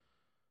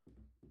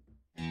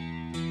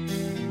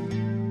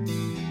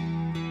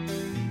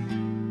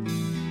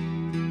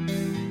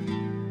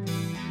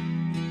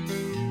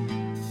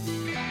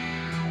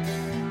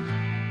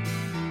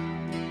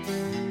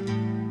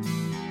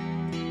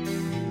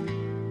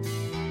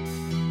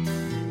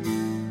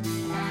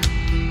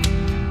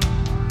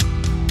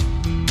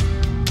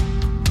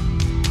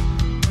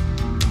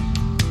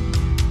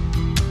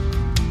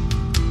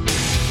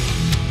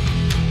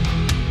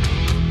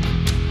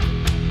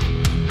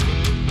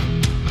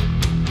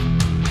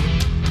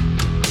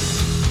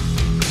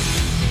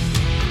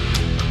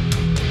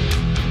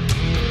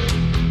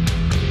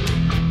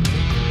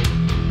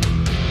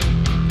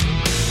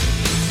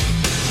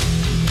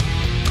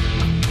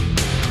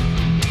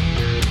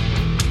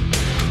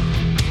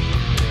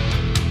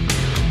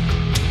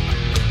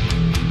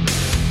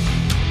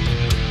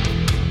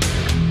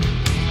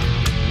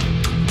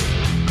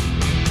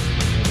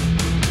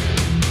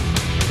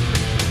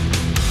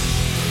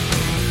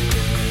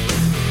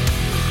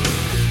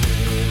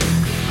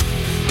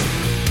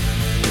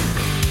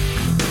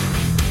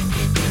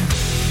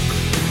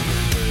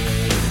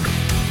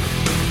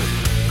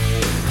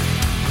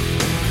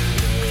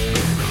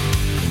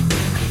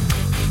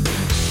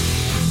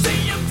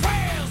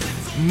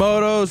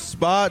Moto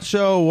Spot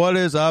Show. What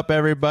is up,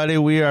 everybody?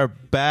 We are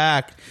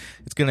back.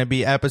 It's going to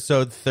be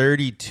episode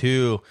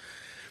 32.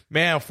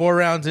 Man, 4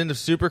 rounds into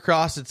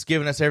Supercross. It's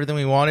given us everything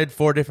we wanted,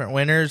 4 different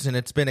winners, and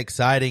it's been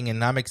exciting.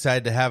 And I'm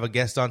excited to have a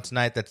guest on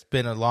tonight that's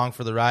been along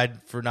for the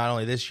ride for not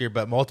only this year,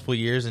 but multiple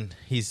years. And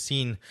he's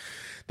seen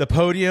the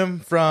podium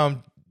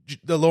from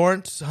the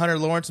Hunter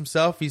Lawrence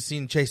himself. He's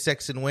seen Chase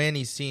Sexton win.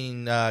 He's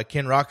seen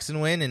Ken Roczen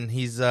win, and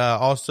he's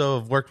also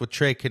worked with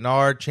Trey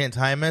Canard, Chance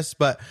Hymas.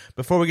 But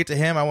before we get to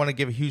him, I want to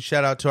give a huge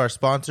shout out to our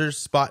sponsors,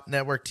 Spot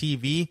Network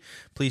TV.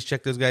 Please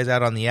check those guys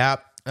out on the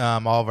app.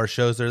 All of our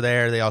shows are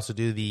there. They also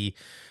do the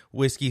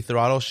Whiskey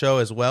Throttle show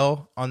as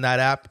well on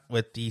that app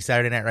with the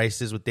Saturday Night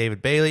Races with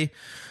David Bailey.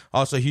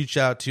 Also, huge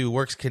shout out to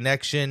Works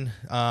Connection.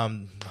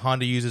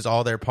 Honda uses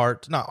all their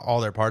parts, not all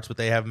their parts, but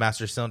they have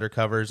master cylinder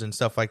covers and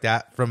stuff like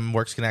that from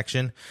Works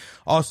Connection.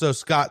 Also,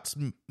 Scott's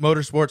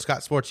Motorsports,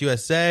 Scott Sports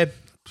USA.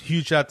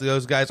 Huge shout out to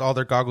those guys. All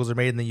their goggles are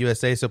made in the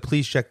USA, so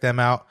please check them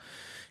out.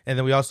 And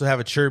then we also have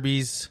a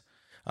Chirby's.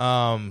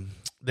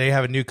 They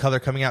have a new color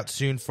coming out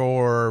soon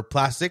for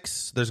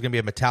plastics. There's going to be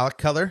a metallic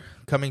color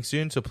coming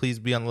soon, so please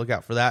be on the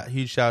lookout for that.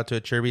 Huge shout out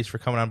to Chirby's for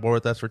coming on board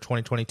with us for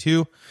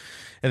 2022.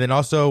 And then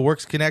also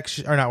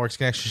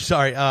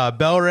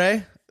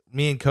Bel-Ray.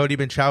 Me and Cody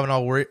been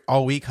traveling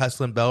all week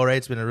hustling Bel-Ray.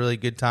 It's been a really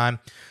good time,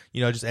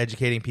 just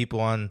educating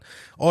people on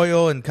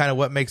oil and kind of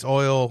what makes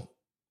oil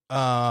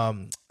a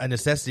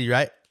necessity,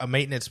 right? A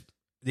maintenance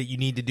that you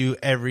need to do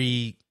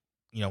every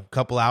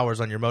couple hours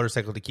on your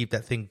motorcycle to keep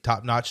that thing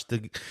top notch.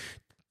 The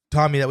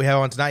Tommy that we have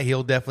on tonight,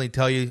 he'll definitely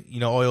tell you,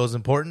 oil is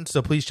important.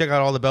 So please check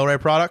out all the Bel-Ray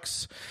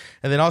products.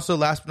 And then also,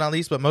 last but not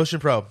least, Motion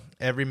Pro.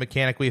 Every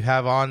mechanic we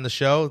have on the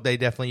show, they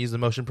definitely use the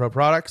Motion Pro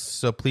products.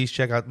 So please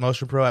check out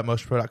Motion Pro at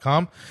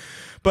motionpro.com.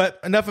 But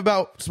enough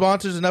about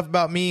sponsors, enough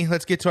about me.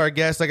 Let's get to our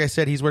guest. Like I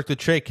said, he's worked with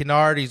Trey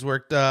Canard. He's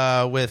worked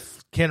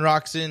with Ken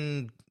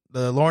Roczen,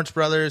 the Lawrence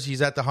brothers.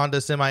 He's at the Honda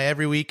Semi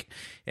every week.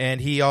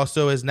 And he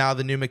also is now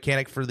the new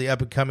mechanic for the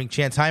up-and-coming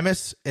Chance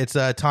Hymas. It's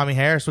Tommy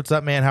Harris. What's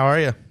up, man? How are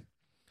you?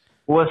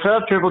 What's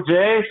up, Triple J?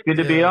 It's good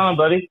to be on,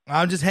 buddy.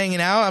 I'm just hanging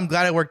out. I'm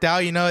glad it worked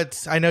out.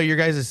 I know your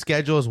guys'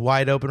 schedule is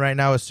wide open right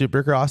now with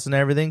Supercross and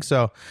everything,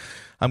 so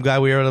I'm glad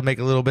we were able to make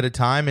a little bit of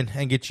time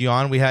and get you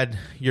on. We had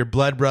your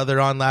blood brother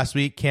on last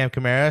week, Cam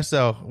Kamara,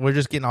 so we're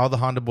just getting all the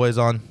Honda boys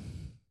on.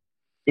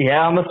 Yeah,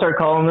 I'm going to start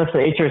calling this the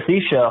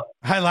HRC show.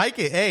 I like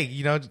it. Hey,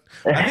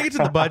 I think it's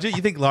in the budget.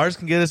 You think Lars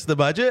can get us the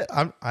budget?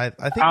 I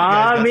think you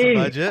guys got the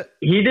budget.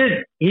 He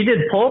did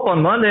pull up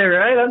on Monday,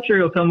 right? I'm sure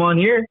he'll come on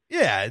here.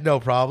 Yeah, no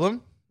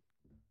problem.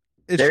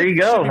 There you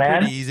go,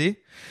 man. Pretty easy.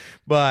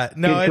 But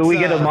no, can we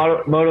get a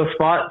Moto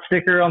Spot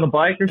sticker on the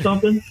bike or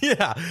something?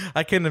 Yeah,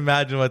 I can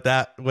imagine what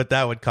that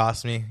would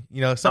cost me.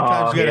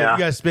 Sometimes you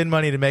gotta spend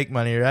money to make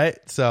money, right?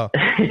 So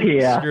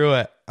yeah, screw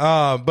it.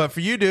 But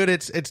for you, dude,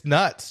 it's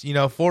nuts.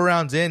 4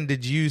 rounds in,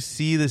 did you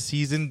see the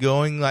season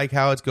going like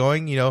how it's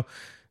going?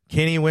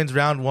 Kenny wins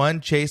round 1,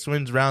 Chase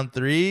wins round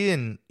 3,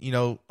 and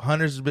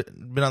Hunter's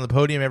been on the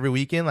podium every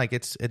weekend. Like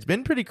it's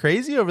been pretty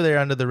crazy over there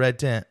under the red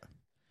tent.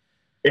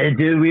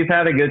 Dude, we've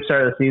had a good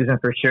start of the season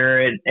for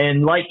sure.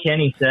 And like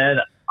Kenny said,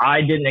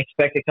 I didn't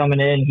expect it coming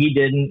in. He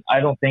didn't.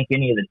 I don't think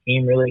any of the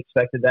team really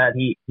expected that.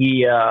 He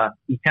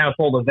kind of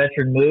pulled a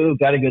veteran move,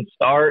 got a good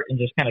start, and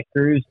just kind of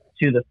cruised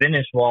to the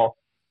finish while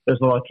there's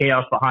a lot of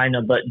chaos behind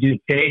him. But, dude,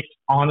 Chase,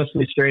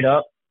 honestly, straight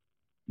up,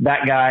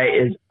 that guy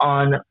is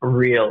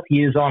unreal.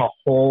 He is on a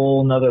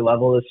whole nother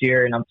level this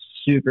year, and I'm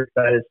super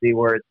excited to see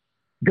where it's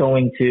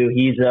going to.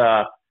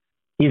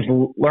 He's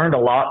learned a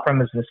lot from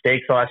his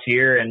mistakes last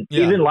year, and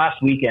even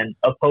last weekend,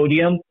 a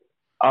podium.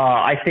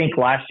 I think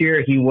last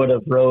year he would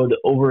have rode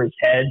over his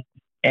head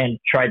and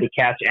tried to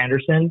catch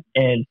Anderson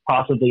and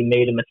possibly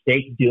made a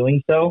mistake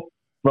doing so.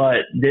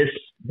 But this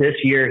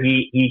year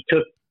he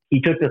took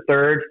the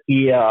third.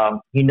 He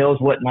knows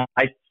what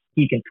nights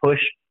he can push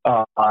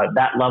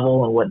that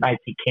level and what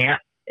nights he can't.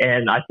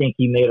 And I think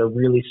he made a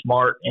really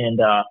smart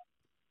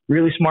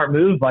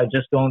move by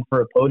just going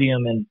for a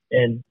podium.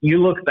 And you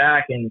look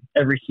back in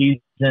every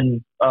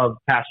season of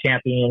past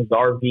champions,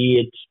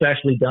 RV,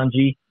 especially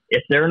Dungey,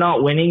 if they're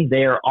not winning,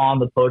 they are on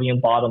the podium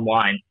bottom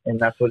line, and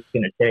that's what it's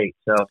going to take.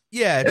 So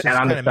and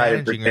I'm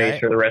excited for Chase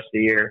for the rest of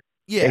the year.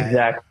 Yeah,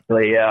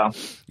 exactly.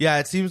 Yeah.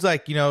 It seems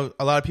like a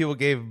lot of people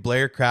gave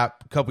Blair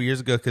crap a couple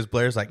years ago because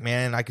Blair's like,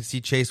 man, I could see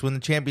Chase win the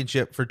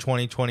championship for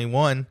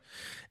 2021.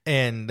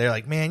 And they're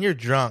like, man, you're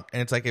drunk.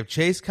 And it's like, if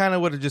Chase kind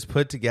of would have just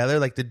put together,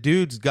 like, the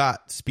dude's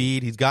got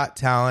speed, he's got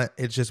talent.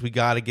 It's just we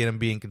got to get him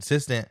being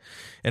consistent.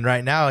 And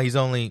right now he's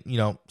only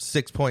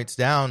 6 points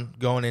down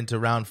going into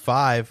round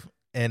 5,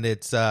 and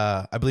it's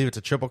I believe it's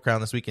a Triple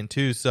Crown this weekend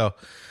too. So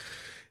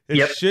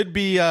it should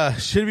be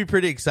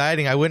pretty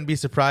exciting. I wouldn't be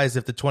surprised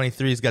if the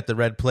 23's got the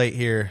red plate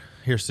here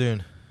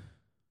soon.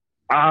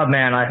 Ah,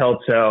 man, I hope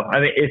so. I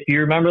mean, if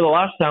you remember the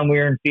last time we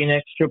were in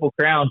Phoenix, Triple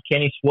Crown,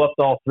 Kenny swept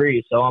all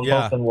 3. So I'm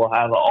hoping we'll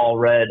have an all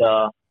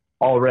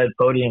red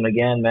podium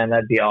again, man.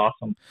 That'd be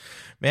awesome.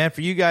 Man, for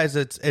you guys,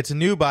 it's a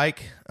new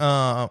bike.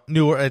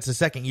 It's the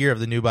second year of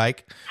the new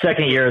bike.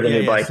 Second year of the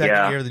new bike.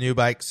 Second year of the new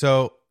bike.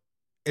 So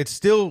it's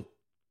still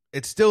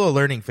it's still a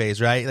learning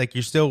phase, right? Like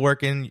you're still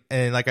working,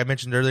 and like I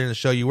mentioned earlier in the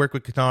show, you work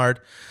with Canard.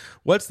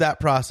 What's that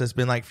process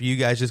been like for you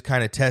guys, just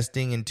kind of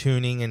testing and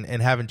tuning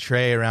and having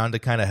Trey around to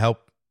kind of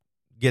help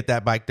get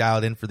that bike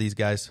dialed in for these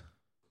guys?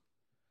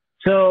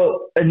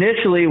 So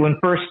initially, when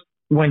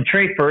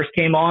Trey first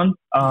came on,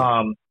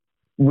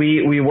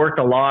 we worked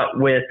a lot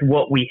with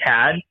what we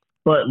had,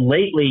 but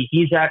lately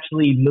he's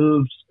actually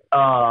moved.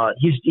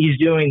 He's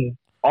doing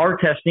our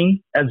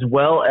testing as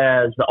well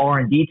as the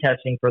R&D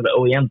testing for the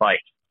OEM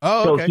bikes.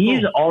 Oh, so okay, he's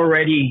cool.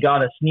 already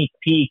got a sneak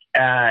peek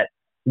at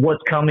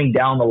what's coming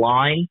down the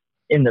line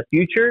in the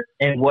future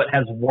and what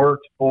has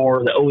worked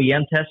for the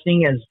OEM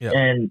testing,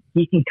 and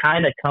he can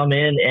kind of come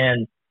in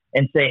and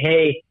say,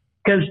 hey,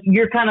 because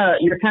you're kind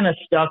of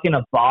stuck in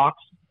a box.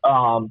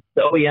 The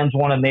OEMs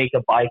want to make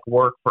a bike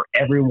work for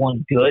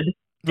everyone good,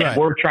 and Right.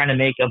 we're trying to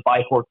make a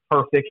bike work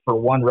perfect for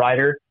one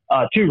rider.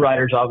 Two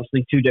riders,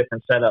 obviously, two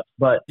different setups,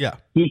 but Yeah.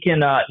 he gets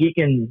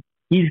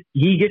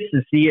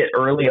to see it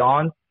early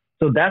on.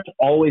 So that's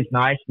always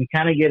nice. He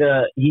kind of gets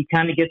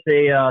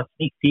a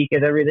sneak peek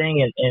at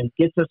everything and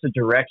gets us a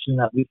direction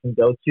that we can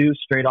go to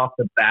straight off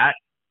the bat.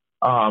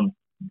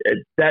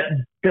 That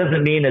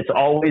doesn't mean it's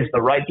always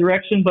the right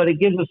direction, but it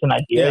gives us an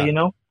idea, Yeah. you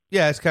know?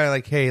 Yeah, it's kind of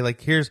like, hey,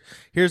 like here's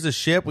the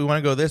ship. We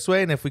want to go this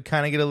way, and if we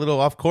kind of get a little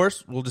off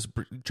course, we'll just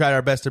try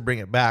our best to bring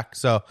it back.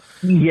 So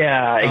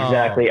Yeah,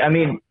 exactly. I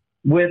mean,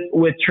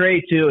 with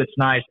Trey too, it's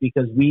nice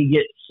because we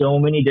get so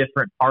many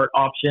different part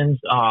options.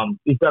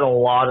 We've got a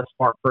lot of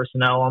smart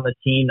personnel on the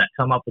team that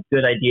come up with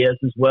good ideas,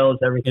 as well as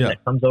everything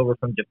that comes over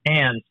from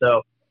Japan.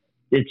 So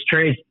it's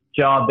Trey's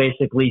job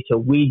basically to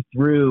weed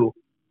through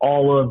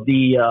all of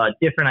the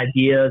different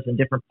ideas and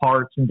different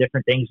parts and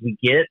different things we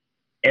get,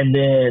 and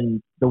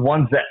then the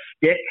ones that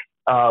stick,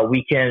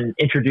 we can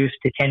introduce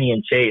to Kenny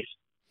and Chase.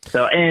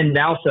 So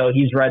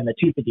he's riding the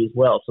 250 as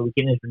well, so we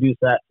can introduce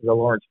that to the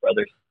Lawrence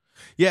brothers.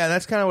 yeah,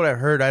 that's kind of what I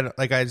heard.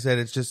 Like I said,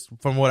 it's just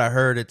from what I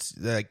heard. It's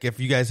like if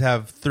you guys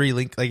have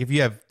if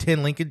you have 10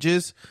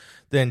 linkages,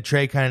 then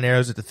Trey kind of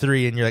narrows it to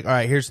 3, and you're like, all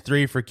right, here's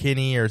 3 for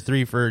Kenny or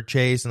 3 for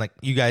Chase, and like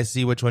you guys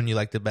see which one you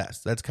like the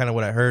best. That's kind of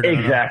what I heard.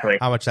 Exactly. I don't know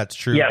how much that's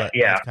true? Yeah, but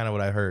yeah. That's kind of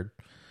what I heard.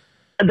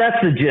 That's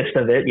the gist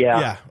of it. Yeah.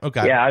 Yeah.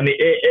 Okay. Yeah. I mean,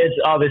 it's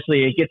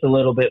obviously it gets a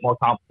little bit more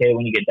complicated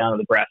when you get down to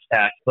the brass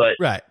tacks, but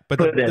Right, but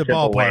put it in the a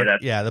simple way, ballpark.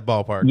 Yeah, the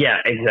ballpark. yeah,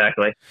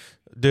 exactly.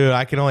 Dude,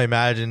 I can only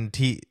imagine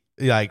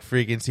like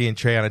freaking seeing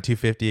Trey on a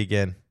 250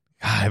 again.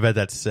 God, I bet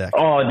that's sick.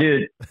 Oh,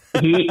 dude,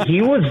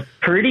 he was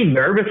pretty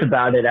nervous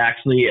about it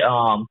actually.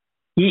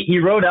 He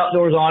rode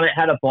outdoors on it,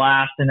 had a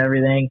blast and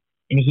everything,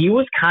 and he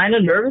was kind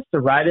of nervous to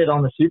ride it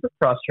on the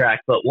Supercross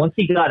track. But once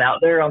he got out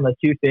there on the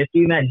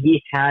 250, man,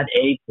 he had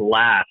a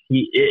blast.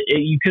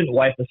 You couldn't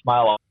wipe the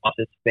smile off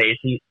his face.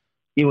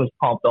 He was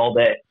pumped all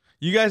day.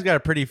 You guys got a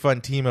pretty fun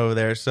team over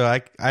there, so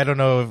I don't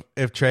know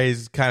if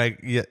Trey's kind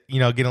of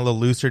getting a little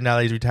looser now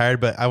that he's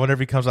retired, but I wonder if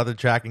he comes off the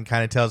track and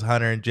kind of tells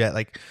Hunter and Jet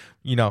like,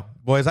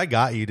 boys, I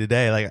got you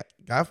today. Like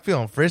I'm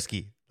feeling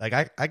frisky.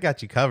 Like I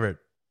got you covered.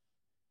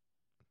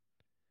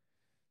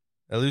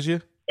 Did I lose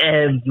you?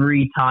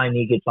 Every time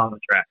he gets on the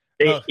track,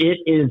 it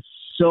is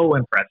so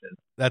impressive.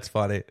 That's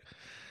funny.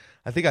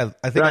 I think I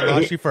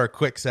lost you for a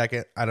quick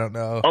second. I don't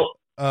know.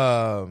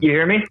 You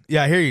hear me?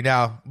 Yeah, I hear you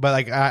now. But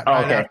like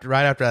okay.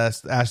 right after I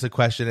asked the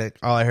question,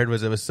 all I heard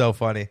was it was so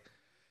funny.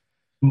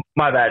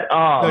 My bad.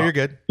 No, you're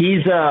good. He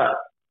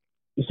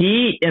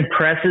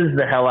impresses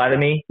the hell out of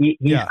me. Dude.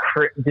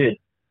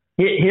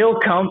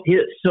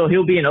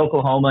 He'll be in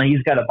Oklahoma.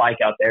 He's got a bike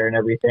out there and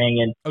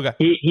everything, and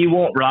he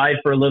won't ride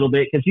for a little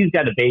bit because he's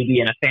got a baby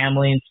and a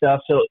family and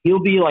stuff. So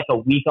he'll be like a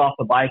week off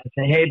the bike and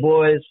say, "Hey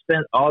boys,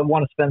 I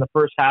want to spend the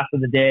first half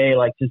of the day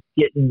like just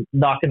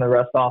knocking the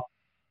rust off."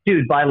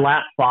 Dude, by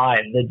lap 5,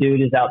 the dude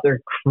is out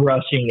there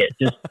crushing it,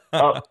 just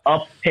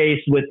up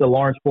pace with the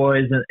Lawrence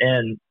boys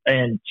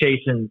and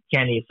Chase and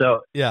Kenny.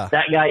 So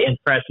that guy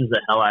impresses the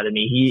hell out of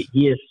me.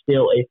 He is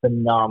still a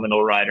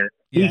phenomenal rider.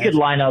 He could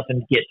line up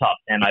and get top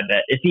 10, I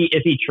bet. If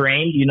he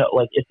trained,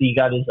 like if he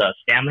got his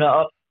stamina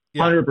up,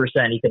 100%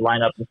 he could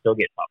line up and still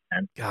get top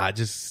 10. God,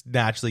 just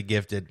naturally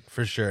gifted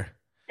for sure.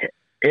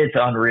 It's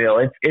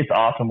unreal. It's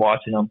awesome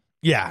watching him.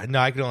 Yeah, no,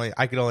 I could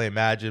only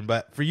imagine.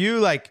 But for you,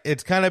 like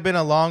it's kind of been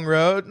a long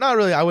road. Not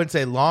really, I wouldn't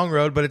say long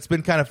road, but it's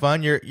been kind of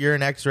fun. You're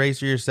an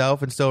ex-racer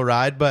yourself and still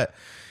ride, but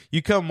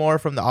you come more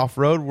from the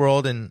off-road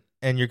world, and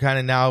you're kind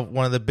of now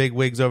one of the big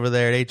wigs over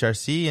there at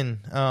HRC.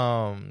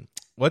 And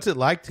what's it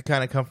like to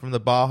kind of come from the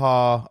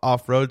Baja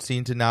off-road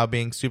scene to now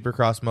being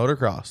Supercross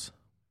motocross?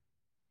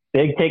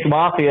 Big Take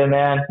Mafia,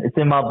 man. It's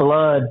in my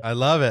blood. I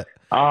love it.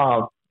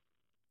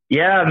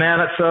 Yeah,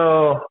 man.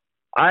 So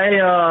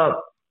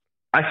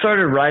I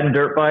started riding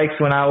dirt bikes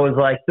when I was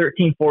like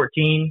 13,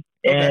 14.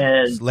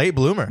 And late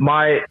bloomer.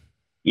 A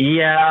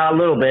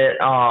little bit.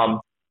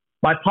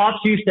 My pops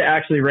used to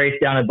actually race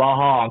down in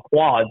Baja on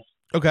quads.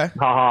 Okay.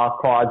 Haha,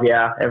 quads,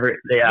 yeah.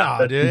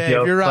 No, dude, hey,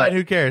 if you're riding,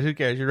 who cares? Who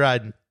cares? You're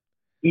riding.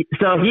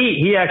 So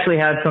he actually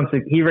had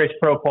he raced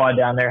pro quad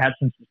down there, had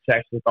some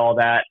success with all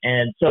that.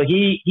 And so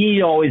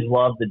he always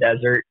loved the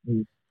desert.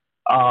 And,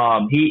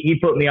 he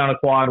put me on a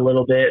quad a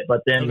little bit,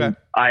 but then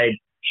I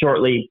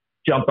shortly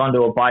jumped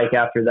onto a bike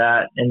after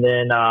that, and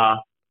then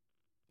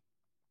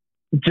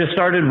just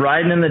started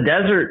riding in the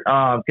desert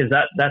because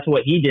that's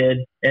what he did.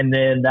 And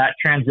then that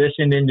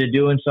transitioned into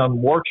doing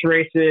some works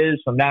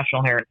races, some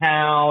National Hare and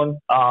Hound,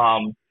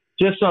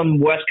 just some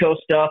West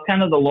Coast stuff,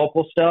 kind of the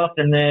local stuff.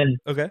 And then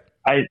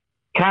I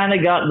kind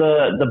of got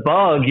the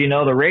bug,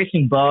 the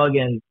racing bug,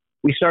 and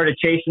we started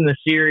chasing the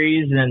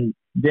series. And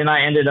then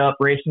I ended up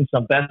racing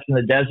some Best in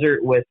the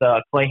Desert with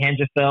Clay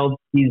Hengefeld.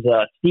 He's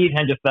Steve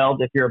Hengefeld.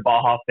 If you're a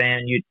Baja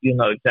fan, you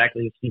know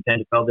exactly who Steve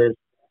Hengefeld is.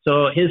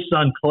 So his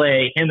son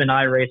Clay, him and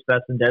I raced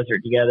Best in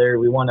Desert together.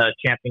 We won a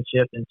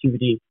championship in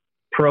 250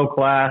 Pro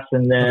class,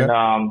 and then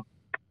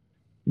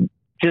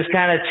just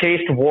kind of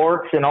chased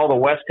Warts and all the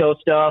West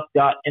Coast stuff.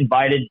 Got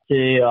invited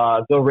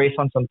to go race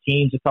on some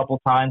teams a couple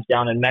times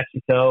down in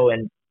Mexico,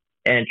 and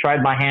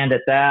tried my hand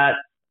at that.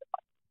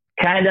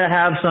 Kind of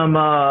have some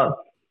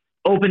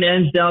open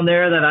ends down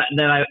there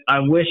that I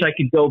wish I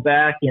could go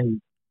back and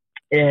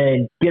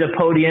get a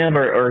podium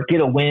or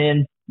get a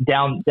win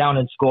down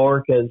in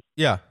Score, because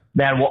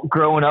man,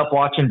 growing up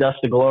watching Dust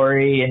to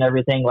Glory and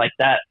everything like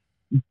that,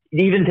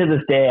 even to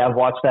this day, I've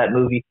watched that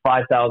movie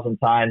 5,000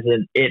 times,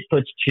 and it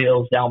puts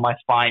chills down my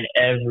spine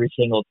every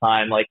single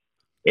time. Like,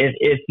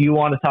 if you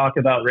want to talk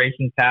about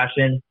racing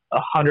passion,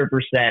 100%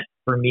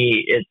 for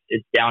me,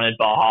 it's down in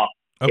Baja.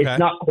 Okay. It's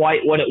not quite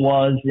what it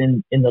was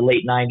in the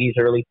late 90s,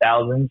 early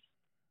 2000s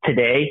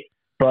today,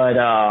 but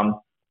man,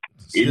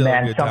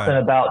 something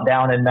time about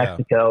down in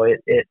Mexico,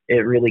 it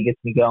really gets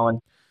me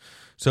going.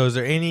 So is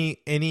there any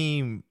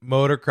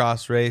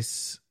motocross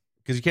race,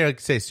 because you can't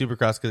say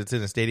supercross because it's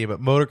in a stadium,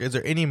 but is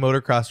there any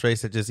motocross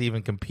race that just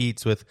even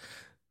competes with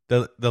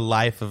the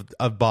life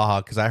of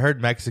Baja? Because I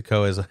heard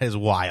Mexico is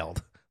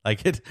wild.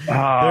 Like there's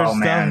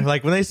stuff,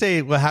 like when they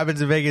say what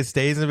happens in Vegas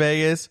stays in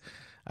Vegas,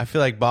 I feel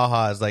like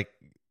Baja is like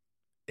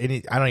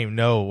I don't even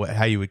know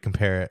how you would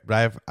compare it,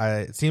 but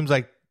it seems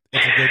like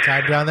it's a good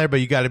time down there,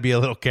 but you got to be a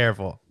little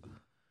careful.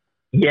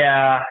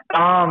 Yeah.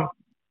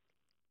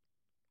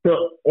 The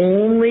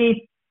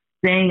only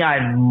thing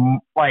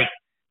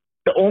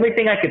the only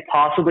thing I could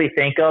possibly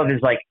think of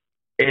is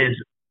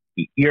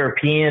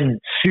European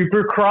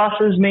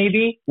supercrosses,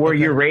 maybe, where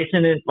you're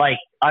racing it. Like,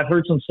 I've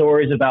heard some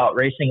stories about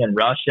racing in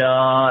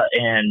Russia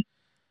and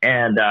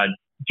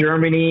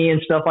Germany and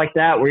stuff like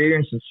that, where you're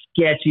in some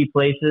sketchy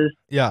places.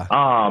 Yeah.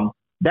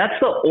 That's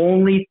the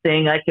only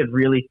thing I could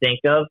really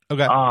think of.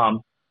 Okay.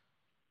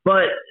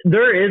 But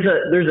there's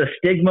a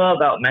stigma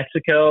about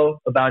Mexico,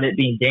 about it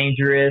being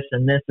dangerous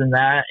and this and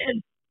that.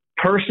 And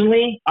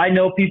personally, I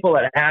know people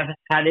that have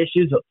had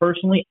issues, but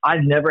personally,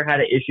 I've never had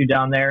an issue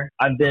down there.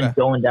 I've been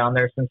going down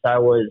there since I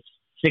was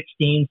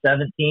 16,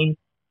 17,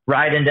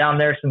 riding down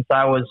there since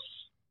I was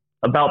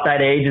about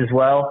that age as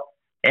well.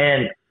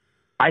 And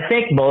I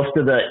think most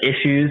of the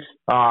issues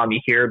you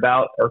hear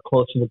about are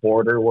close to the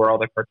border where all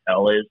the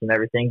cartel is and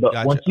everything.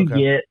 But once you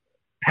get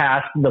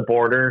past the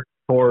border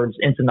towards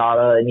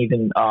Ensenada and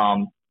even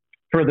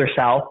further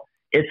south,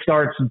 it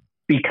starts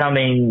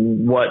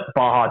becoming what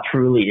Baja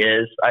truly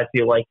is. I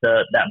feel like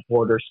that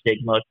border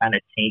stigma kind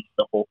of taints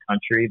the whole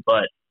country,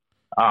 but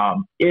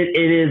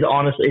it is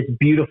honestly, it's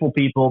beautiful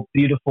people,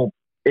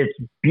 it's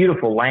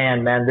beautiful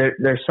land, man.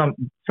 There's some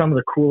of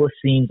the coolest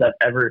scenes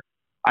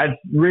I've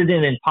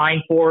ridden in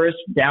pine forest,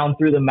 down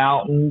through the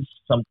mountains,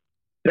 some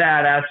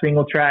badass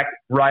single track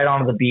right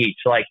onto the beach.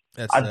 Like,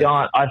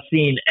 I've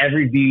seen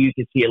every view you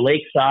could see, a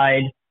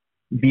lakeside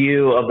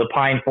view of the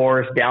pine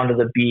forest down to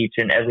the beach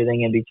and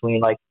everything in between.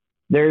 Like,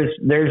 there's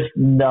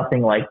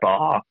nothing like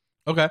Baja.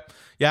 Okay.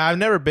 Yeah, I've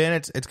never been.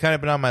 It's kind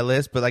of been on my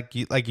list, but like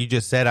you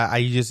just said,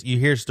 you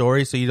hear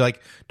stories, so you don't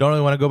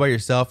really want to go by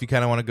yourself. You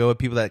kind of want to go with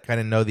people that kind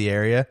of know the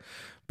area.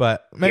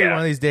 But maybe one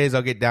of these days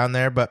I'll get down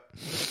there. But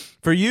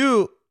for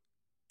you,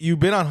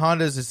 you've been on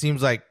Hondas, it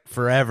seems like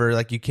forever.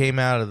 Like, you came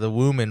out of the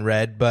womb in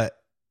red. But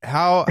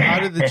how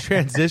did the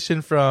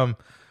transition from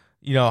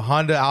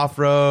Honda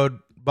off-road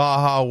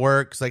Baja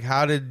works? Like,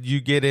 how did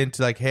you get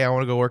into like, hey, I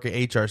want to go work at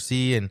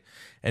HRC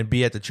and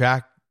be at the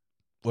track?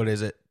 What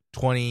is it,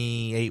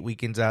 28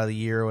 weekends out of the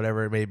year or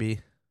whatever it may be?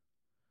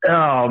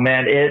 Oh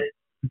man,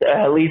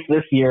 at least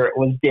this year it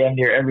was damn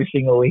near every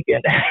single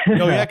weekend.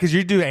 Oh yeah, because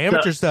you do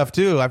amateur stuff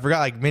too. I forgot,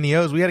 like Mini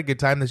O's. We had a good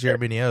time this year at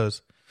Mini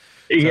O's.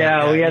 So,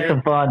 yeah, we had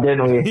some fun,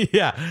 didn't we?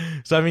 Yeah.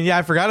 So I mean,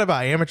 I forgot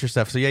about amateur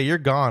stuff. So yeah, you're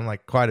gone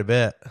like quite a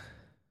bit.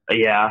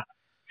 Yeah.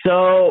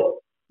 So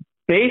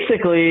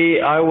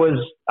basically, I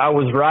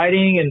was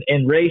riding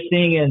and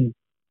racing, and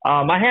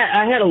I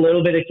had a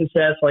little bit of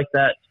success, like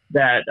that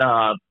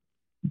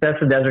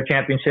Best of Desert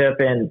Championship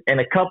and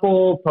a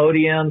couple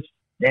podiums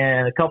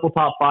and a couple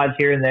top fives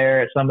here and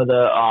there at some of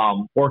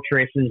the works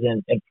races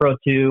and Pro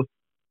 2,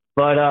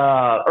 Pro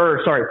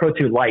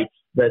 2 Lights,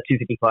 the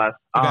 250 class.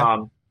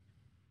 Okay.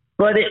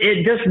 But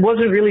it just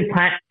wasn't really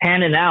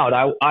panning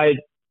out. I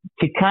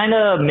to kind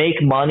of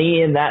make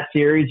money in that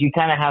series, you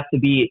kind of have to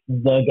be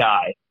the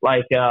guy.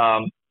 Like,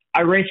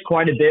 I raced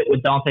quite a bit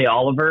with Dante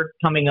Oliver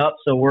coming up,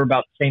 so we're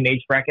about the same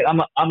age bracket.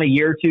 I'm a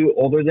year or two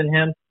older than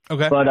him.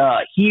 Okay. But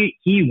he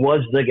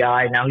was the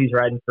guy. Now he's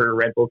riding for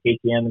Red Bull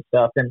KTM and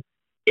stuff. And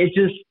it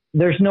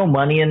there's no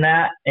money in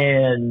that.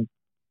 And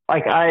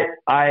like,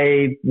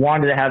 I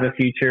wanted to have a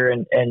future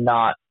and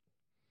not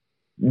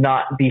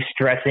be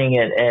stressing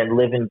and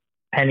living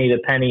penny to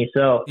penny.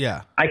 So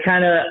Yeah.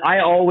 I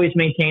always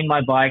maintained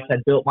my bikes. I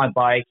built my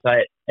bikes.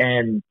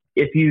 And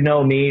if you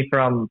know me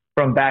from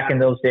back in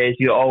those days,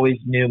 you always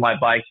knew my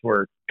bikes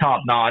were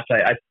top notch.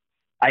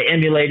 I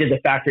emulated the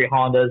factory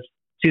Hondas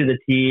to the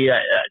T. I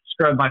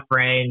scrubbed my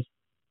frames,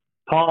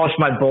 polished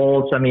my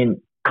bolts. I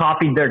mean,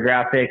 copied their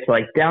graphics,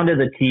 like down to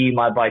the T.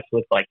 My bikes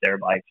looked like their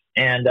bikes.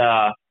 And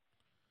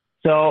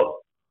so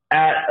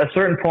at a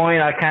certain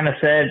point, I kind of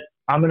said,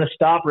 I'm going to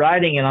stop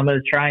riding and I'm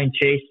going to try and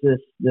chase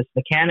this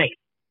mechanic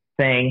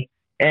thing.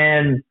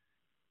 And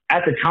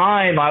at the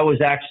time, I was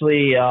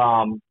actually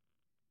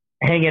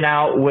hanging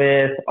out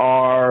with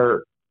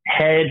our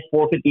head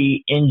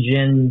 450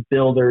 engine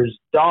builder's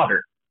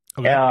daughter.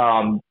 Okay.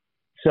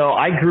 So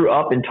I grew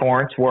up in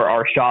Torrance, where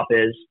our shop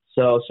is.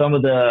 So some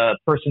of the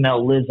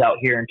personnel lives out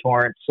here in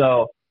Torrance.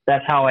 So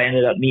that's how I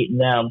ended up meeting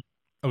them.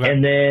 Okay.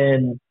 And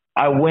then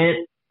I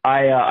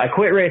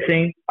quit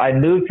racing. I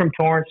moved from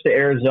Torrance to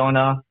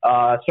Arizona,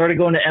 started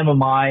going to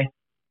MMI,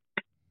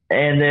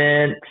 and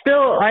then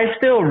I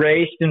still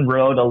raced and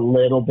rode a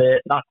little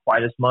bit, not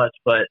quite as much,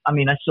 but I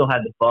mean, I still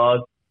had the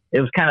bug. It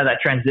was kind of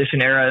that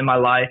transition era in my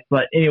life.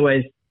 But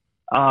anyways,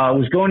 I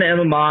was going to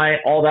MMI.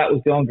 All that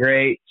was going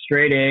great.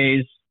 Straight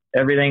A's.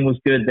 Everything was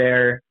good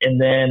there. And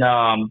then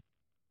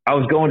I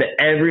was going to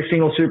every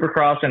single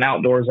Supercross and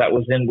outdoors that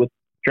was in with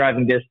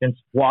driving distance,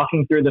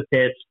 walking through the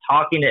pits,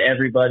 talking to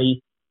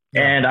everybody.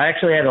 Yeah. And I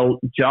actually had a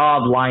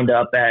job lined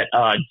up at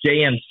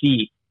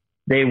JMC.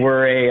 They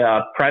were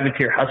a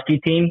privateer Husky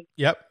team.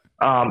 Yep.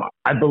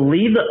 I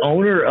believe the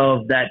owner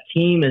of that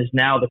team is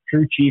now the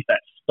crew chief at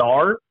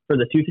Star for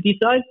the 250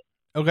 side.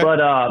 Okay. But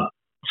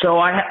so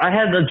I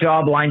had the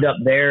job lined up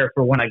there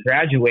for when I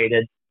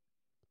graduated.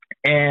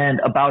 And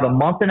about a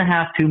month and a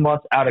half, 2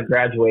 months out of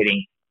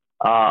graduating,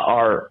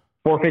 our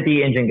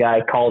 450 engine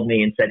guy called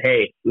me and said,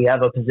 hey, we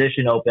have a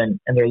position open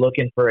and they're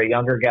looking for a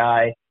younger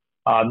guy,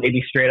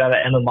 maybe straight out of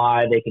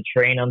MMI. They could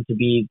train him to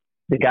be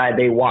the guy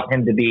they want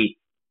him to be.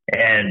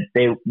 And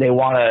they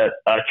want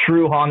a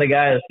true Honda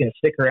guy that's going to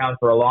stick around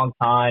for a long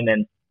time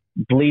and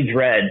bleeds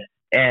red.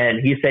 And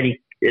he said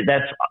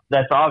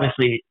that's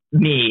obviously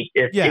me.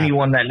 If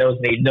anyone that knows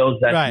me knows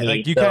that's right. me.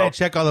 Like you kind of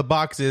check all the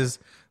boxes.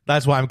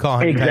 That's why I'm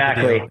calling.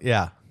 Exactly.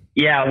 Yeah.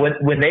 Yeah.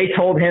 When they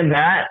told him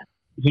that,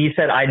 he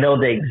said, I know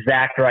the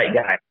exact right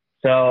guy.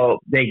 So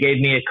they gave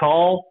me a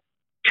call.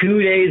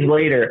 2 days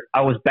later,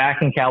 I was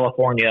back in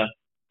California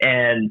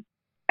and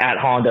at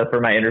Honda for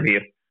my interview.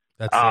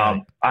 That's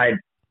right.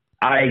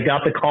 I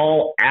got the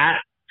call at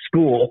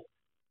school,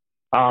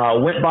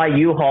 went by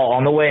U-Haul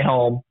on the way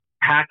home,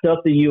 packed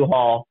up the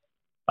U-Haul.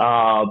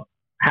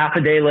 Half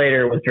a day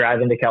later, was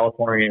driving to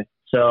California.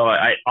 So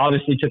I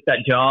obviously took that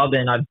job,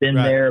 and I've been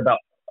there about,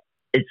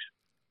 it's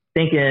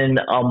thinking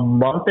a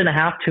month and a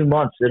half, 2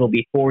 months. It'll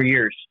be 4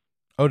 years.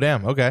 Oh,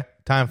 damn. Okay.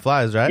 Time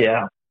flies, right?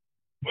 Yeah.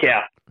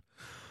 Yeah.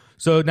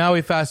 So now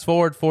we fast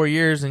forward 4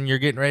 years, and you're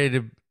getting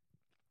ready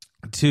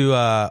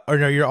or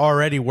no, you're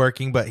already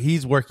working, but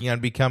he's working on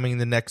becoming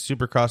the next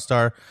Supercross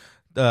star,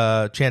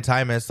 Chance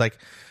Hymas. Like,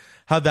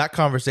 how'd that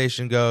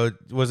conversation go?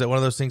 Was it one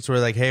of those things where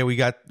like, hey, we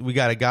got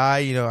a guy,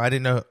 I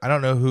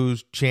don't know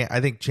who's Chance. I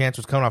think Chance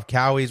was coming off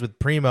Cowie's with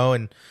Primo,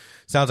 and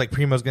sounds like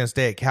Primo's going to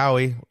stay at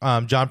Cowie.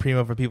 John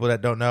Primo, for people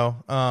that don't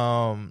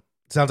know.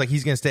 Sounds like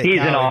he's going to stay at Cowie.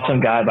 He's an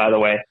awesome guy, by the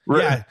way.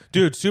 Yeah,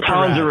 dude, super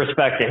tons rad. of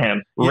respect to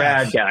him.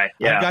 Rad guy.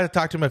 Yeah. I've got to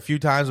talk to him a few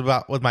times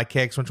with my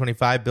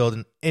KX125 build,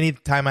 and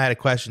anytime I had a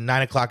question,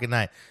 9:00 at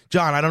night,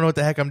 John, I don't know what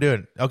the heck I'm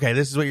doing. Okay,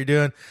 this is what you're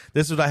doing.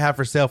 This is what I have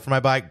for sale for my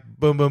bike.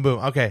 Boom, boom, boom.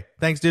 Okay,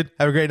 thanks, dude.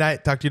 Have a great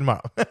night. Talk to you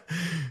tomorrow.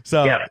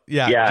 So,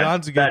 yeah,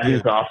 John's a good dude. That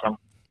dude's awesome.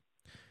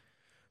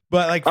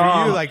 But like for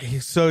you, like,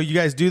 so you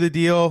guys do the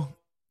deal.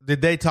 Did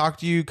they talk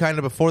to you kind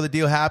of before the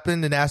deal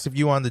happened and ask if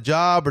you wanted the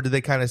job, or did they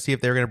kind of see if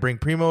they were going to bring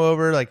Primo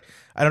over? Like,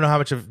 I don't know how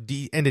much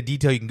into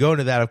detail you can go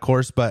into that, of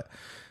course, but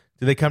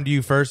did they come to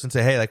you first and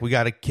say, hey, like, we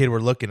got a kid we're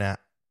looking at?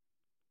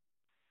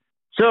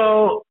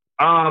 So,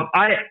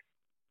 I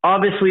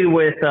obviously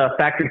with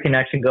Factory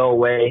Connection go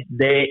away,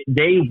 they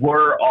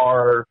were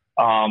our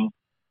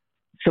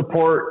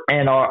support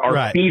and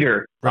our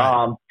feeder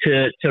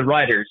to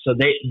riders. So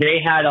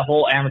they had a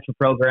whole amateur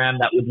program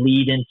that would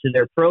lead into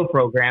their pro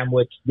program,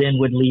 which then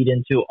would lead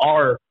into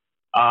our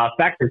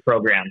factory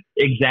program.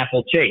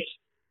 Example, Chase.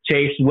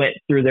 Chase went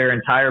through their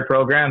entire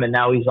program, and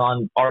now he's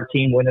on our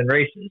team winning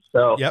races.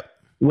 So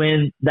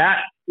when that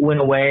went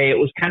away, it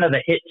was kind of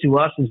a hit to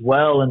us as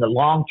well in the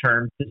long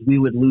term, because we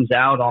would lose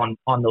out on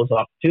those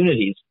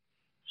opportunities.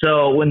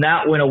 So when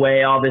that went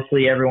away,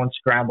 obviously everyone's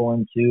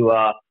scrambling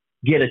to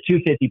get a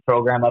 250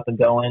 program up and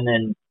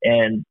going,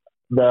 and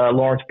the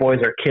Lawrence boys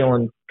are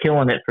killing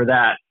it for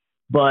that.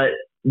 But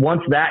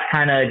once that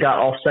kind of got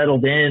all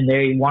settled in,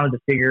 they wanted to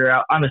figure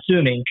out, I'm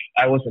assuming,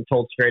 I wasn't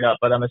told straight up,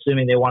 but I'm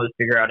assuming they wanted to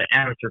figure out an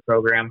amateur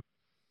program.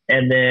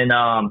 And then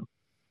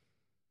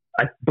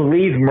I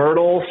believe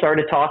Myrtle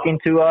started talking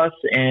to us,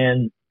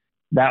 and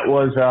that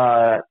was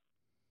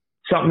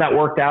something that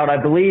worked out. I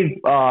believe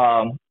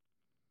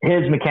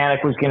his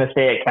mechanic was going to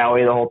stay at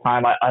Cowie the whole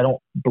time. I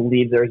don't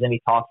believe there was any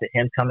talks at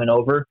him coming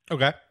over.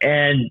 Okay.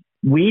 And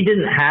we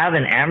didn't have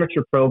an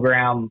amateur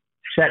program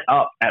set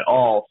up at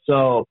all.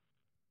 So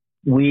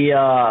we,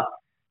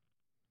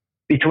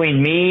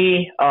 between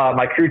me,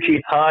 my crew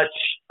chief Hutch,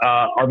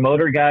 our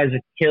motor guys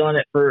are killing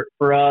it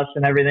for us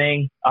and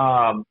everything.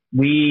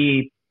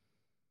 We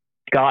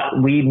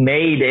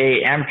made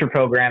a amateur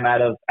program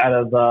out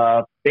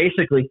of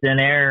basically thin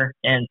air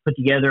and put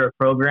together a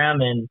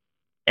program,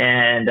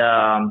 and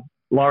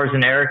Lars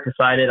and Eric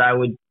decided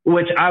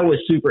which I was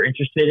super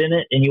interested in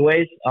it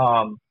anyways.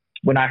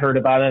 When I heard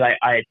about it,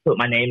 I put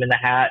my name in the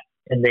hat,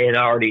 and they had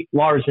already,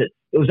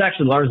 it was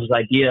actually Lars's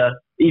idea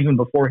even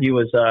before he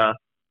was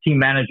team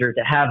manager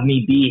to have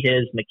me be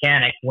his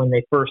mechanic when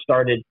Merckx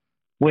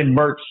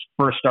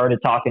first started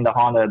talking to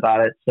Honda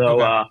about it.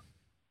 So, okay.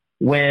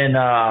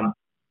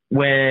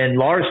 When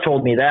Lars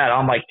told me that,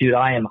 I'm like, dude,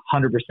 I am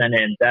 100%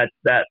 in that.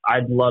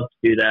 I'd love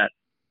to do that.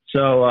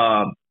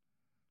 So,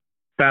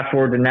 fast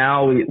forward to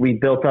now, we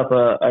built up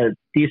a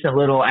decent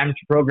little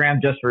amateur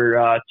program just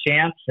for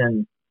Chance,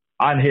 and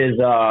I'm his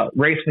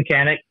race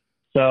mechanic.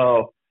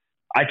 So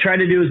I try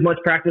to do as much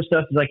practice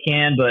stuff as I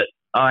can, but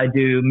I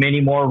do many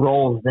more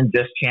roles than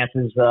just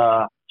Chance's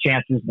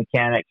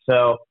mechanic.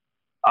 So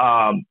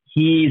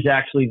he's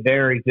actually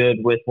very good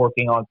with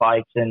working on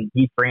bikes, and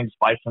he frames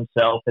bikes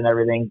himself and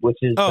everything, which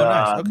is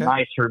nice. Okay.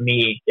 Nice for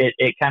me.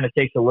 It kind of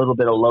takes a little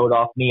bit of load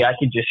off me. I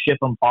could just ship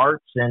him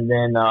parts, and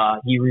then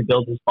he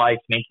rebuilds his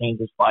bikes, maintains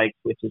his bikes,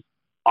 which is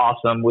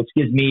awesome, which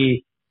gives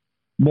me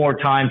more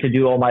time to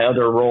do all my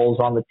other roles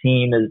on the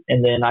team.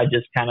 And then I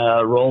just kind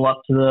of roll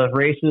up to the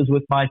races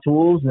with my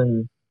tools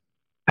and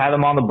pat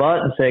them on the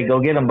butt and say,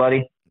 go get them,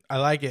 buddy. I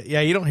like it.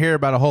 Yeah, you don't hear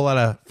about a whole lot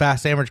of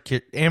fast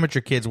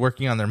amateur kids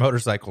working on their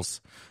motorcycles,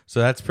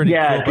 so that's pretty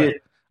cool. But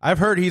I've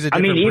heard he's a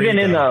different breed,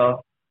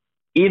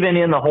 even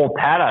in the whole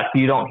paddock,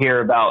 you don't hear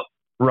about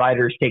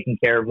riders taking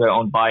care of their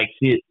own bikes.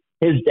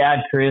 His dad,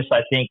 Chris,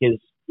 I think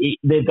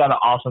they've got an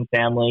awesome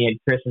family, and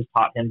Chris has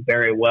taught him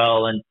very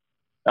well. And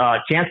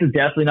Chance is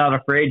definitely not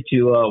afraid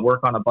to work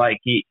on a bike.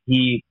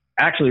 He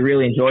actually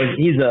really enjoys it.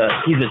 He's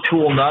a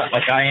tool nut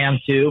like I am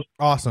too.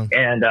 Awesome.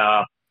 And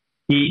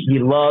he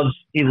loves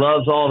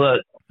all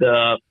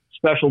the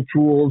special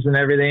tools and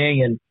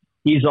everything, and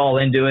he's all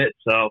into it.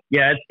 So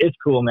yeah, it's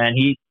cool, man.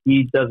 He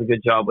does a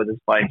good job with his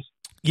bikes.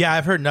 Yeah,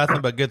 I've heard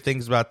nothing but good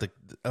things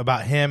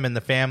about him and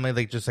the family.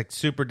 Like, just like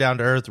super down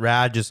to earth,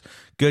 rad, just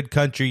good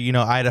country,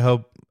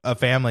 Idaho, a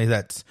family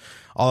that's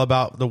all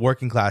about the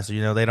working class. They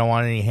don't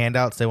want any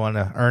handouts. They want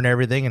to earn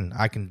everything, and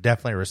I can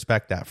definitely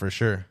respect that for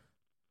sure.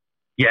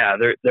 Yeah,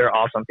 they're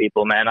awesome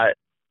people, man.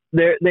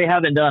 They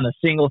haven't done a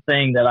single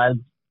thing that I've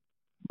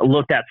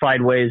looked at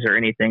sideways or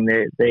anything.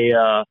 They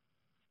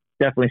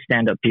definitely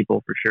stand up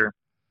people for sure.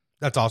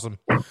 That's awesome.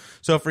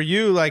 So for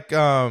you, like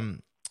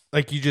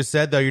you just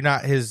said, though, you're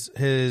not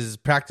his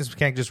practice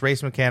mechanic, just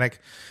race mechanic.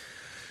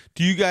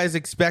 Do you guys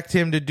expect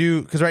him to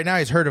do, because right now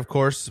he's hurt, of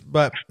course,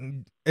 but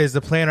is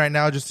the plan right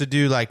now just to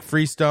do like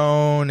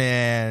Freestone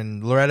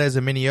and Loretta's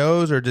and Mini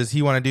O's, or does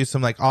he want to do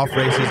some like off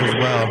races as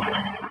well?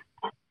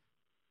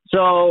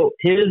 So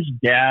his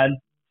dad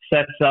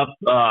sets up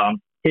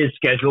his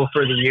schedule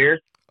for the year,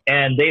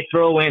 and they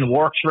throw in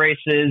works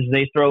races,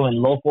 they throw in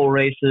local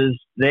races.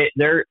 They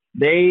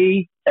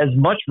as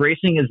much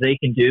racing as they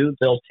can do,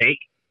 they'll take.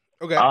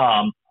 Okay.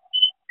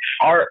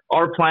 Our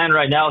plan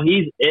right now,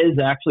 he is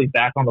actually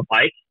back on the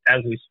bike as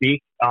we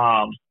speak.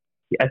 I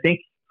think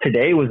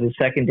today was his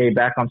second day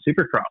back on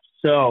Supercross.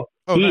 So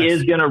he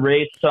is going to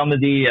race some of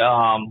the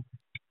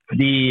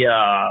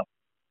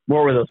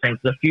what were those things?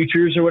 The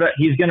futures or whatever.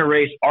 He's going to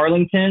race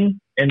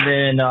Arlington, and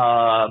then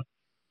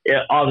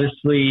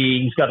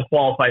obviously he's got to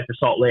qualify for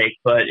Salt Lake.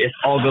 But if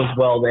all goes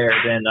well there,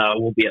 then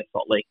we'll be at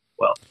Salt Lake as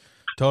well.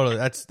 Totally,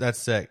 that's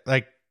sick.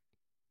 Like,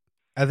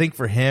 I think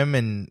for him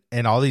and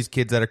all these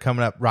kids that are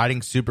coming up riding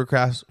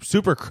Supercross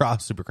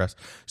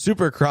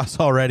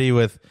already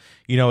with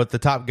with the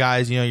top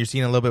guys, you're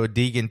seeing a little bit with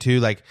Deegan too.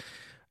 Like,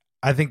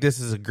 I think this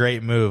is a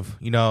great move.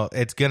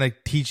 It's gonna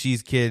teach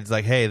these kids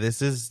like, hey, this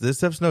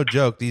stuff's no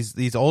joke.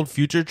 These old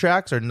future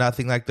tracks are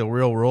nothing like the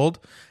real world,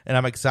 and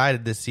I'm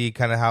excited to see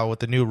kind of how with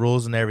the new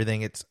rules and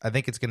everything. I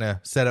think it's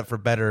gonna set up for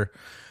better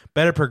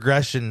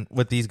progression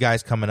with these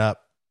guys coming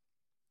up.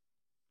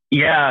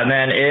 Yeah,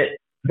 man,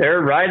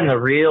 they're riding the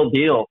real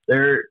deal.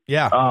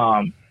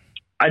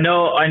 I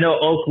know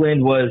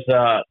Oakland was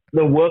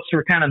the whoops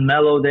were kind of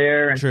mellow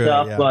there and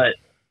stuff, yeah. But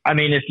I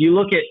mean, if you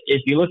look at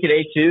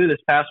A2 this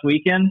past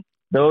weekend,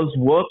 those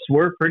whoops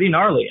were pretty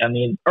gnarly. I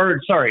mean,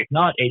 sorry,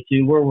 not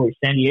A2. Where were we?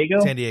 San Diego.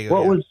 San Diego.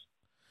 What was?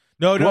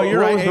 No, you're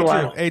right.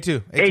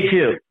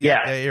 A2.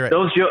 Yeah, you're right.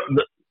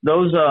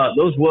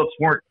 Those whoops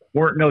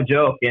weren't no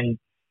joke, and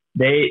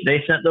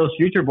they sent those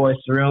future boys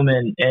through them,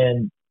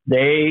 and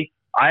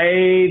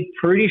I'm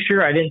pretty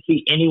sure I didn't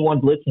see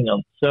anyone blitzing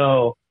them.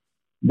 So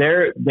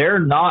they're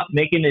not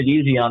making it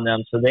easy on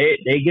them. So they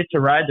get to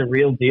ride the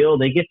real deal.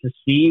 They get to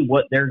see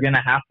what they're going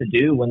to have to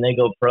do when they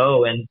go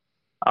pro. And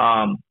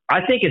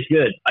I think it's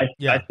good. I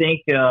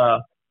think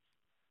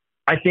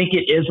I think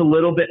it is a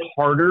little bit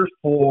harder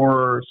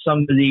for some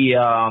of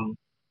the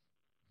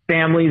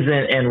families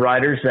and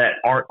riders that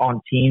aren't on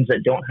teams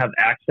that don't have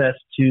access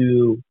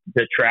to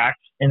the tracks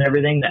and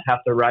everything, that have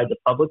to ride the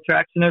public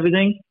tracks and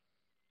everything.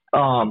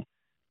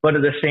 But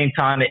at the same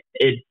time,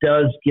 it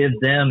does give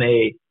them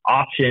a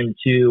option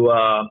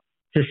to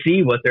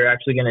see what they're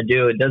actually going to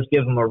do. It does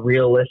give them a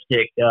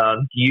realistic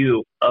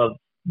view of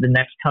the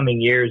next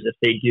coming years if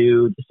they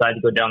do decide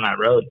to go down that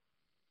road.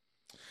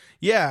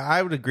 Yeah,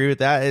 I would agree with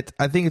that.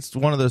 I think it's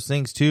one of those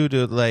things too,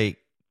 to like,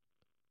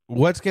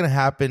 what's going to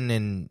happen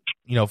in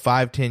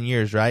 5-10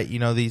 years, right?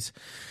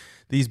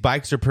 These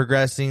bikes are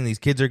progressing. These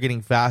kids are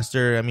getting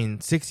faster. I mean,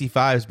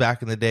 65s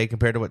back in the day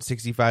compared to what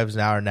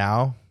 65s are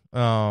now.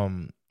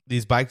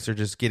 These bikes are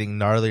just getting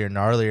gnarlier and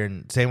gnarlier,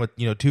 and same with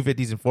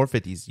 250s and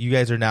 450s. You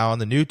guys are now on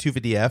the new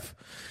 250F,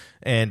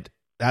 and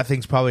that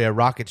thing's probably a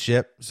rocket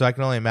ship. So I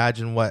can only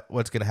imagine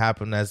what's going to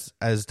happen as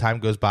time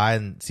goes by.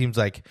 And it seems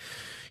like,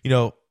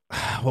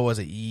 what was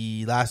it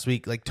last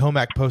week? Like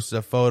Tomac posted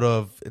a photo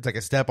of, it's like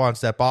a step on,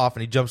 step off,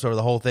 and he jumps over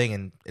the whole thing.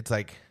 And it's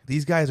like,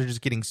 these guys are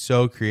just getting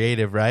so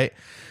creative, right?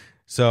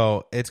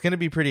 So it's going to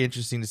be pretty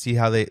interesting to see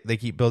how they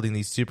keep building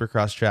these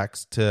supercross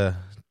tracks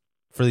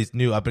for these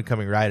new up and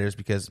coming riders,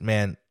 because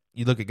man,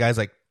 you look at guys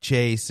like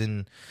Chase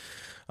and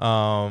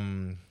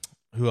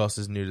who else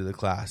is new to the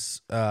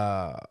class?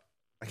 I'm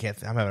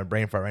having a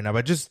brain fart right now,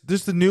 but just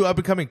the new up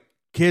and coming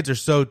kids are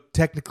so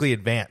technically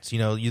advanced.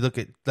 You look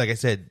at, like I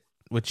said,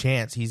 with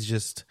Chance,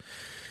 he's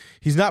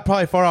not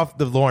probably far off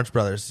the Lawrence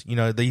brothers. He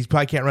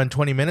probably can't run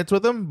 20 minutes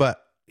with them,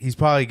 but he's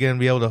probably going to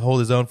be able to hold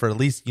his own for at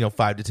least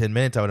 5 to 10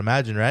 minutes, I would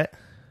imagine, right?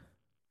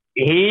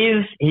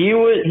 He's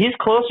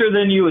closer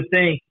than you would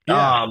think.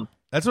 Yeah,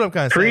 that's what I'm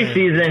kind of saying.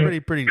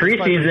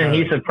 Preseason,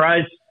 he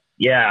surprised.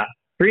 Yeah,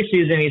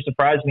 preseason he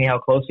surprised me how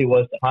close he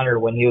was to Hunter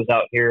when he was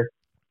out here.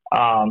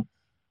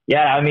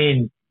 Yeah, I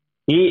mean,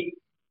 these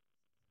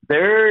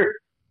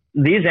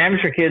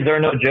amateur kids are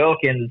no joke,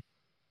 and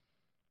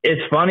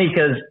it's funny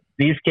because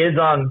these kids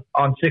on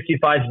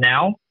 65s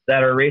now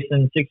that are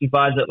racing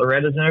 65s at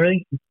Loretta's and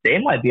everything, they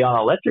might be on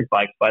electric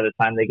bikes by the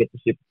time they get to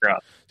Supercross.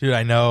 Dude,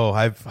 I know.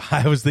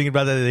 I was thinking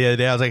about that the other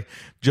day. I was like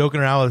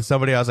joking around with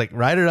somebody. I was like,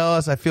 Ryder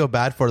Ellis, I feel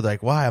bad for. They're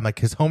like, why? I'm like,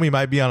 his homie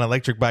might be on an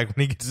electric bike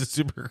when he gets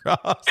to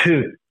Supercross.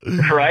 Dude,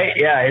 right?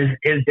 Yeah,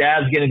 his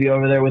dad's going to be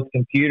over there with the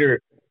computer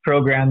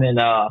programming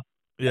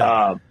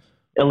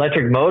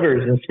electric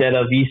motors instead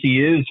of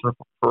ECUs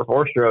for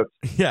four strokes.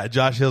 Yeah,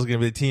 Josh Hill's going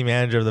to be the team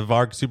manager of the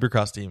Varg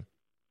Supercross team.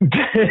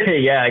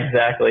 Yeah,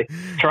 exactly.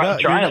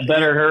 Trying to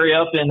better hurry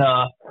up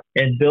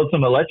and build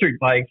some electric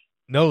bikes.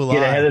 No lie.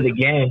 Get ahead of the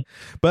game.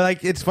 But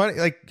like, it's funny.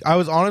 Like, I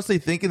was honestly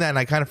thinking that, and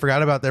I kind of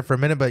forgot about that for a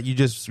minute. But you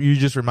just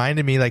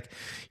reminded me. Like,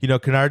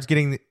 Kennard's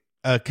getting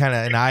kind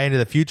of an eye into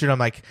the future, and I'm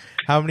like,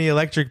 how many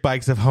electric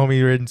bikes have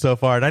homie ridden so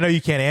far? And I know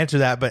you can't answer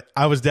that, but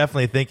I was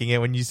definitely thinking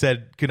it when you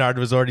said Kennard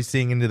was already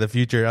seeing into the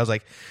future. I was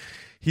like,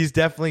 he's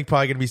definitely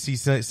probably going to be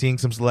seeing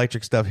some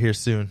electric stuff here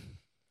soon.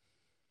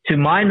 To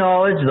my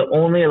knowledge, the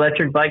only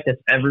electric bike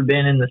that's ever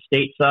been in the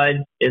stateside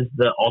is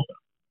the Alta.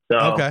 So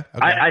okay.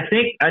 I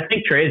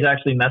think Trey's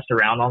actually messed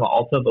around on the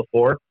Alta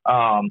before.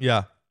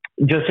 Yeah.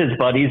 Just his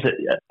buddies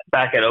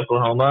back at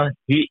Oklahoma,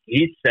 he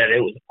said it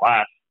was a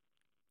blast.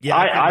 Yeah,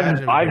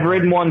 I've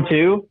ridden one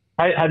too.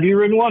 Have you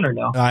ridden one or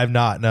no? I have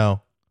not.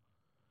 No.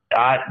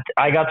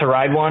 I got to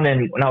ride one,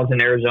 and when I was in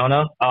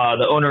Arizona,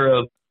 the owner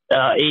of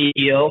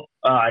AEO,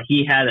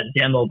 he had a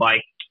demo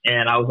bike,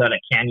 and I was at a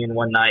canyon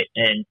one night,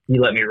 and he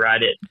let me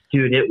ride it.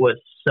 Dude, it was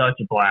such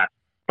a blast.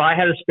 If I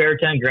had a spare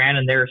 $10,000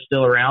 and they were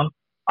still around,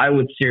 I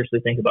would seriously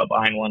think about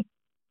buying one.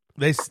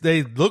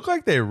 They look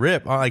like they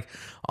rip. Like,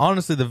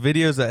 honestly, the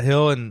videos that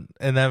Hill and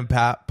them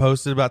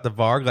posted about the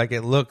Varg, like,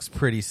 it looks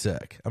pretty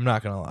sick. I'm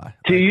not gonna lie.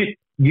 Do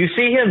you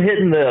see him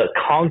hitting the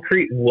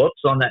concrete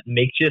whoops on that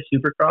makeshift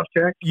Supercross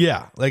track?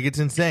 Yeah, like, it's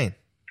insane.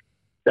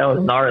 That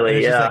was gnarly.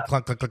 It's yeah, just like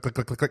clunk, clunk, clunk,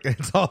 clunk, clunk, clunk.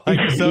 It's all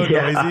like so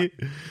noisy.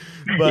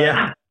 But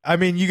yeah. I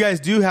mean, you guys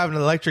do have an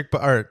electric,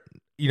 or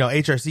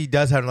HRC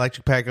does have an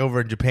electric pack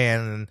over in Japan,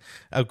 and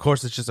of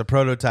course, it's just a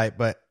prototype.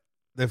 But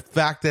the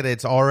fact that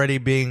it's already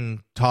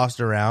being tossed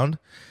around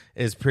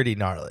is pretty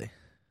gnarly.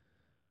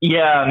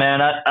 Yeah,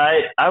 man,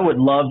 I would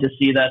love to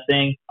see that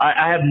thing.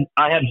 I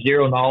have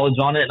zero knowledge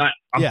on it, and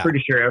I'm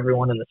pretty sure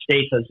everyone in the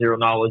States has zero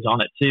knowledge on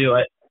it too.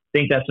 I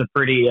think that's a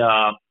pretty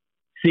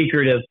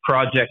secretive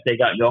project they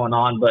got going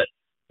on, but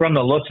from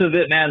the looks of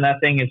it, man, that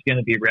thing is going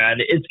to be rad.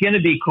 It's going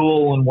to be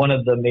cool when one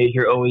of the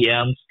major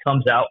OEMs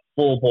comes out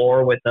full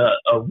bore with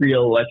a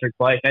real electric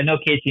bike. I know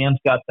KTM's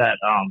got that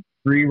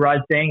free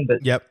ride thing, but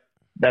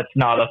that's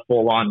not a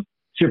full-on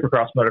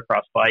Supercross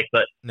motocross bike.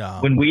 But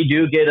when we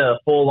do get a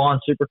full-on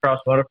Supercross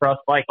motocross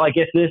bike, like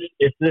if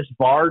this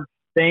Varg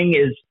thing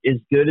is as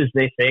good as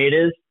they say it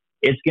is,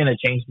 it's going to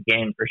change the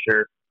game for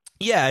sure.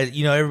 Yeah,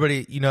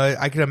 everybody,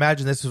 I can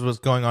imagine this is what's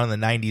going on in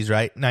the 90s,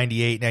 right?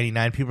 98,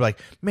 99. People are like,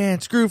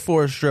 man, screw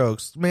 4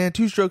 strokes. Man,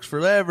 2 strokes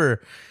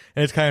forever.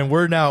 And it's kind of,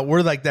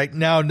 we're like that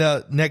now,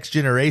 next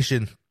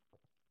generation.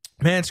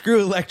 Man, screw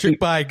electric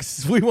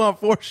bikes. We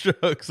want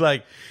 4-strokes.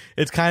 Like,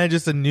 it's kind of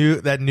just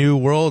that new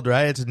world,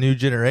 right? It's a new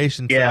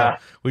generation. Yeah.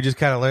 So we just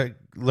kind of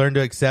learn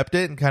to accept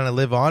it and kind of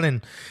live on.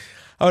 And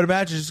I would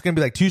imagine it's just going to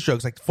be like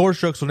 2-strokes. Like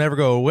 4-strokes will never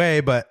go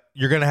away, but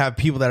you're going to have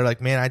people that are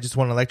like, man, I just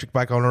want an electric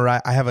bike. I want to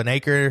ride. I have an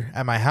acre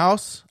at my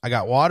house. I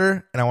got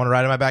water and I want to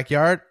ride in my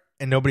backyard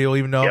and nobody will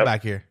even know I'm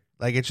back here.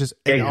 Like, it's just,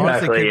 it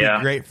honestly could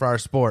be great for our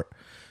sport.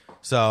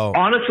 So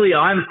honestly,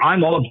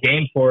 I'm all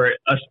game for it,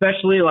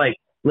 especially like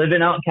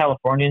living out in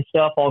California and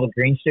stuff, all the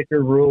green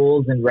sticker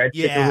rules and red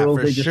sticker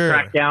rules they just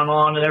crack down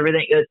on and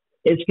everything.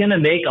 It's going to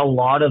make a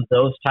lot of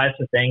those types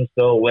of things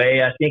go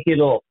away. I think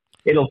it'll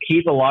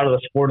keep a lot of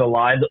the sport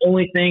alive. The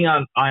only thing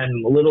I'm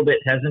a little bit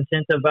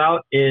hesitant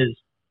about is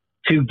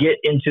to get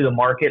into the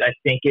market. I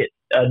think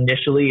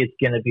initially it's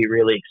going to be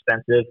really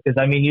expensive because,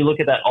 I mean, you look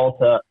at that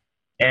Alta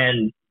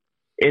and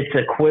it's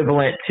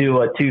equivalent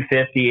to a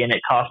 250 and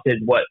it costed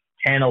what,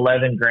 10,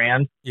 11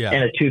 grand. Yeah.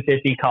 And a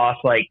 250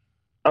 costs like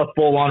a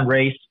full-on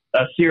race.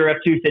 A CRF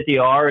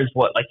 250R is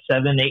what, like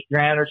 7, 8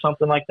 grand or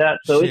something like that.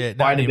 So it's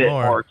quite a bit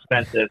more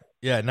expensive.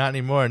 Yeah, not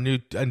anymore. In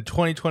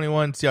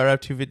 2021 CRF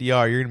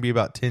 250R, you're going to be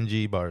about 10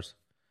 G bars.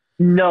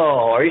 No,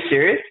 are you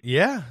serious?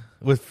 Yeah.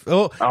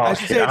 I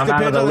should say it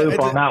depends on the loop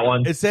on that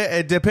one.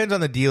 It depends on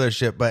the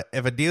dealership, but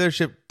if a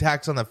dealership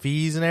tax on the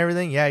fees and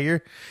everything, yeah,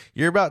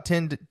 you're about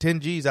 10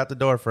 G's out the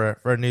door for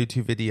a new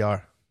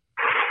 250R.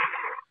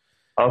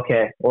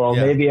 Okay, well,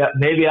 maybe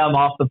I'm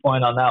off the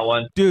point on that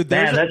one, dude.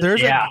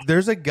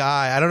 There's a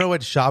guy. I don't know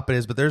what shop it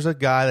is, but there's a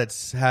guy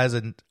that has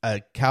a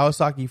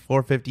Kawasaki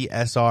 450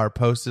 SR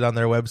posted on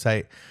their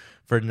website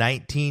for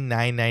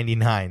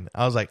 $19,999.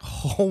 I was like,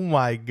 oh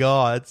my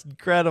god, it's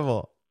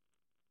incredible.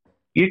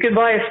 You could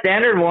buy a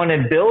standard one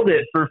and build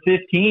it for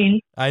 15.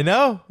 I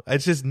know.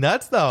 It's just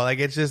nuts though. Like,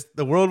 it's just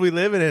the world we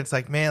live in. It's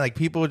like, man, like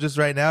people just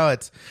right now,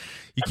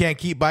 you can't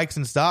keep bikes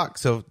in stock,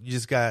 so you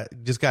just got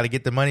to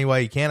get the money while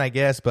you can, I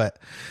guess. But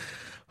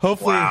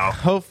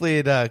hopefully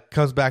it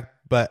comes back.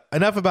 But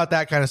enough about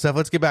that kind of stuff.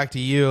 Let's get back to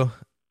you.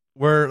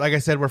 Like I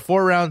said, we're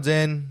 4 rounds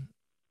in.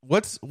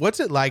 What's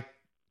it like,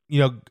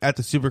 at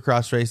the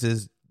Supercross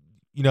races?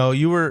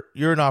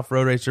 You're an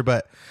off-road racer,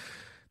 but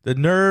the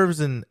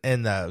nerves and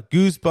the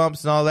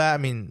goosebumps and all that. I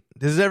mean,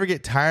 does it ever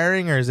get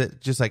tiring, or is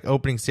it just like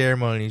opening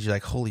ceremonies? You're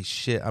like, holy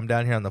shit, I'm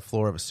down here on the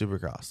floor of a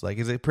Supercross. Like,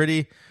 is it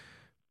pretty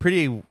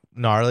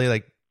gnarly,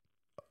 like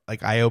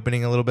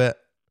eye-opening a little bit?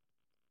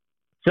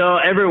 So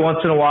every once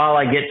in a while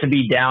I get to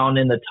be down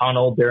in the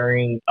tunnel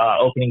during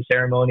opening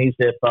ceremonies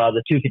if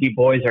the 250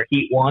 boys are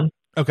heat 1.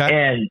 Okay.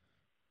 And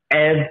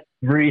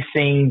every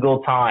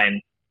single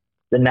time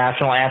the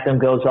national anthem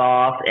goes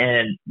off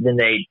and then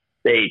they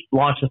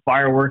launch the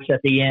fireworks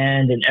at the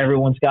end and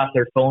everyone's got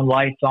their phone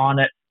lights on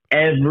it,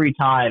 every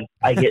time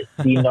I get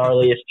the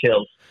gnarliest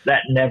chills.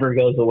 That never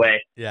goes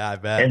away. Yeah, I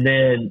bet. And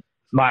then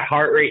my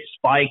heart rate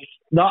spikes.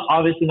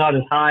 Obviously not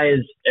as high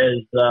as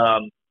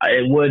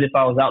it would if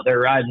I was out there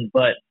riding,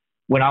 but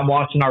when I'm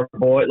watching our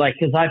boy, like,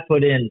 because I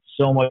put in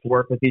so much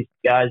work with these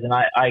guys and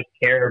I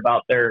care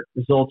about their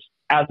results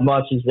as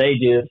much as they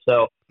do.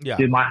 So, yeah.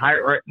 Dude, my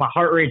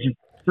heart rate is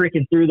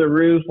freaking through the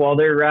roof while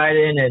they're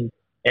riding,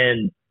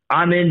 and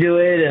I'm into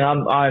it, and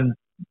I'm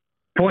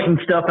pointing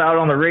stuff out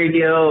on the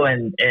radio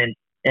and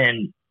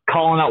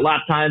calling out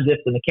lap times if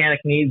the mechanic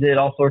needs it,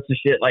 all sorts of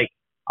shit. Like,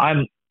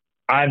 I'm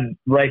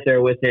right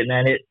there with it,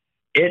 man. It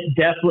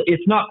definitely,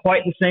 it's not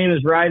quite the same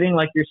as riding,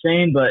 like you're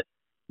saying, but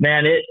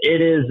man,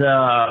 it is,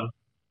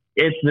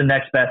 it's the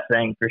next best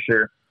thing for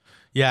sure.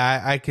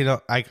 Yeah,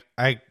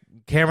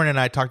 Cameron and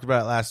I talked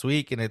about it last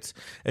week, and it's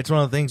one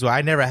of the things where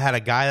I never had a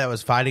guy that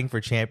was fighting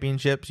for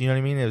championships. You know what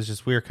I mean? It was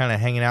just, we were kind of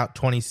hanging out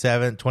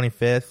 27th,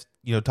 25th,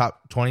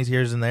 top 20s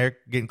here and there,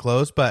 getting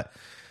close, but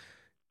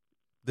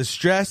the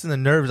stress and the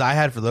nerves I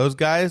had for those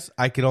guys,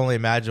 I could only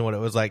imagine what it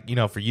was like,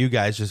 for you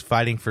guys just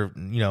fighting for,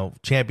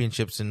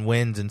 championships and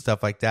wins and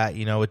stuff like that.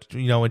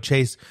 When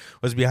Chase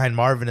was behind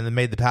Marvin and then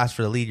made the pass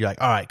for the lead, you're like,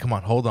 all right, come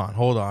on, hold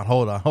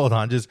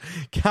on. Just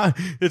count.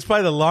 It's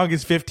probably the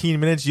longest 15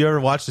 minutes you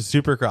ever watched a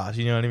Supercross.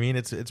 You know what I mean?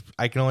 It's,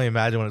 I can only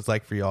imagine what it's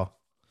like for y'all.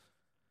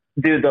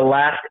 Dude, the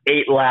last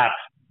 8 laps,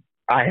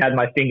 I had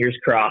my fingers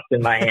crossed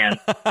in my hand.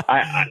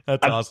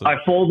 That's awesome. I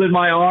folded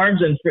my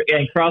arms and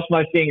crossed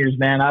my fingers,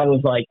 man. I was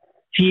like,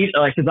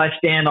 because I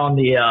stand on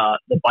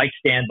the bike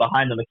stand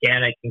behind the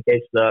mechanic in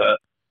case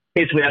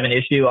we have an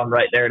issue. I'm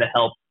right there to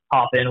help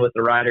hop in with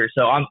the rider.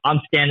 So I'm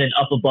standing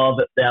up above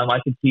them. I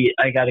can see,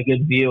 I got a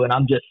good view, and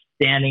I'm just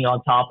standing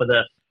on top of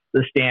the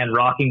stand,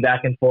 rocking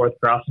back and forth,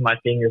 crossing my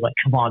fingers, like,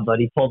 come on,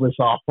 buddy, pull this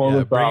off, bring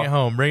off.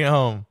 Bring it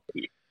home.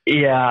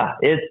 Yeah,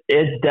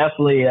 it's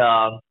definitely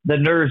the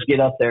nerves get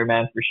up there,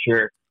 man, for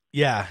sure.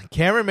 Yeah,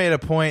 Cameron made a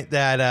point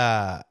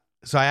that.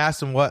 So I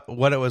asked him what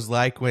it was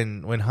like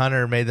when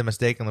Hunter made the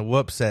mistake on the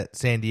whoops at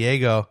San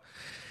Diego,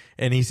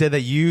 and he said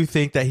that you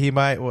think that he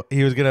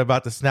was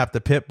about to snap the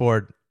pit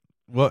board.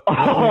 What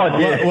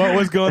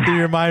was going through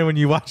your mind when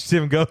you watched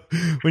him go,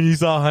 when you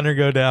saw Hunter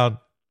go down?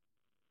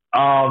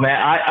 Oh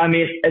man, I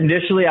mean,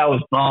 initially I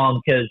was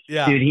bummed because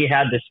dude, he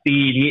had the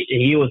speed.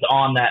 He was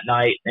on that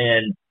night,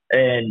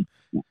 and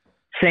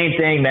same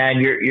thing, man.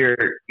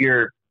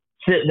 You're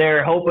sitting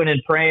there hoping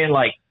and praying,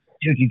 like,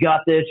 dude, you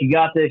got this, you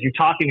got this. You're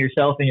talking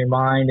yourself in your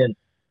mind, and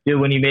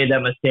dude, when you made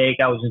that mistake,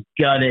 I was just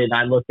gutted. And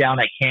I looked down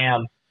at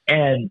Cam,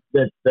 and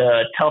the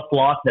tough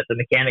block that the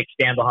mechanics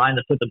stand behind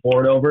to put the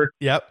board over.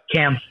 Yep.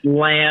 Cam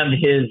slammed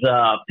his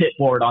pit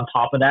board on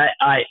top of that.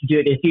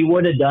 Dude, if he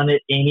would have done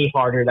it any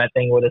harder, that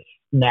thing would have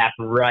snapped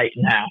right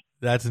now.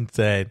 That's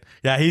insane.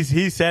 Yeah,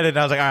 he said it, and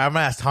I was like, all right, I'm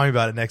gonna ask Tommy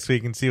about it next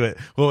week and see what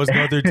was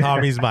going through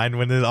Tommy's mind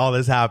when all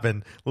this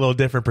happened. A little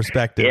different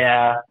perspective.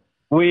 Yeah.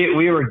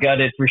 We were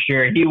gutted for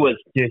sure. He was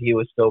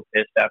so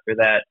pissed after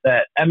that.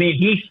 I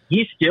mean,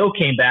 he still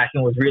came back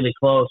and was really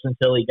close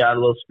until he got a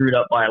little screwed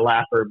up by a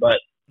lapper. But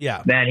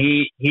yeah, man,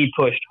 he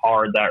pushed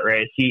hard that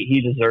race.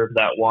 He deserved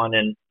that one,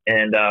 and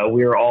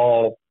we were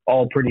all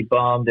pretty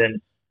bummed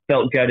and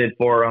felt gutted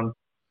for him.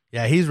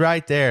 Yeah, he's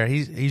right there.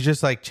 He's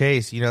just like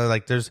Chase. You know,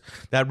 like there's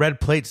that red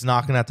plate's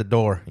knocking at the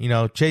door. You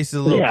know, Chase is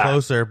a little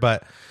closer,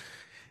 but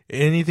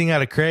anything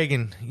out of Craig,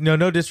 and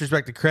no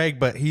disrespect to Craig,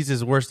 but he's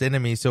his worst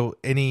enemy. So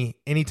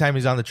anytime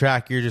he's on the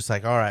track, you're just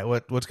like, all right,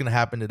 what's going to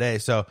happen today?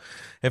 So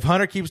if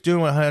Hunter keeps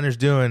doing what Hunter's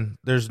doing,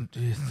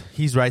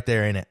 he's right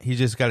there in it. He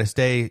just got to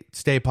stay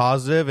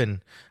positive,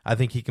 and I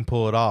think he can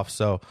pull it off.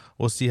 So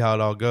we'll see how it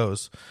all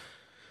goes.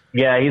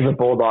 Yeah, he's a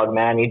bulldog,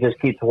 man. He just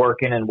keeps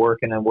working and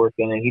working and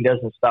working, and he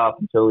doesn't stop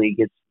until he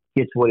gets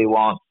what he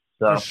wants.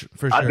 So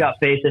for sure. I've got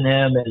faith in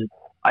him, and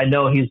I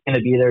know he's going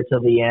to be there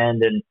till the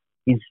end. And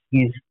he's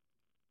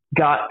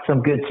got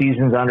some good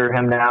seasons under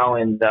him now,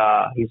 and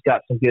he's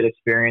got some good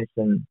experience,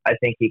 and I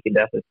think he can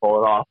definitely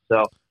pull it off.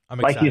 So,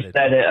 like you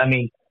said, I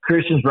mean,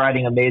 Christian's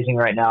riding amazing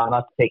right now.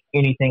 Not to take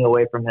anything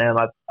away from him.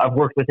 I've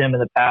worked with him in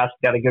the past,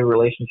 got a good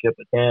relationship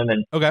with him,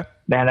 and okay,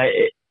 man,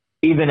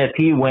 even if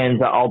he wins,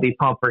 I'll be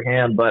pumped for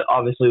him. But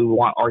obviously, we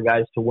want our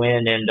guys to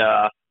win,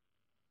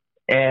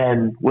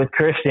 and with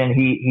Christian,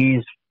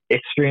 he's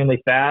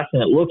extremely fast,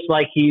 and it looks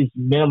like he's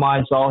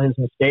minimized all his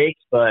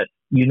mistakes, but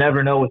you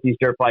never know with these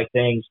dirt bike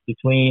things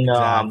between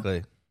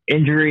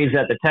injuries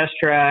at the test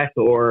track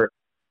or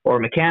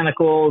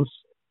mechanicals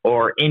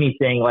or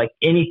anything. Like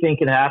anything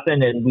can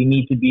happen, and we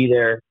need to be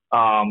there.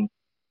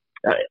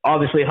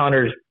 Obviously,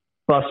 Hunter's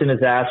busting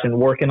his ass and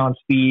working on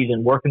speed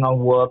and working on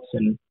whoops,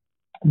 and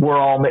we're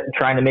all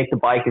trying to make the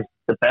bike as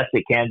the best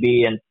it can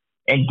be and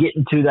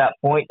getting to that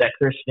point that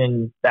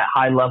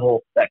high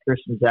level that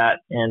Christian's at.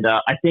 And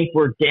I think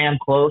we're damn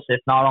close, if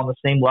not on the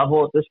same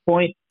level at this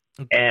point.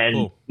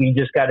 And we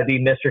just got to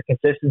be Mr.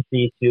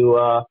 Consistency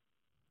to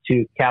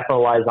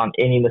capitalize on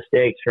any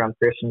mistakes from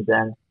Christian's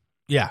end.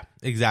 Yeah,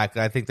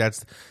 exactly. I think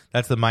that's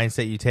the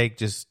mindset you take.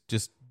 Just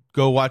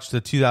go watch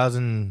the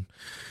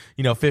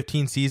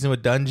 2015 season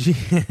with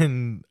Dungey,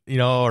 and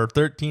or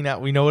 13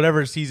 out.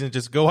 Whatever season.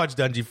 Just go watch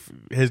Dungey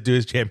do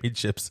his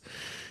championships.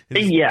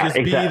 Just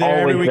be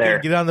there every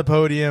weekend, get on the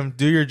podium,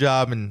 do your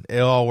job, and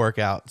it'll all work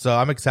out. So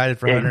I'm excited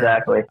for Hunter.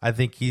 Exactly. I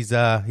think he's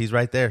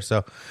right there.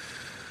 So.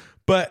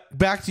 But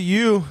back to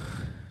you,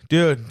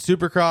 dude,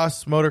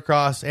 Supercross,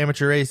 motocross,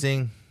 amateur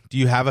racing. Do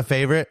you have a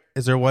favorite?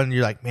 Is there one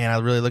you're like, man,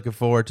 I'm really looking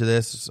forward to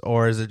this?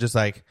 Or is it just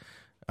like,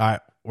 all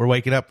right, we're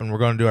waking up and we're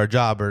going to do our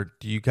job? Or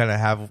do you kind of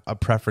have a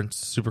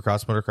preference,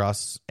 Supercross,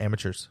 motocross,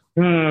 amateurs?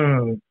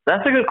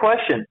 That's a good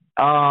question.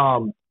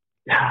 Man,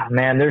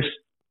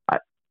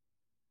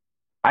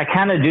 I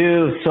kind of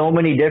do so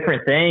many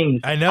different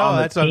things. I know,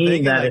 that's what I'm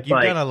thinking. Like, you've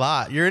done a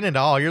lot. You're in it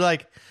all. You're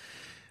like,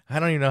 I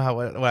don't even know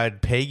what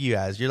I'd peg you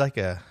as. You're like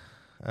I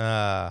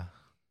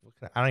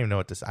don't even know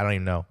I don't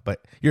even know,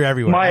 but you're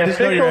everywhere. I just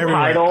know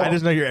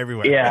you're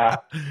everywhere. Yeah.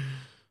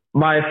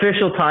 My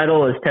official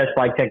title is test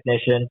bike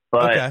technician,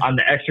 but I'm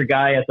the extra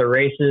guy at the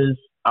races.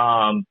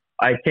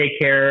 I take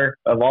care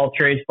of all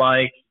trades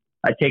bikes.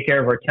 I take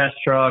care of our test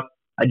truck.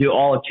 I do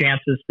all of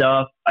Chance's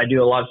stuff. I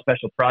do a lot of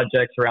special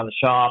projects around the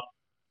shop.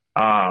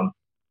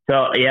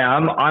 So yeah,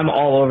 I'm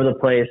all over the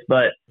place,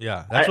 but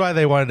yeah, that's why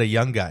they wanted a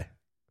young guy.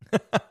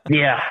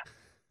 Yeah,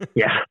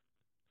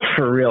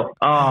 for real.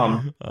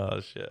 Oh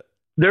shit.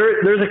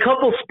 There's a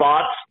couple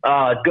spots.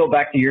 Go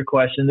back to your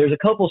question. There's a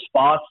couple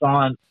spots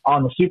on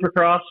the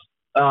Supercross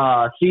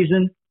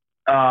season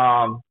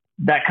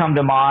that come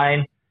to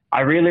mind.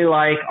 I really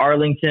like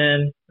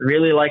Arlington.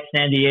 Really like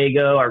San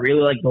Diego. I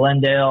really like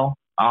Glendale.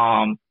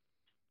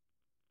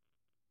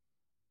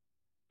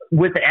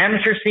 With the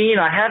amateur scene,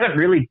 I haven't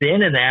really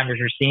been in the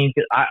amateur scene.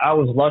 I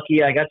was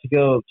lucky. I got to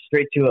go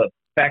straight to a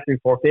Factory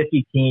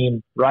 450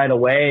 team right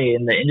away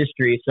in the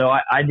industry. So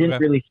I didn't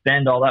really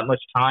spend all that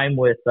much time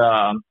with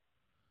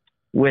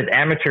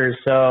amateurs.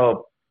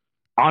 So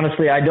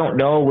honestly, I don't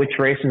know which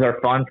races are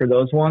fun for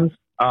those ones.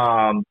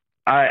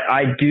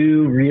 I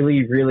do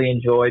really, really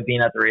enjoy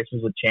being at the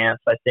races with Chance.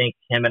 I think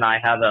him and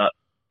I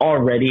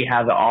already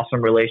have an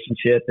awesome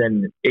relationship,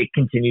 and it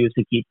continues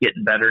to keep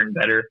getting better and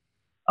better.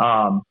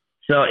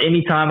 So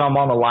anytime I'm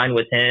on the line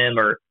with him,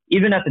 or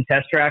even at the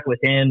test track with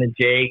him and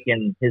Jake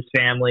and his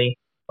family,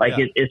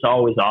 it's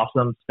always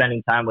awesome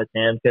spending time with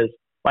him, because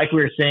like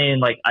we were saying,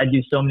 like I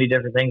do so many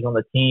different things on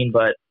the team,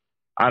 but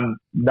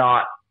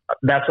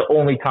that's the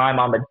only time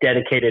I'm a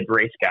dedicated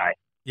race guy.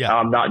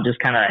 Yeah. Not just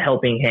kind of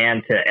helping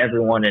hand to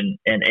everyone and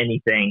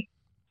anything.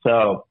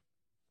 So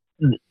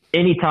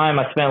any time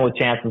I spend with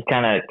Chance is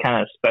kind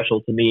of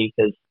special to me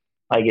because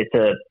I get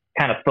to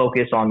kind of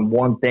focus on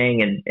one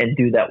thing and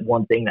do that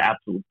one thing the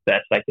absolute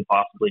best I could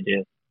possibly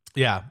do.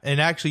 Yeah. And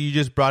actually, you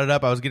just brought it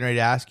up. I was getting ready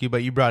to ask you,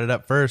 but you brought it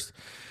up first.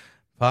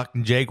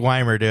 Fucking Jake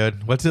Weimer,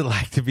 dude. What's it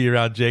like to be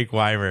around Jake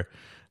Weimer?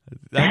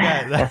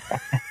 That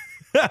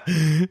guy,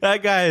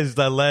 that guy is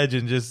the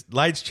legend. Just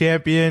lights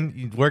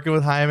champion, working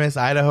with Hymas,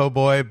 Idaho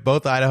boy,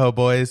 both Idaho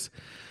boys.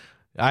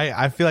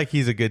 I feel like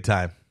he's a good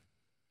time.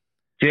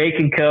 Jake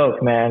and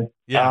Coke, man.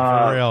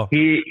 Yeah, for real.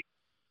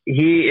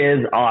 He is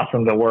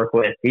awesome to work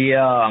with. He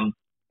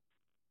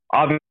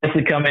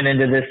obviously coming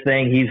into this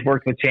thing, he's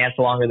worked with Chance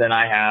longer than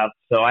I have.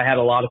 So I had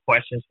a lot of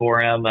questions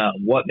for him,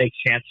 what makes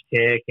Chance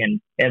tick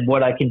and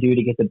what I can do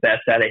to get the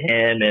best out of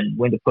him and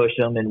when to push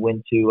him and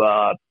when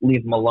to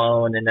leave him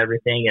alone and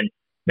everything. And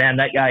man,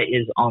 that guy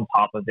is on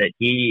top of it.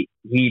 He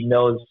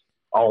knows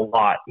a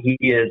lot. He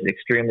is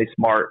extremely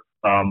smart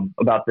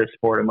about this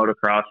sport of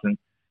motocross. And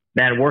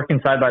man, working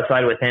side by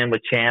side with him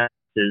with Chance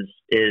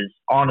is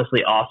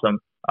honestly awesome.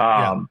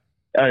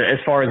 As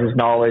far as his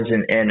knowledge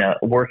and a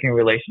working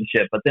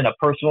relationship, but then a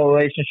personal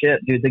relationship,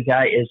 dude, the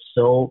guy is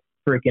so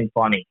freaking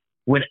funny.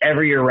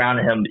 Whenever you're around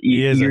him,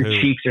 your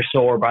cheeks are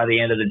sore by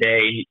the end of the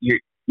day.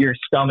 Your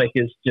stomach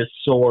is just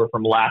sore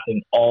from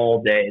laughing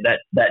all day.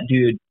 That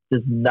dude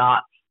does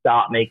not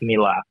stop making me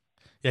laugh.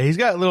 Yeah, he's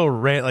got little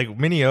like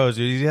mini O's.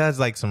 Dude. He has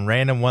like some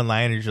random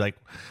one-liners. You're like,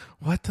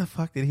 what the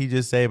fuck did he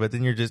just say? But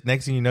then you're just,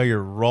 next thing you know,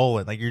 you're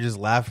rolling. Like you're just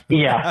laughing.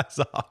 Yeah.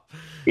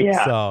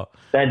 Yeah. So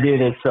that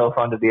dude is so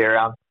fun to be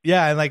around.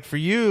 Yeah. And like for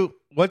you,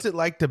 what's it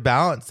like to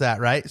balance that,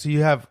 right? So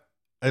you have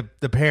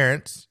the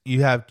parents,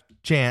 you have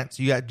Chance,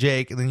 you got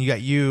Jake, and then you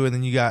got you, and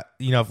then you got,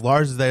 if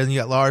Lars is there, then you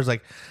got Lars.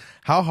 Like,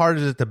 how hard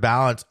is it to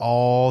balance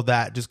all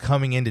that just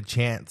coming into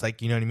Chance?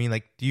 Like, you know what I mean?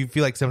 Like, do you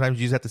feel like sometimes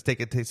you just have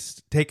to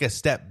take a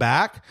step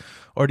back,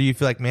 or do you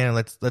feel like, man,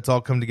 let's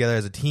all come together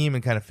as a team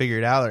and kind of figure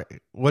it out? Or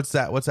what's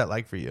that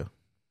like for you?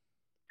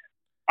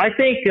 I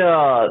think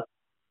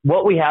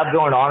what we have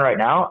going on right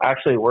now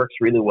actually works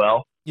really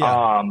well.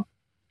 Yeah.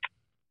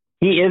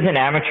 He is an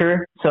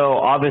amateur, so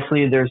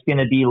obviously there's going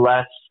to be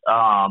less.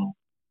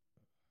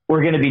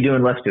 We're going to be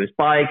doing less to his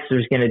bikes.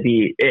 There's going to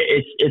be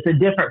it's a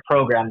different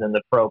program than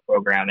the pro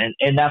program,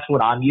 and that's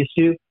what I'm used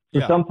to.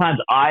 So sometimes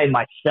I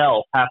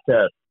myself have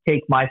to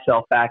take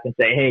myself back and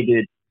say, hey,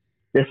 dude,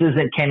 this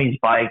isn't Kenny's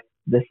bike.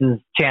 This is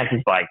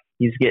Chance's bike.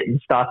 He's getting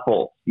stock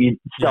bolts,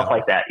 stuff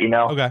like that,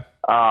 Okay.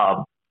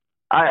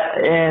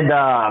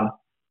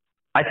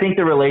 I think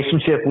the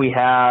relationship we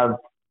have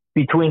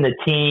between the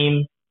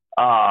team,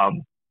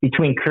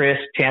 between Chris,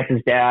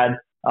 Chance's dad,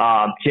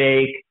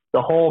 Jake,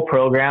 the whole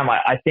program,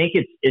 I think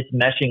it's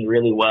meshing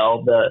really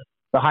well. The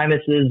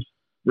Hymases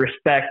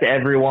respect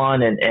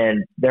everyone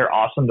and they're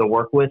awesome to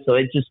work with. So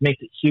it just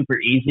makes it super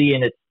easy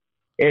and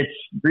it's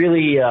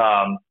really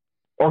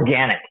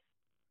organic.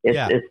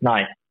 It's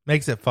nice.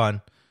 Makes it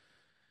fun.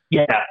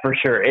 Yeah, for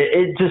sure.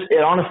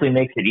 It honestly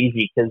makes it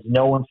easy because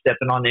no one's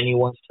stepping on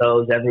anyone's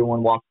toes.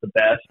 Everyone wants the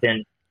best.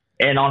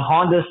 And on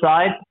Honda's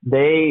side,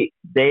 they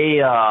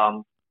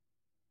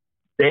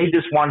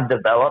just want to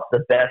develop the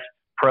best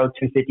Pro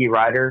 250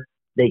 rider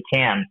they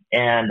can.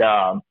 And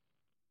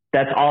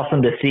that's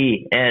awesome to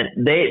see. And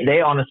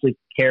they honestly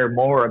care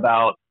more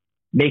about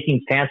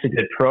making Chance a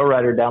good pro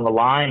rider down the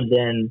line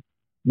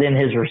than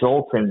his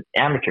results in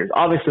amateurs.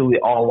 Obviously, we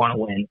all want to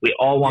win. We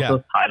all want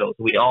those titles.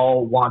 We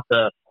all want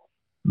the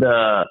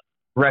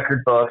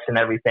record books and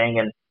everything.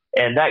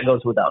 And that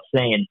goes without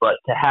saying. But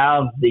to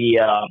have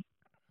the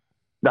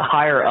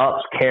higher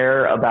ups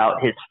care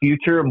about his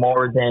future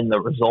more than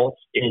the results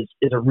is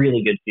a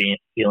really good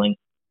feeling.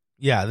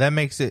 Yeah, that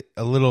makes it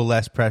a little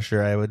less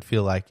pressure, I would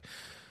feel like.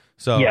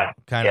 So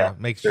kind of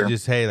makes you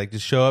just, hey, like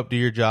just show up, do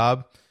your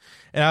job.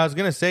 And I was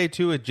going to say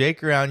too with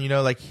Jake around,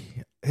 like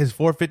his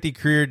 450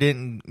 career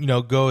didn't,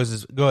 go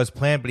as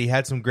planned, but he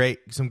had some great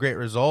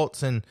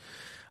results. And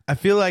I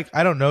feel like,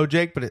 I don't know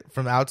Jake, but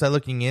from outside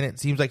looking in, it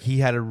seems like he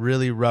had a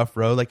really rough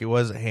road. Like it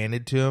wasn't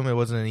handed to him. It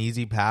wasn't an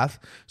easy path.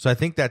 So I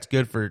think that's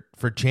good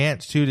for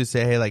Chance too, to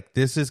say, hey, like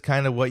this is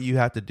kind of what you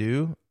have to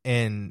do.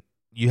 And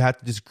you have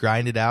to just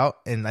grind it out.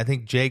 And I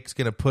think Jake's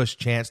going to push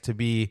Chance to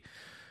be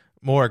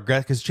more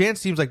aggressive because Chance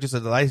seems like just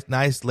a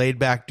nice laid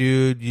back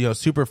dude,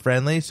 super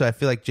friendly. So I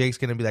feel like Jake's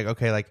going to be like,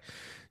 okay, like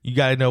you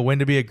got to know when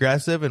to be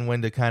aggressive and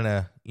when to kind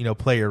of,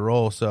 play your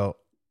role. So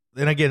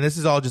then again, this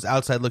is all just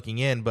outside looking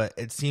in, but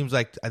it seems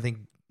like, I think,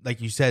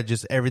 like you said,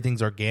 just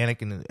everything's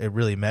organic and it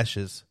really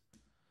meshes.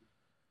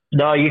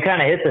 No, you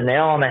kind of hit the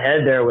nail on the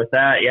head there with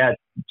that. Yeah.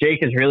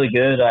 Jake is really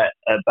good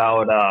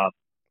about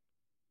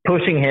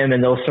pushing him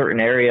in those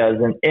certain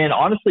areas. And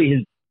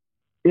honestly,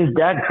 his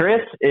dad,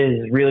 Chris,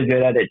 is really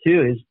good at it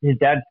too. His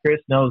dad, Chris,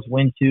 knows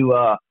when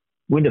to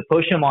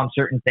push him on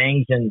certain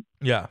things and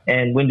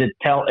when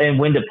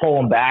to pull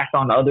him back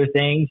on other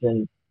things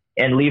and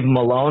leave him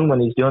alone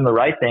when he's doing the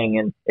right thing.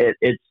 And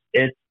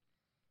it's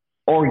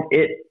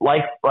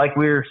like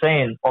we were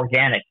saying,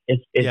 organic.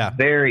 It's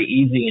very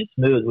easy and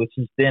smooth, which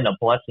has been a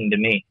blessing to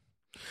me.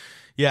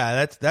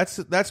 Yeah,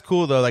 that's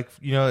cool though. Like,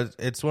 you know,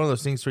 it's one of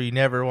those things where you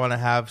never want to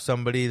have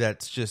somebody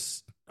that's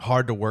just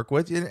hard to work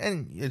with,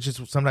 and it's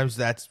just sometimes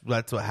that's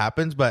what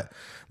happens. But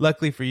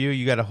luckily for you,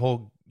 you got a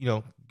whole, you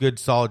know, good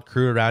solid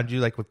crew around you,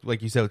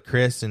 like you said, with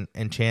Chris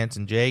and Chance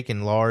and Jake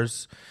and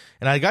Lars.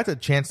 And I got the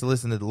chance to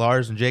listen to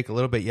Lars and Jake a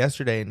little bit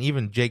yesterday, and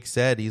even Jake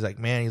said, he's like,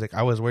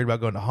 I was worried about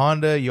going to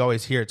Honda. You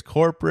always hear it's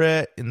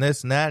corporate and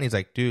this and that, and he's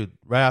like, dude,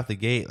 right off the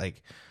gate,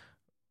 like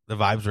the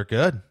vibes were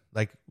good.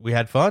 Like we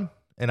had fun,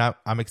 and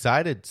I'm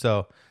excited.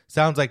 So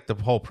sounds like the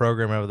whole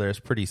program over there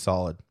is pretty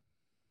solid.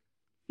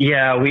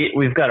 Yeah,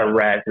 we've got a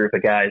rad group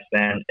of guys,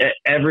 man.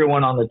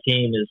 Everyone on the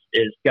team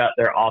is got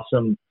their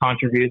awesome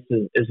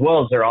contributions as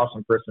well as their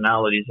awesome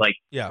personalities. Like,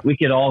 we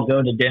could all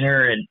go to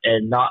dinner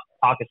and not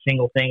talk a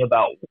single thing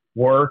about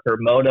work or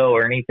moto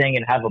or anything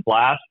and have a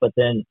blast, but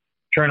then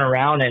turn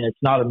around and it's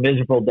not a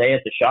miserable day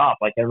at the shop.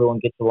 Like everyone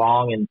gets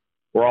along and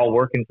we're all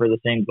working for the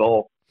same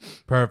goal.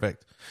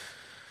 Perfect.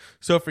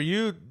 So for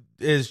you,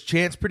 is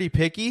Chance pretty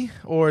picky,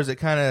 or is it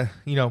kind of,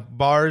 you know,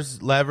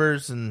 bars,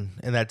 levers, and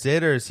that's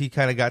it? Or is he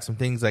kind of got some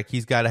things like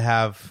he's got to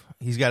have,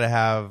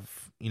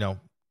 you know,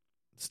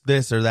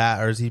 this or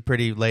that? Or is he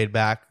pretty laid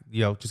back,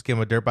 you know, just give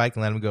him a dirt bike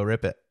and let him go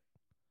rip it?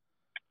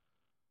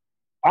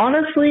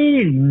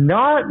 Honestly,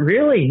 not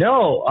really.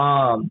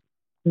 No.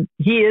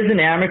 He is an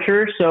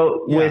amateur.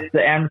 So with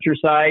the amateur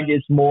side,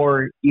 it's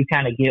more, you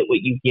kind of get what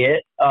you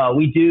get.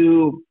 We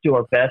do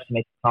our best to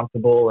make it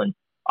comfortable, and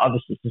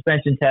obviously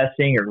suspension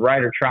testing or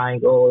rider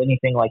triangle,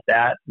 anything like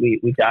that, we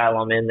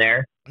dial him in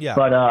there. Yeah.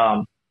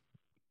 But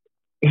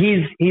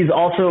he's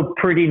also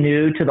pretty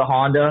new to the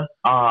Honda.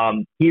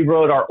 He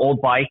rode our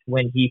old bike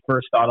when he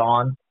first got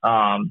on,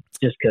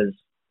 just because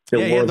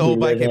he had the old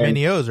bike at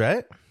Mini O's,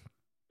 right?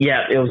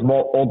 Yeah, it was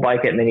old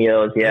bike at Mini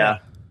O's. Yeah.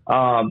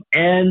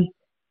 And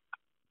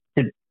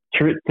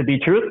to be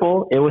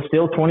truthful, it was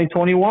still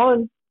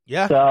 2021.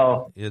 Yeah.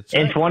 So in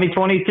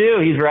 2022,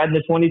 he's riding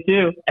the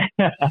 22.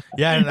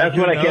 Yeah. That's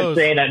what I kept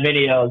saying at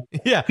Mini O's.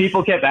 Yeah.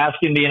 People kept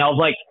asking me, and I was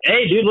like,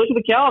 hey, dude, look at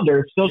the calendar.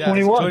 It's still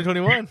 21. It's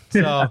 2021.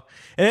 So,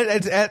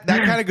 and that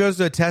kind of goes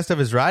to a test of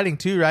his riding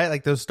too, right?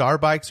 Like those Star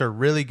bikes are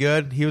really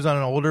good. He was on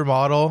an older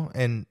model,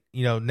 and,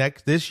 you know,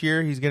 this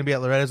year he's going to be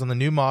at Loretta's on the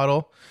new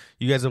model.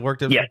 You guys have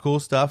worked up some cool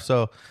stuff.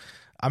 So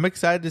I'm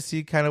excited to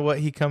see kind of what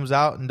he comes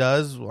out and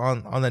does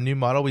on the new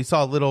model. We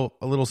saw a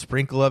little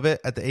sprinkle of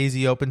it at the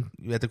AZ Open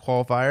at the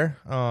qualifier.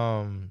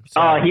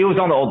 He was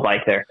on the old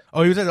bike there.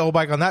 Oh, he was at the old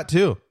bike on that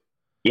too.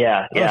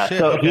 Yeah, yeah. Oh,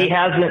 so okay.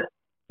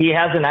 he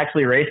hasn't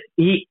actually raced.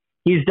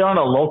 He's done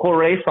a local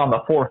race on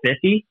the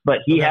 450, but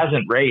he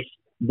hasn't raced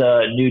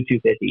the new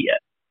 250 yet.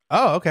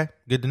 Oh, okay.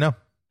 Good to know.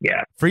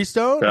 Yeah.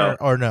 Freestone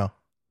or no?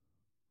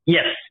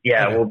 Yes.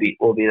 Yeah, okay.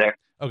 We'll be there.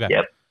 Okay.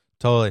 Yep.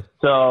 Totally.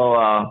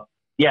 So.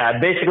 Yeah,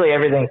 basically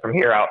everything from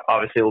here out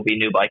obviously will be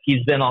new bike.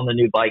 He's been on the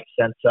new bike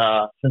since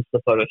the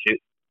photo shoot.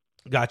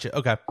 Gotcha.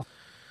 Okay.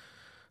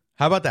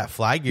 How about that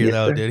flag gear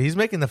though, dude? He's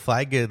making the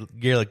flag gear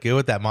look good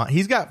with that.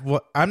 He's got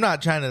what? I'm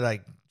not trying to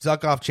like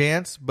suck off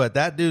Chance, but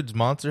that dude's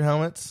monster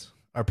helmets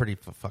are pretty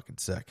fucking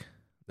sick.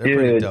 They're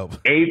pretty dope.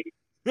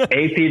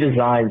 AP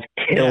Designs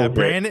killed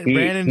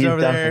Brandon's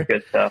over there.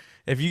 Good stuff.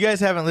 If you guys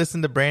haven't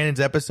listened to Brandon's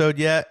episode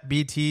yet,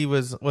 BT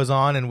was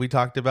on, and we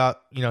talked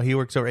about, you know, he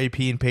works over AP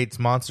and paints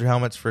monster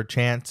helmets for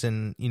Chance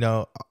and, you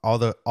know, all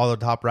the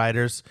top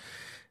riders.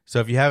 So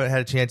if you haven't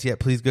had a chance yet,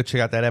 please go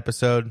check out that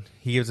episode.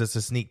 He gives us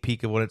a sneak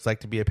peek of what it's like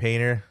to be a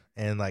painter,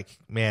 and like,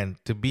 man,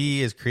 to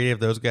be as creative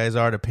those guys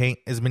are, to paint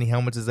as many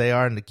helmets as they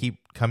are, and to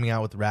keep coming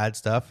out with rad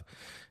stuff,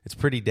 it's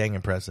pretty dang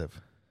impressive.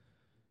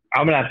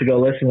 I'm gonna have to go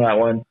listen to that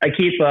one. I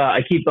keep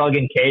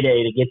bugging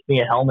K-Day to get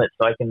me a helmet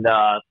so I can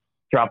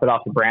drop it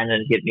off to Brandon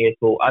and get me a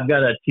cool. I've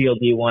got a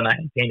TLD one I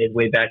painted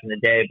way back in the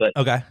day, but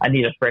I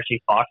need a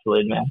Freshie Fox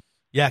lid, man.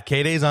 Yeah,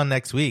 K-Day's on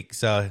next week,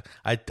 so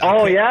I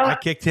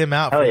kicked him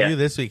out for you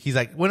this week. He's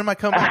like, when am I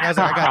coming back? I was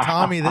like, I got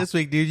Tommy this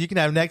week, dude. You can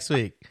have next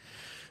week.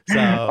 So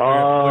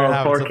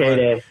we're poor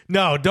K-Day.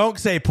 No, don't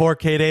say poor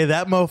K-Day.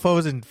 That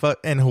mofo's in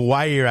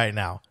Hawaii right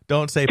now.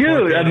 Don't say poor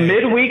K-Day. Dude, a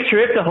midweek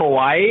trip to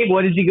Hawaii?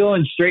 What is he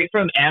going straight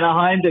from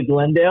Anaheim to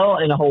Glendale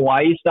and a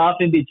Hawaii stop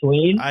in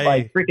between?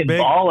 Like freaking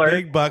baller.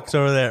 Big bucks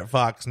over there at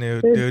Fox,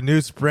 dude.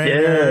 New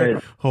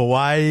Springer,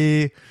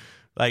 Hawaii.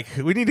 Like,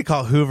 we need to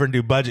call Hoover and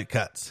do budget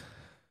cuts.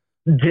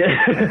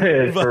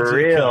 Dude, for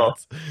real.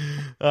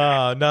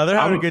 No, they're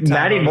having a good time.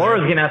 Matty Moore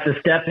is gonna have to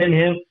step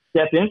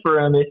in for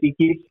him if he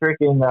keeps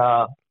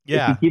freaking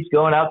if he keeps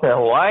going out to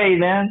Hawaii,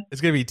 man. It's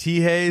gonna be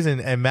T Hayes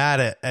and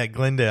Matt at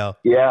Glendale.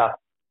 Yeah,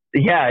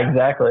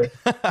 exactly.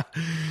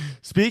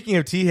 Speaking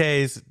of T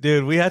Hayes,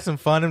 dude, we had some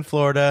fun in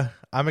Florida.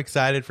 I'm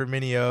excited for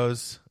Mini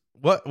O's.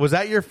 What was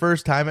that your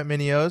first time at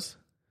Mini O's?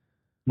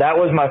 That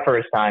was my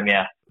first time,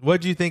 yeah.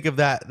 What did you think of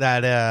that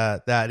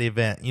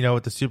event? You know,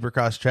 with the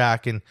Supercross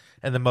track and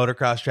the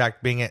motocross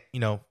track being at, you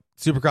know,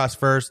 Supercross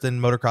first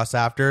and motocross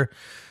after.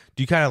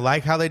 Do you kind of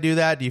like how they do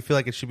that? Do you feel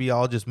like it should be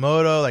all just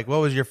moto? Like, what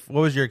was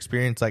your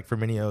experience like for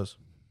Mini O's?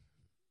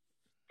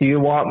 Do you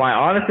want my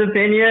honest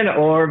opinion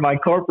or my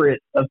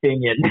corporate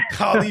opinion?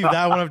 I'll leave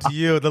that one up to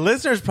you. The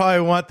listeners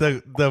probably want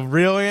the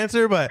real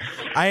answer, but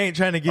I ain't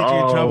trying to get you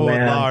in trouble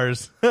with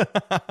Lars.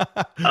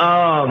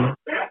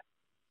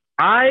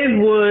 I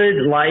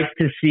would like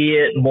to see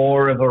it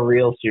more of a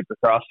real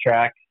Supercross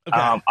track.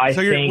 Okay. So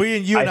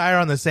you and I are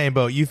on the same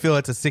boat. You feel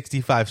it's a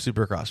 65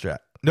 Supercross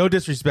track. No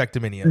disrespect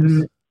to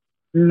Minios.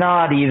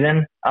 Not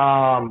even.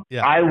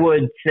 I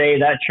would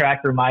say that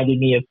track reminded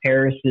me of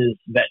Paris's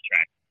vet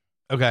track.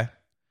 Okay.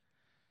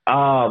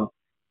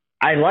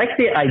 I like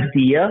the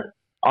idea.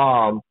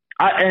 And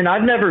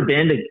I've never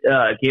been to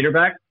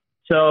Gatorback,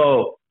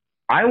 so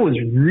I was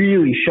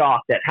really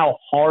shocked at how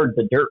hard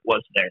the dirt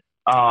was there.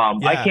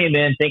 I came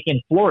in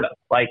thinking Florida.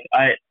 Like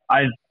I've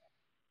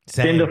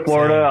been to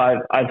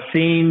Florida. I've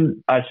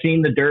seen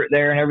the dirt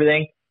there and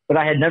everything, but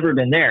I had never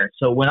been there.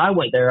 So when I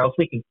went there, I was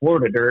thinking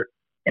Florida dirt,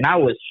 and I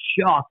was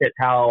shocked at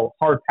how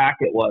hard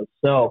packed it was.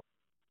 So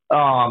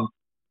I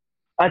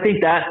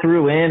think that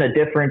threw in a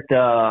different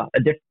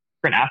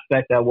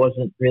aspect I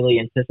wasn't really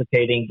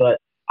anticipating. But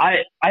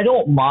I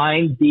don't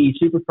mind the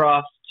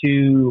Supercross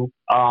to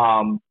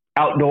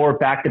outdoor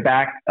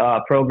back-to-back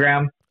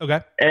program.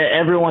 Okay.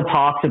 Everyone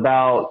talks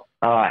about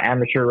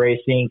amateur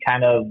racing,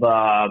 kind of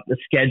the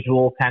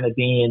schedule kind of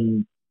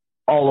being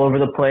all over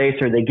the place,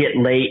 or they get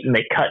late and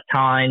they cut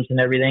times and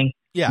everything.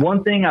 Yeah.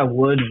 One thing I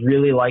would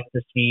really like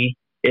to see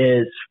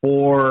is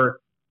for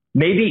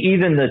maybe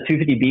even the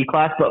 250B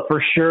class, but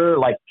for sure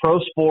like Pro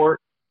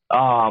Sport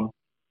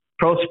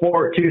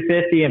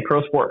 250 and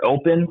Pro Sport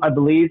Open, I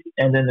believe,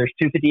 and then there's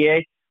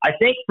 250A. I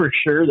think for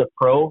sure the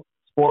Pro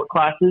Sport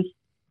classes,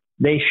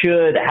 they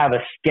should have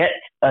a set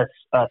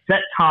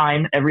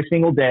time every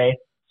single day,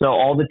 so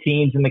all the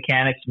teams and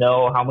mechanics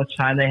know how much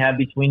time they have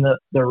between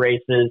the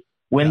races,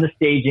 when the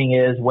staging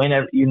is,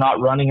 whenever you're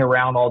not running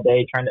around all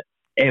day trying to,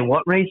 hey,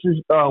 what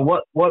races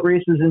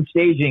in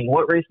staging,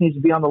 what race needs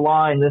to be on the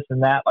line, this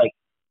and that. Like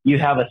you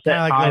have a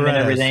set time and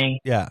everything.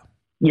 Yeah.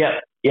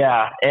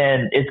 Yeah,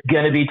 and it's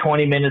going to be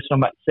 20 minutes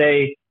from,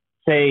 say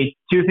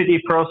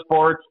 250 Pro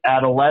Sports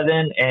at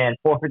 11 and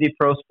 450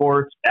 Pro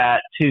Sports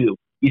at 2.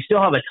 You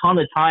still have a ton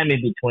of time in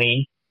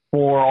between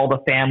for all the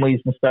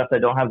families and stuff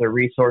that don't have the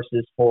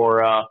resources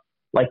for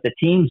like the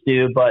teams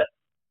do, but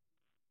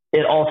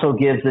it also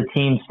gives the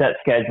team set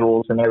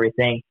schedules and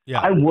everything.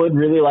 Yeah. I would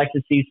really like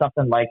to see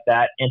something like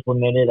that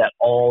implemented at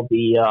all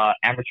the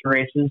amateur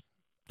races.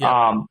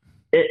 Yeah.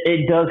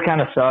 It does kind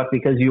of suck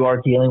because you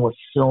are dealing with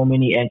so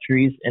many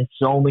entries and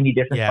so many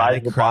different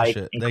sizes of bikes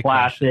and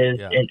classes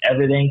and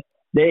everything.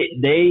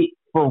 They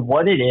for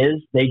what it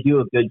is, they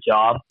do a good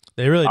job.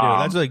 They really do.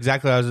 That's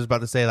exactly what I was just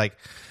about to say. Like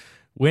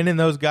winning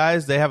those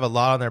guys, they have a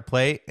lot on their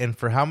plate, and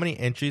for how many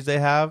entries they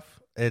have,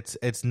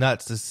 it's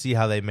nuts to see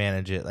how they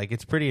manage it. Like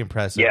it's pretty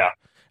impressive. Yeah.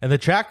 And the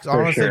track's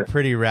honestly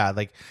pretty rad.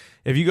 Like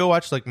if you go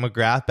watch like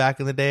McGrath back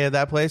in the day of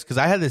that place, because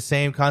I had the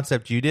same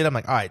concept you did. I'm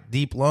like, all right,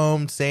 deep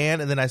loam,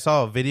 sand, and then I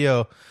saw a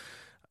video.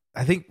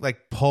 I think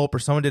like Pulp or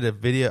someone did a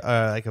video,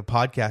 like a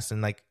podcast,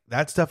 and like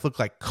that stuff looked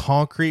like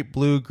concrete,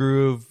 blue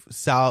groove,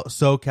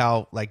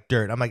 SoCal like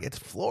dirt. I'm like, it's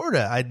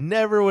Florida. I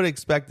never would have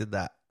expected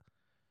that.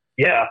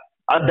 Yeah,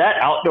 that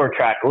outdoor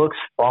track looks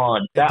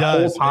fun. That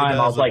whole time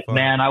I was like,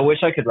 man, I wish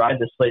I could ride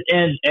this place.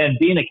 And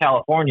being a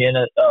Californian,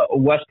 a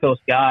West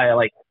Coast guy,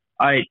 like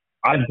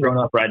I've grown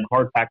up riding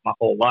hardpack my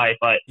whole life.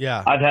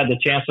 I've had the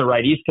chance to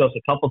ride East Coast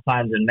a couple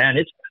times, and man,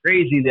 it's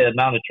crazy the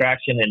amount of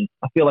traction, and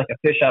I feel like a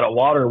fish out of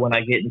water when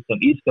I get in some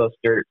East Coast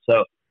dirt.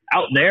 So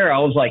out there, I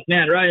was like,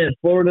 man, riding in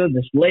Florida,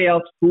 this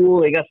layout's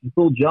cool. They got some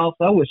cool jumps.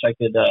 I wish I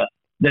could.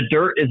 The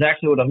dirt is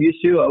actually what I'm used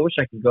to. I wish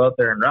I could go out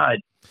there and ride.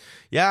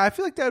 Yeah, I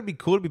feel like that would be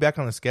cool to be back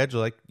on the schedule.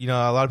 Like, you know,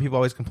 a lot of people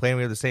always complain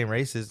we have the same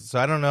races. So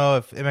I don't know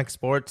if MX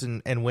Sports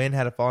and Win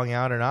had a falling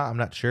out or not. I'm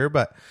not sure,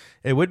 but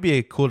it would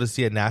be cool to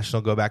see a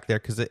national go back there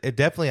because it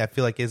definitely, I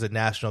feel like, is a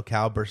national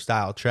caliber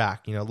style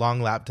track. You know, long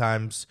lap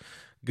times,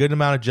 good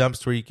amount of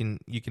jumps where you can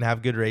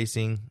have good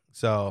racing.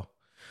 So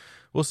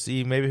we'll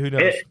see. Maybe, who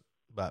knows?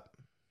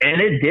 And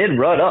it did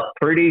rut up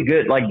pretty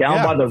good, like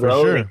down by the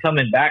road and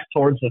coming back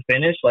towards the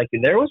finish. Like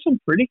there was some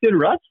pretty good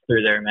ruts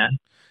through there, man.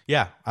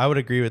 Yeah, I would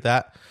agree with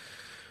that.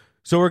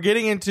 So we're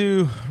getting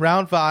into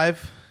round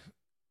 5.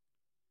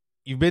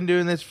 You've been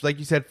doing this, like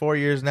you said, 4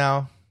 years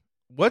now.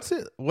 What's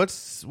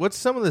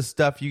some of the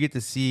stuff you get to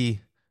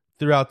see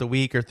throughout the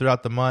week or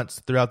throughout the months,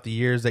 throughout the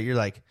years that you're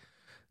like,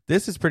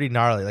 this is pretty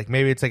gnarly? Like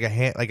maybe it's like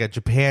a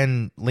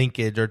Japan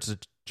linkage, or it's a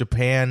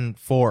Japan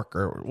fork,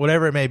 or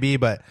whatever it may be.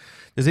 But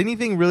does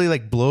anything really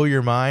like blow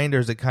your mind, or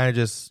is it kind of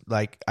just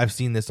like, I've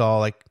seen this all,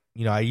 like,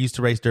 you know, I used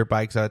to race dirt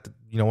bikes at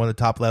one of the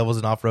top levels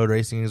in off-road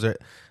racing,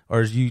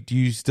 or do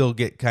you still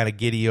get kind of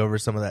giddy over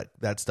some of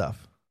that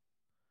stuff?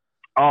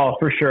 Oh,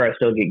 for sure. I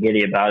still get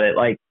giddy about it.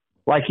 Like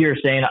you were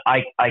saying,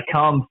 I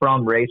come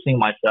from racing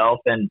myself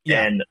and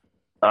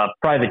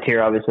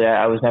privateer. Obviously,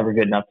 I was never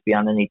good enough to be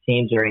on any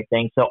teams or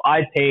anything. So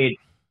I paid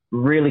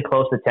really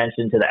close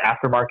attention to the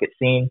aftermarket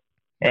scene.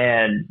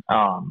 And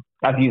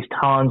I've used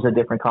tons of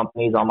different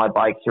companies on my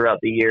bikes throughout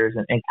the years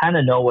and kind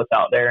of know what's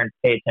out there and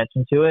pay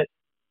attention to it.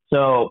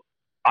 So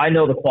I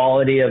know the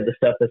quality of the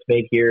stuff that's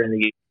made here in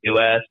the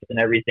U.S. and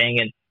everything,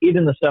 and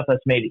even the stuff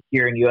that's made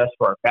here in the U.S.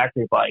 for our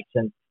factory bikes.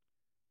 And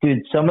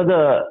dude, some of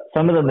the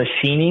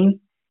machining,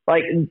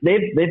 like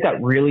they've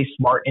got really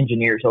smart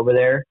engineers over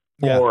there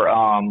for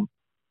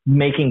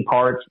making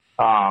parts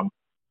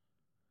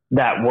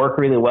that work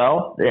really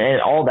well,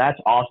 and all that's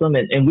awesome.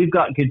 And we've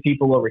got good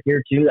people over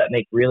here too that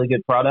make really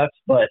good products,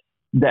 but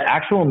the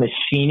actual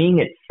machining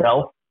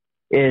itself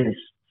is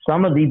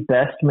some of the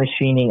best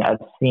machining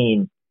I've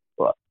seen.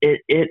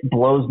 It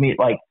blows me,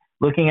 like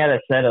looking at a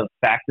set of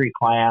factory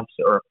clamps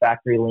or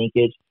factory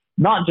linkage,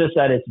 not just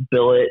that it's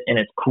billet and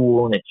it's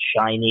cool and it's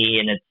shiny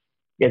and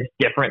it's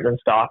different than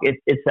stock.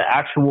 It's the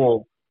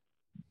actual,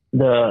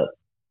 the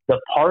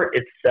part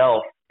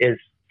itself is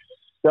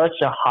such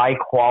a high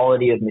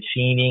quality of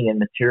machining and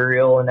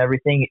material and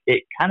everything.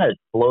 It kind of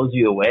blows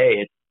you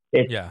away.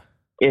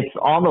 It's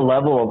on the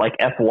level of like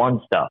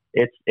F1 stuff.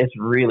 It's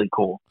really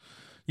cool.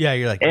 Yeah.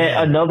 You're like,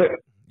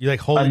 you're like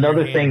holding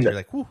another thing that,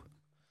 like, whew.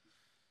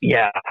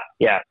 Yeah,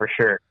 for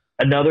sure.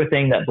 Another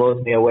thing that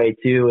blows me away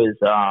too is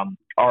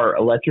our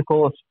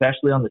electrical,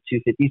 especially on the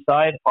 250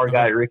 side. Our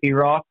guy Ricky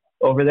Rock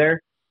over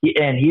there,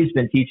 he's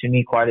been teaching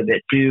me quite a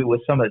bit too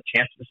with some of the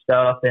Champster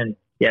stuff, and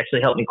he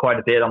actually helped me quite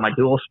a bit on my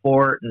dual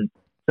sport. And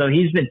so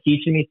he's been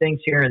teaching me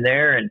things here and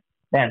there. And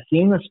man,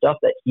 seeing the stuff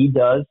that he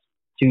does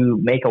to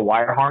make a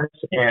wire harness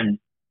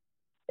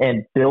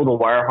and build a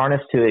wire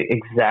harness to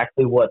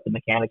exactly what the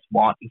mechanics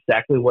want,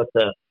 exactly what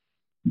the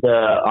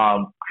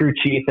crew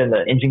chief and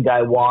the engine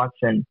guy wants,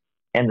 and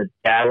the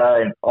data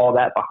and all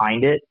that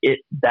behind it,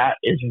 that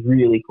is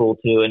really cool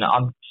too. And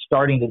I'm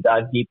starting to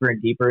dive deeper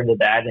and deeper into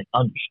that and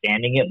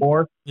understanding it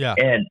more. Yeah.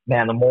 And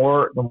man, the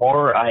more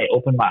I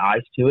open my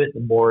eyes to it,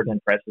 the more it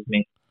impresses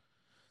me.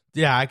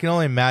 Yeah, I can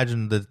only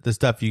imagine the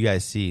stuff you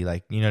guys see.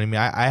 Like, you know what I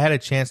mean? I had a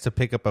chance to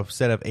pick up a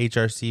set of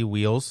HRC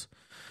wheels,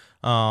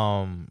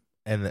 and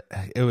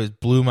it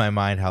blew my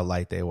mind how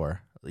light they were.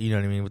 You know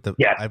what I mean? With their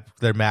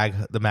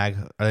are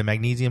they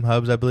magnesium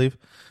hubs, I believe?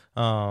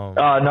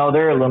 No,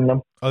 they're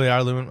aluminum. Oh, they are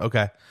aluminum.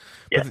 Okay.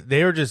 Yeah. But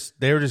they were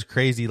just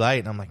crazy light,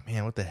 and I'm like,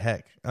 man, what the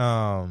heck?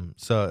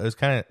 So it was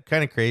kind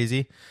of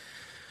crazy.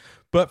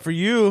 But for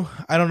you,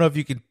 I don't know if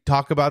you could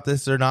talk about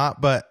this or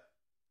not, but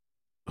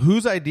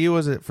whose idea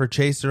was it for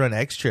Chase to run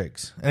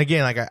X-Trigs? And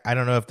again, like I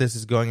don't know if this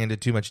is going into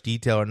too much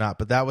detail or not,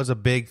 but that was a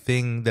big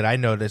thing that I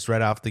noticed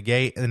right off the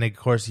gate. And then of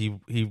course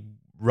he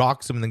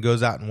rocks them and then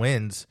goes out and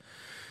wins.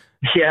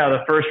 Yeah, the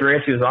first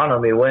race he was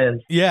on he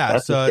wins. Yeah,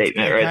 that's so a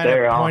statement right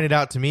there. Pointed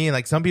out to me, and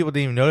like some people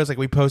didn't even notice. Like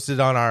we posted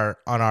on our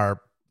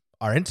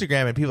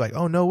Instagram, and people were like,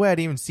 oh no way, I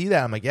didn't even see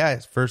that. I'm like, yeah,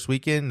 it's first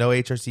weekend, no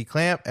HRC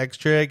clamp,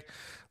 X-Trig.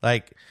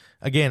 Like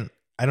again,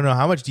 I don't know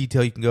how much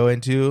detail you can go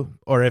into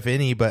or if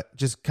any, but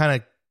just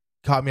kind of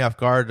caught me off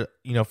guard,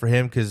 you know, for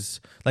him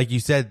because, like you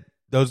said,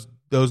 those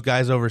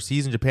guys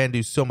overseas in Japan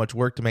do so much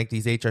work to make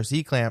these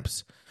HRC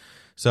clamps.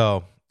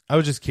 So I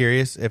was just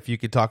curious if you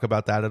could talk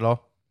about that at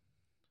all.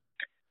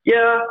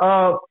 Yeah,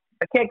 I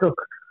can't go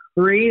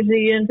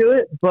crazy into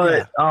it,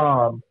 but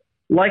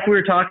like we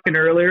were talking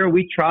earlier,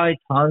 we tried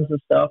tons of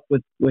stuff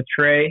with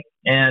Trey,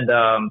 and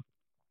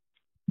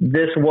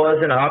this was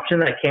an option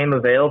that came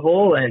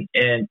available,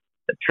 and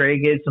Trey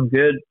gave some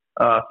good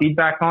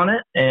feedback on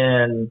it,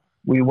 and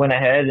we went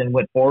ahead and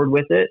went forward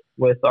with it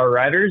with our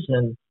riders,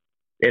 and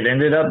it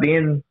ended up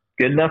being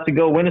good enough to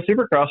go win a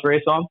Supercross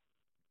race on.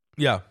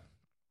 Yeah.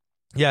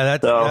 Yeah,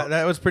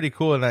 that was pretty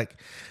cool, and like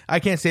I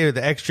can't say that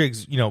the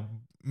X-Trigs, you know,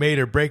 made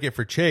or break it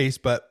for Chase,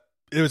 but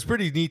it was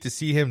pretty neat to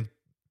see him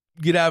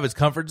get out of his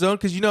comfort zone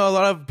because, you know, a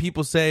lot of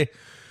people say,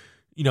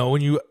 you know,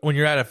 when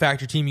you're at a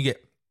factory team, you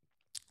get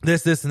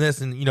this and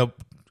this, and you know,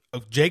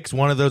 Jake's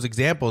one of those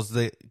examples.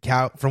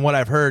 From what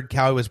I've heard,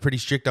 Cowie was pretty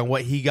strict on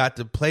what he got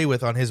to play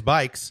with on his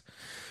bikes.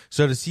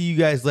 So to see you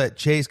guys let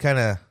Chase kind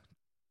of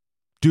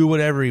do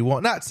whatever he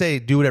wants, not say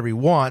do whatever he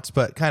wants,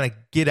 but kind of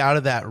get out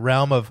of that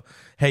realm of,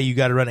 hey, you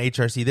got to run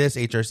HRC this,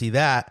 HRC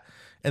that,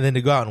 and then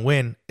to go out and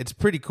win, it's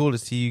pretty cool to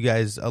see you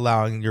guys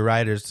allowing your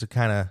riders to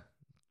kind of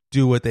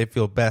do what they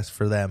feel best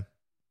for them.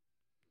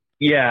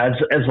 Yeah,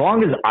 as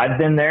long as I've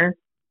been there,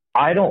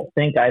 I don't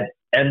think I've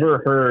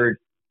ever heard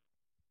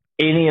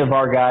any of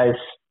our guys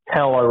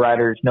tell our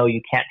riders, no,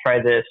 you can't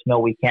try this, no,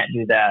 we can't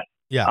do that.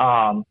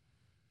 Yeah.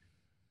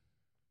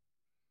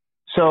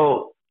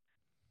 So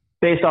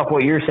based off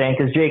what you're saying,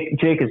 because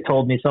Jake has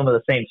told me some of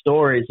the same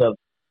stories of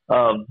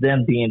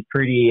them being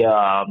pretty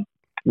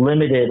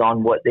limited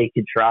on what they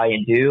could try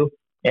and do.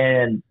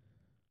 And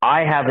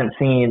I haven't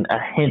seen a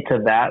hint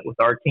of that with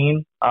our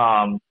team.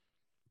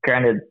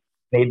 Granted,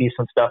 maybe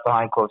some stuff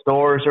behind closed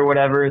doors or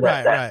whatever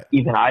that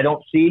even I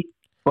don't see.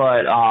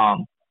 But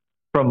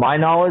from my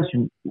knowledge,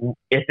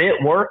 if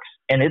it works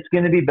and it's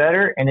going to be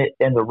better and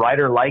the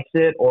rider likes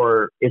it,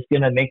 or it's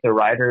going to make the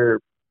rider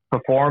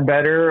perform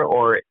better,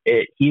 or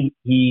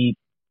he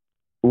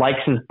likes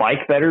his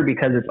bike better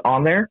because it's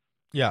on there.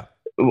 Yeah.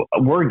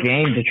 We're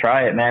game to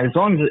try it, man. As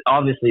long as it's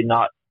obviously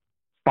not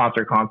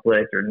sponsor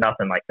conflict or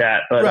nothing like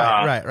that. But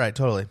right,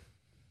 totally.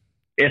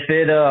 If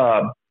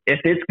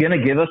it's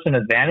gonna give us an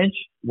advantage,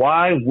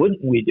 why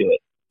wouldn't we do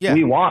it? Yeah.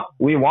 We want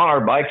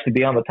our bikes to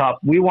be on the top.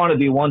 We want to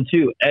be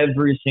 1-2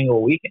 every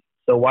single weekend.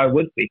 So why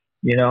would we?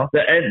 You know,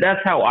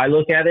 that's how I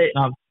look at it.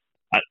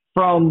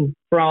 From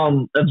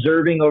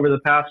observing over the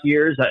past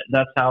years,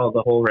 that's how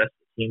the whole rest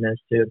of the team is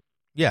too.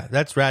 Yeah,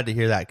 that's rad to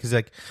hear that, because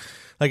like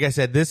I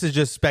said, this is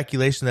just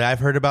speculation that I've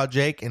heard about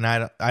Jake, and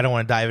I don't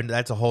want to dive into.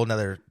 That's a whole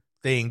nother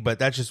thing, but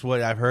that's just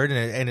what I've heard,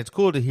 and it's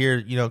cool to hear,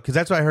 you know, because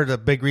that's what I heard. The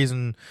big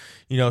reason,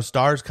 you know,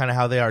 Stars kind of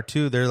how they are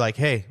too. They're like,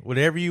 hey,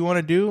 whatever you want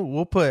to do,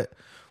 we'll put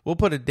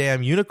a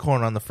damn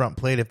unicorn on the front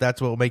plate if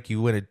that's what will make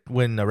you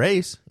win the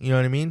race. You know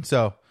what I mean?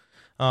 So,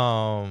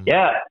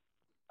 yeah.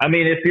 I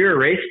mean, if you're a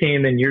race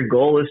team and your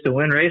goal is to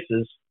win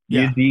races,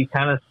 you'd be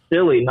kind of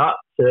silly not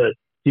to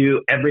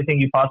do everything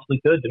you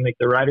possibly could to make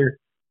the rider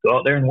go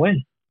out there and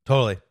win.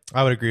 Totally.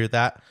 I would agree with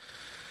that.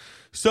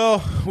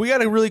 So we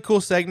got a really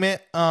cool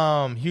segment.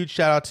 Huge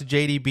shout out to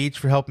JD Beach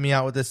for helping me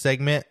out with this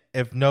segment.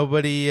 If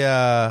nobody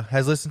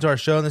has listened to our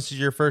show and this is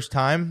your first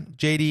time,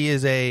 JD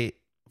is a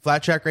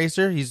flat track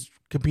racer. He's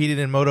competed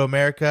in Moto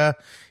America.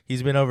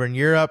 He's been over in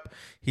Europe.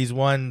 He's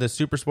won the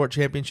Super Sport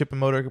Championship in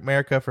Moto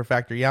America for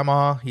Factory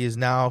Yamaha. He has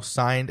now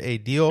signed a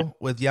deal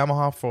with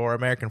Yamaha for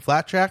American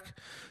Flat Track.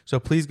 So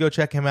please go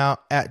check him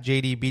out at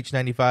JD Beach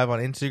 95 on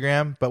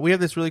Instagram. But we have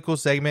this really cool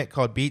segment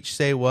called Beach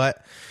Say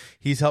What.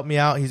 He's helped me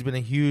out. He's been a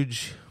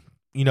huge,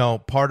 you know,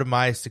 part of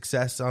my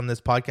success on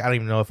this podcast. I don't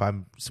even know if I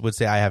would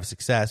say I have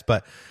success,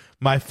 but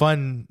my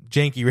fun,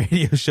 janky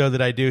radio show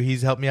that I do,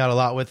 he's helped me out a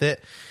lot with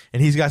it.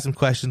 And he's got some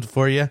questions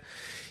for you.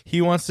 He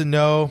wants to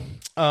know,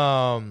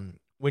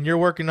 when you're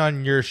working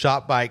on your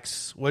shop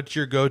bikes, what's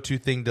your go-to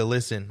thing to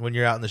listen when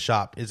you're out in the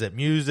shop? Is it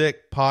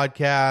music,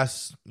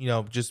 podcasts, you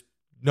know, just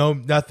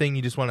nothing,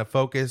 you just want to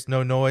focus,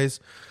 no noise?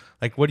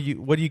 Like, what do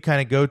you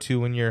kind of go to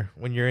when you're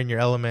in your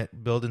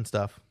element building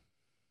stuff?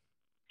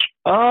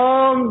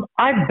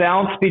 I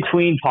bounce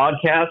between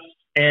podcasts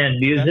and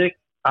music.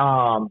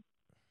 Okay.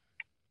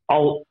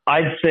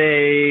 I'd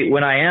say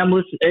when I am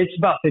listening, it's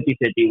about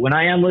 50-50. When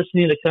I am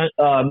listening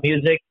to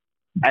music,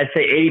 I'd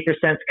say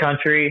 80%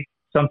 country.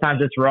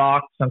 Sometimes it's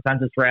rock,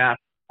 sometimes it's rap.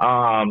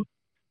 And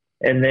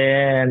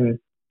then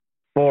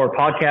for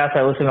podcasts,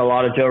 I listen to a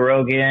lot of Joe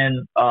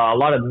Rogan, a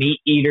lot of Meat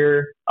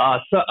Eater,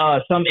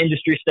 some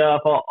industry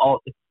stuff.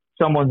 If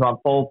someone's on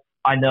Pulp,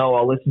 I know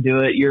I'll listen to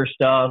it. Your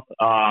stuff,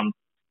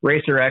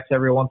 Racer X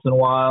every once in a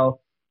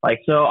while.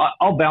 So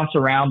I'll bounce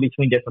around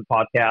between different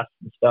podcasts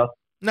and stuff.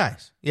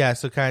 Nice. Yeah.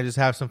 So kind of just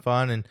have some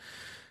fun. And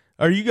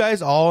are you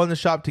guys all in the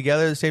shop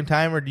together at the same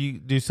time, or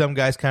do some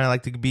guys kind of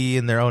like to be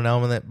in their own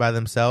element by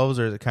themselves,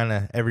 or is it kind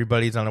of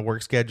everybody's on a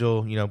work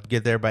schedule? You know,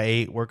 get there by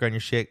 8, work on your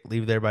shit,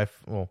 leave there by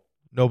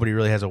nobody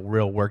really has a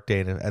real work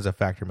day as a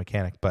factory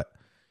mechanic, but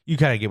you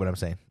kind of get what I'm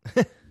saying.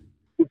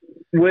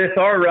 With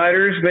our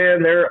riders,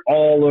 man, they're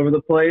all over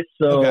the place.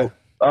 So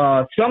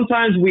okay.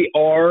 Sometimes we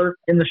are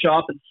in the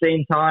shop at the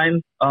same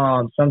time.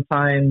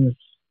 Sometimes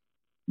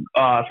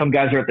some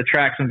guys are at the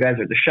track, some guys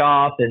are at the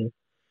shop, and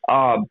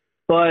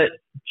but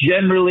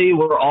generally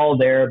we're all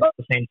there about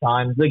the same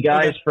time. The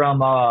guys from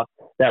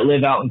that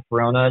live out in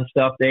Corona and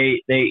stuff,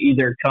 they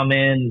either come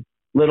in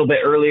a little bit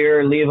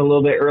earlier, leave a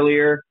little bit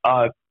earlier,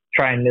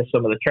 try and miss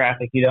some of the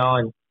traffic, you know,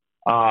 and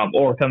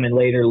or come in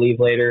later, leave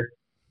later.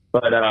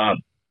 But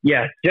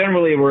yeah,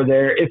 generally we're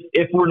there.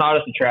 If we're not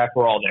at the track,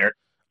 we're all there.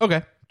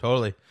 Okay,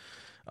 totally.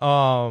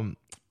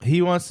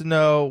 He wants to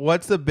know,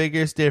 what's the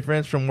biggest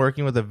difference from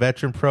working with a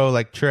veteran pro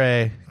like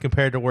Trey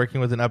compared to working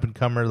with an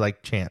up-and-comer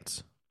like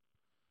Chance?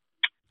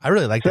 I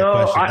really like that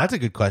question. That's a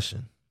good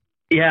question.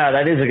 Yeah,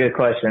 that is a good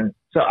question.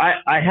 So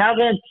I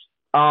haven't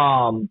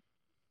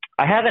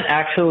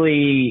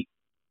actually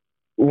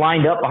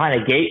lined up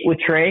behind a gate with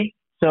Trey.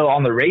 So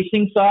on the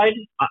racing side,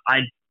 I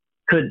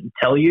couldn't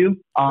tell you.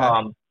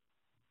 Okay.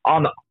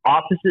 On the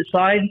opposite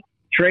side,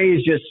 Trey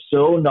is just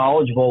so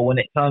knowledgeable when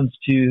it comes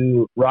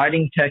to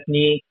riding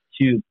technique,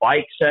 to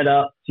bike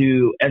setup,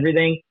 to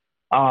everything.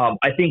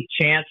 I think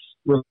Chance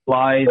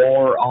relies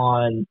more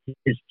on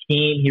his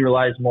team. He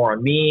relies more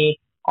on me,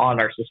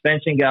 on our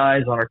suspension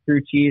guys, on our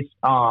crew chiefs.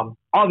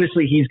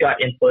 Obviously, he's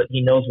got input.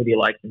 He knows what he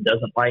likes and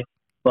doesn't like.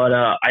 But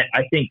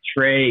I think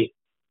Trey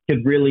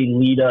could really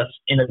lead us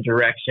in a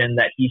direction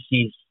that he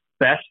sees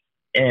best,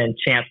 and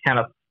Chance kind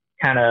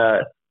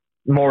of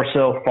more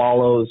so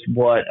follows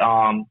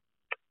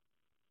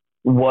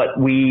what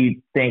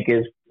we think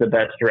is the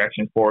best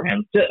direction for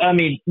him. I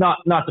mean, not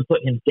to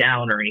put him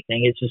down or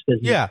anything. It's just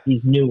because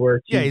he's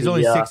newer. To he's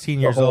only 16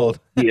 years old.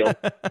 Deal.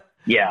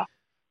 Yeah,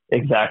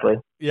 exactly.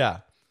 Yeah.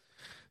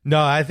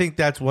 No, I think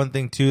that's one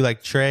thing too.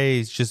 Like,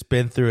 Trey's just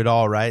been through it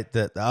all, right?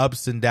 The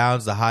ups and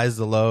downs, the highs,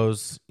 the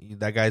lows.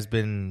 That guy's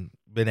been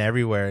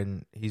everywhere,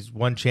 and he's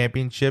won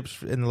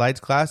championships in the lights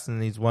class,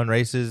 and he's won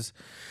races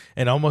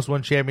and almost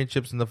won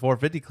championships in the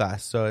 450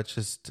 class. So it's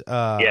just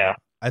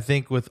I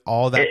think with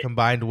all that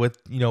combined with,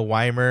 you know,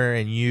 Weimer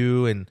and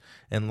you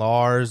and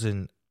Lars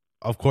and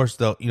of course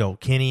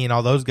Kenny and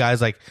all those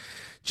guys, like,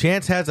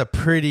 Chance has a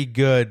pretty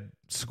good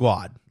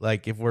squad,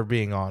 like, if we're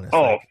being honest.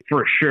 Oh,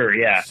 for sure,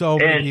 yeah. So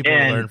many people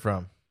to learn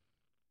from.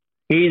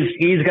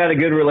 He's got a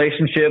good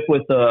relationship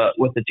with the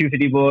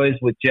 250 boys,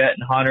 with Jet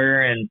and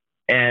Hunter, and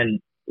And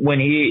when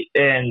he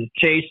and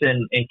Chase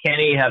and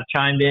Kenny have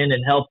chimed in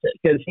and helped,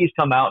 because he's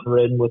come out and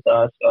ridden with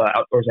us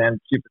outdoors and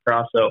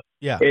Supercross. So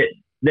yeah, it's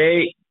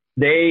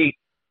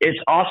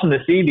awesome to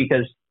see,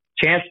 because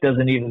Chance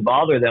doesn't even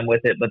bother them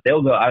with it, but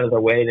they'll go out of their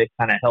way to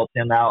kind of help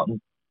him out.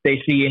 And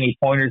they see any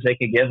pointers they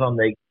could give him,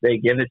 they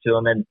give it to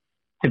him. And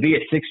to be a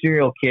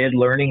 16-year-old kid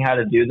learning how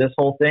to do this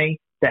whole thing,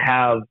 to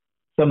have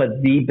some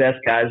of the best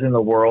guys in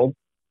the world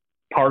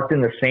parked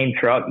in the same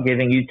truck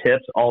giving you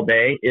tips all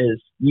day,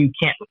 you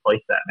can't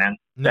replace that, man.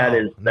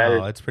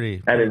 It's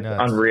pretty nuts.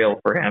 Unreal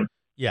for him.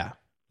 Yeah.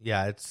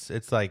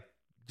 It's like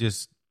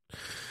just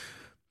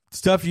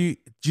stuff you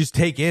just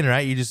take in,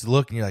 right? You just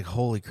look and you're like,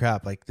 holy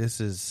crap, like this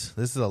is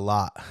a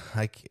lot.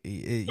 Like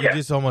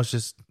it's almost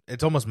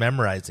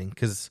memorizing,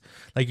 because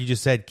like you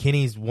just said,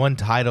 Kenny's won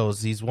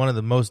titles. He's one of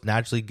the most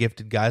naturally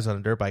gifted guys on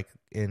a dirt bike.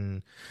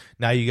 And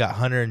now you got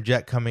Hunter and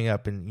Jet coming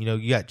up, and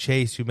you got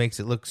Chase, who makes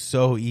it look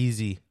so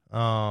easy.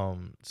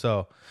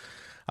 So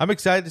I'm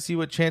excited to see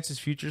what Chance's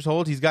futures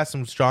hold. He's got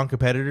some strong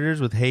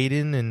competitors with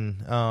Hayden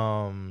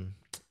and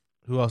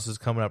who else is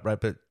coming up, right?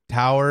 But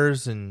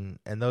Towers and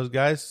those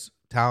guys,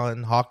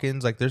 Talon,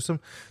 Hawkins, like there's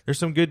some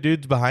good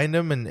dudes behind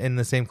him and in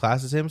the same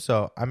class as him.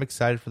 So I'm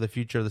excited for the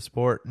future of the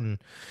sport. And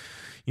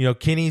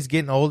Kenny's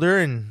getting older,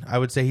 and I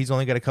would say he's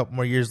only got a couple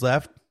more years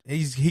left.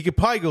 He could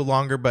probably go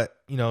longer, but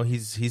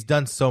he's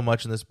done so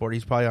much in the sport.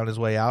 He's probably on his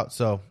way out.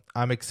 So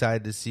I'm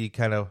excited to see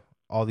kind of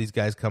all these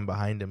guys come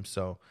behind him.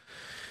 So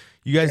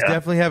you guys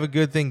definitely have a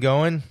good thing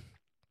going.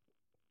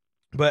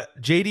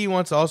 But JD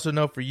wants to also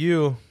know for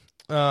you,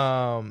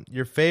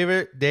 your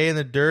favorite day in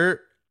the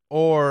dirt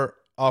or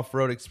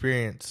off-road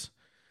experience.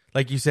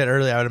 Like you said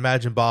earlier, I would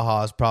imagine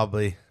Baja is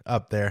probably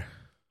up there.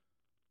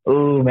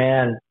 Oh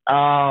man.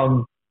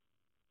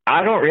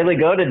 I don't really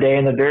go to day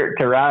in the dirt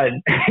to ride,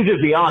 to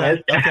be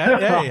honest. Okay.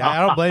 Hey,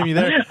 I don't blame you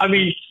there. I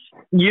mean,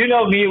 you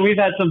know me, we've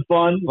had some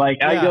fun.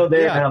 Like I go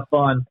there to have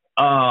fun.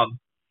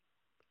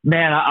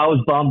 Man, I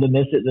was bummed to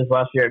miss it this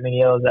last year at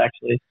Minneo's,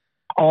 actually.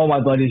 All my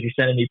buddies were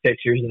sending me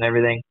pictures and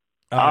everything.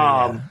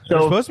 So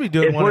we're supposed to be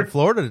doing one in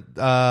Florida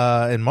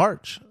in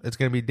March. It's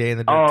going to be day in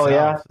the dirt. Oh,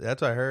 yeah.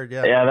 That's what I heard.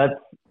 Yeah. Yeah,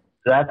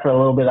 that's a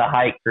little bit of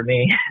hike for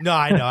me. No,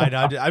 I know.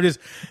 I'm just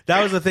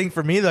that was the thing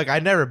for me. Like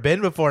I'd never been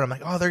before, and I'm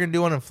like, oh, they're going to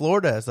do one in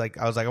Florida. It's like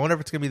I was like, I wonder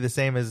if it's going to be the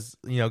same as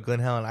Glen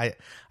Helen. I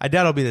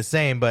doubt it'll be the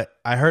same, but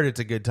I heard it's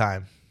a good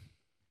time.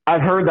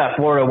 I've heard that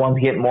Florida ones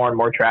get more and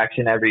more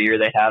traction every year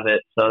they have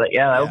it. So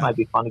that might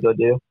be fun to go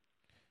do.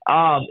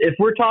 If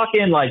we're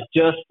talking like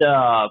just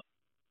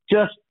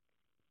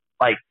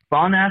like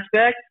fun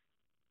aspect,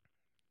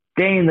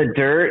 day in the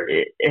dirt,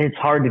 it's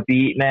hard to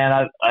beat,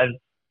 man.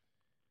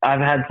 I've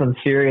had some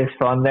serious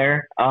fun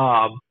there.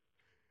 I've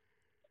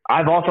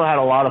also had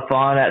a lot of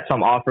fun at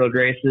some off-road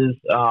races.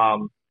 I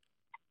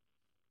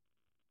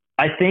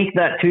think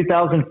that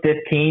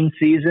 2015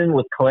 season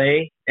with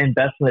Clay and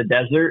Best in the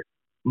Desert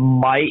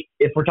might,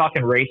 if we're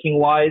talking racing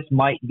wise,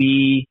 might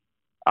be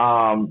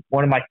one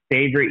of my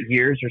favorite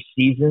years or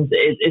seasons.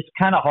 It's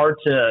kind of hard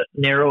to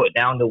narrow it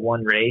down to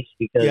one race,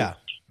 because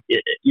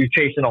you're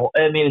chasing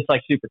it's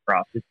like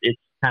Supercross. It's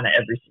kind of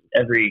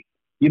every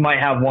you might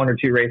have one or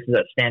two races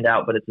that stand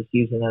out, but it's a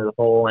season as a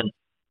whole. And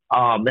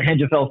the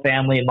Hengefeld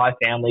family and my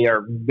family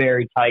are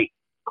very tight,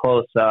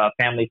 close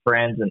family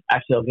friends. And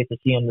actually, I'll get to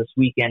see them this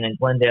weekend in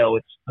Glendale,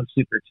 which I'm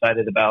super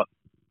excited about.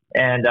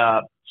 And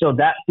so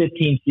that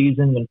 15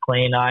 season when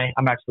Clay and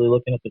I'm actually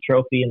looking at the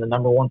trophy and the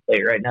number one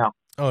plate right now.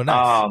 Oh,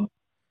 nice.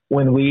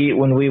 When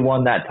we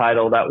won that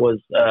title, that was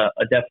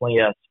definitely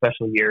a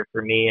special year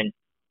for me, and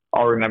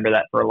I'll remember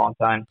that for a long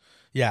time.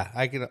 Yeah,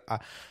 I can.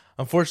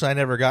 Unfortunately, I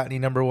never got any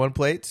number one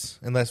plates,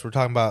 unless we're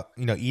talking about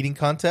eating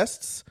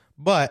contests.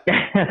 But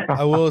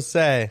I will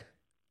say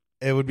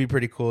it would be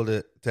pretty cool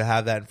to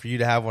have that, and for you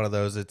to have one of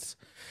those. It's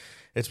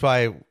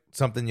probably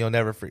something you'll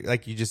never forget.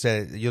 Like you just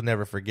said, you'll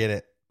never forget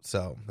it.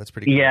 So that's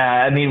pretty cool. Yeah,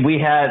 I mean, we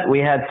had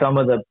some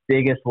of the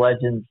biggest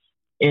legends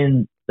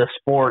in the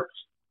sports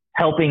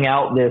helping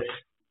out. This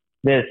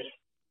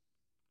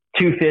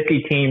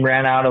 250 team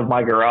ran out of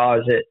my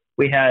garage.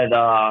 We had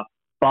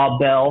Bob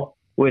Bell,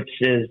 which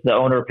is the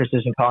owner of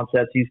Precision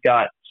Concepts. He's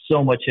got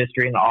so much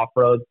history in the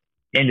off-road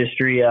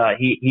industry.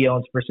 He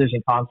owns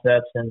Precision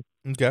Concepts, and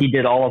he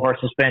did all of our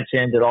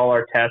suspension, did all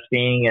our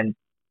testing,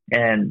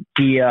 and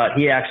he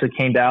actually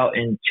came out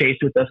and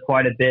chased with us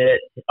quite a bit.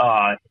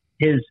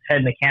 His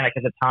head mechanic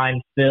at the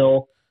time,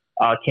 Phil,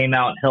 came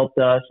out and helped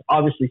us.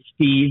 Obviously,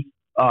 Steve,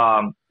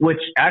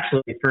 which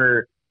actually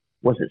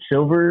was it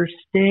Silver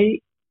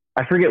State?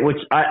 I forget which.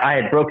 I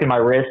had broken my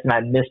wrist and I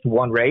missed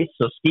one race,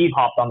 so Steve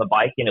hopped on the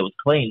bike, and it was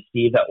Clay and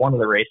Steve at one of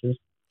the races.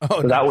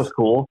 So that was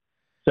cool.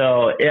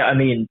 So yeah, I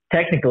mean,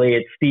 technically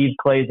it's Steve,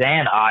 Clay's,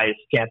 and I's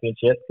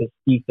championship because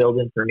Steve filled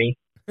in for me.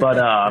 But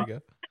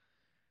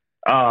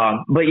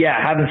but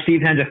yeah, having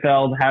Steve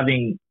Hengefeld,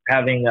 having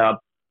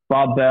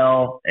Bob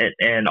Bell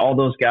and all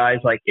those guys,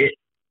 like it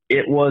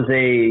was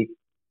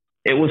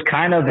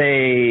kind of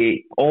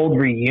a old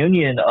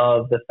reunion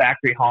of the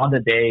factory Honda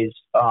days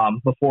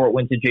before it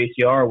went to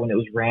JCR, when it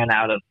was ran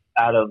out of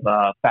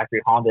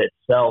factory Honda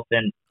itself.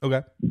 And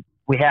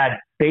we had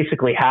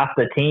basically half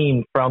the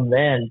team from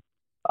then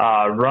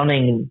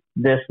running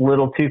this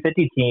little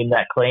 250 team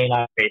that Clay and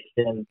I raced.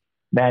 And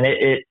man,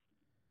 it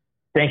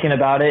thinking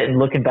about it and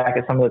looking back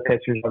at some of the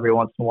pictures every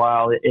once in a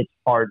while, it's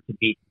hard to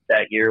beat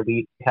that year.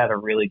 We had a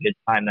really good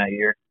time that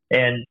year,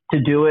 and to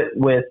do it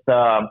with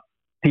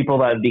people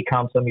that have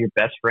become some of your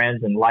best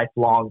friends and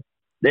lifelong,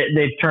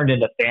 they've turned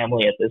into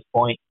family at this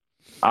point.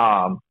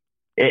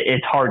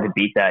 It's hard to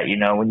beat that,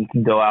 when you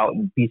can go out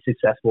and be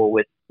successful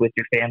with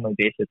your family,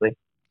 basically.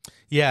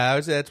 Yeah, I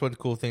would say that's one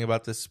cool thing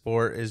about this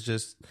sport is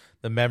just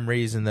the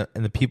memories and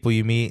the people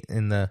you meet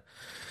and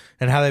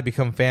how they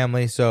become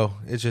family. So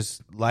it's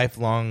just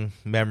lifelong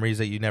memories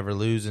that you never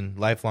lose and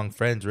lifelong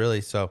friends,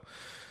 really. So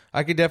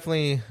I could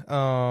definitely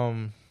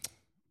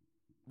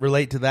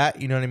relate to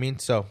that. You know what I mean?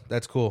 So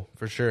that's cool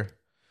for sure.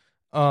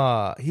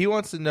 He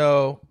wants to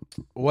know,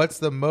 what's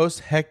the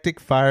most hectic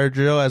fire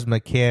drill as a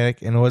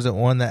mechanic, and was it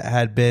one that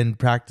had been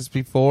practiced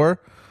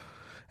before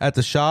at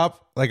the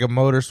shop, like a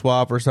motor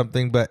swap or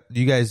something? But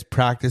do you guys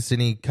practice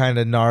any kind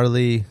of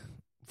gnarly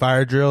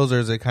fire drills, or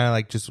is it kind of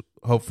like just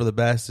hope for the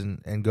best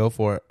and go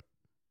for it?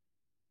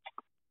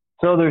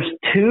 So there's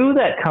two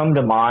that come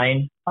to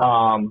mind.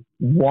 One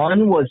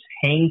was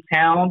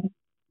Hangtown.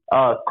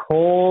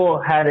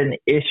 Cole had an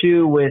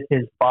issue with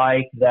his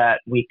bike that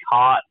we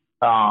caught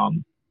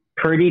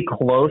pretty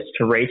close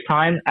to race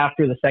time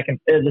after the second.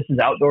 This is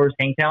outdoors,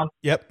 Hangtown.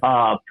 Yep.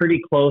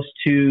 Pretty close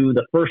to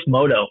the first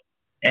moto,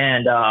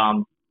 and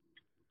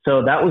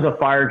so that was a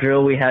fire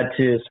drill. We had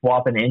to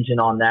swap an engine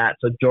on that.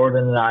 So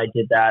Jordan and I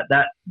did that.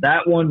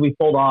 That one we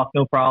pulled off,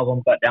 no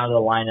problem. Got down to the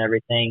line and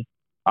everything.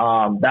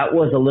 That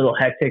was a little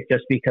hectic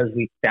just because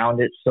we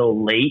found it so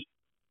late.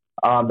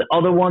 The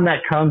other one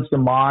that comes to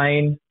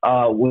mind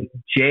was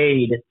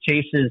Jade,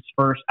 Chase's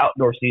first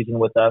outdoor season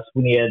with us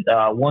when he had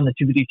won the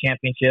 250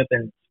 championship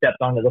and stepped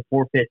onto the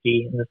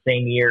 450 in the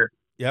same year.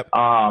 Yep.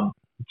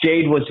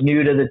 Jade was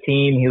new to the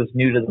team. He was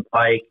new to the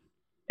bike.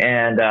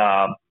 And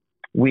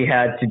we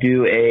had to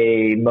do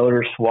a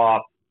motor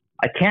swap.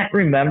 I can't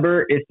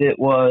remember if it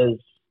was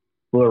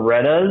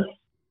Loretta's.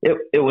 It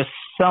was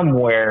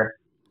somewhere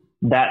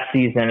that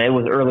season. It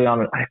was early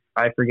on.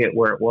 I forget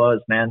where it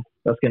was, man.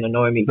 That's going to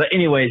annoy me. But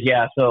anyways,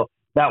 yeah, so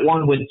that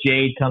one with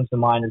Jade comes to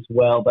mind as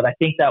well. But I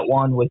think that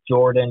one with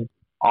Jordan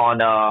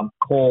on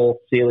Cole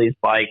Seeley's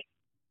bike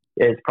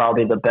is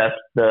probably the best.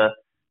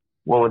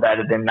 What would that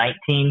have been,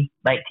 19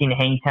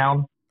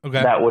 Hangtown?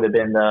 Okay. That would have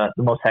been the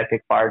most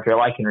hectic fire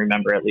drill I can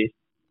remember, at least.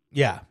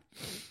 Yeah.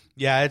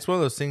 Yeah, it's one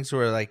of those things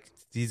where, like,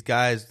 these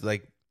guys,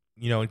 like,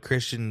 in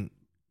Christian,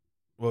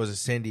 what was it,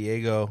 San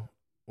Diego,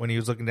 when he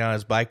was looking down at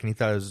his bike and he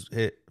thought it was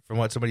hit. From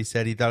what somebody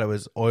said, he thought it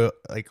was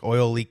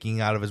oil leaking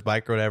out of his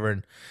bike or whatever,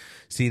 and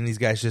seeing these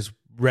guys just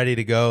ready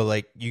to go.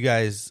 Like, you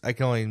guys, I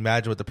can only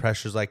imagine what the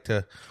pressure's like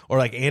or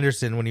like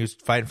Anderson when he was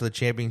fighting for the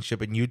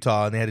championship in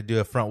Utah and they had to do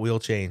a front wheel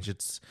change.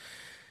 It's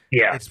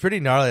pretty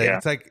gnarly.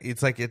 Yeah.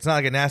 It's not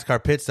like a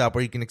NASCAR pit stop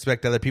where you can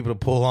expect other people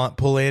to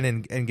pull in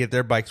and get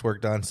their bikes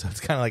work done. So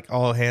it's kind of like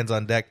all hands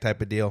on deck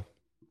type of deal.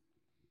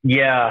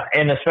 Yeah,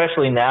 and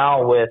especially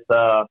now with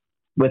the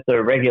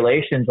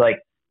regulations, like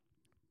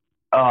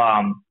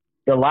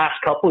the last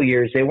couple of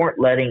years, they weren't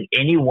letting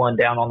anyone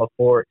down on the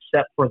floor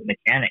except for the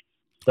mechanics.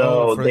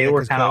 So they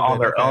were kind of on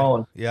their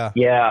own. Yeah.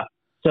 Yeah.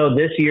 So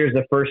this year is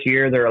the first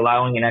year they're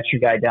allowing an extra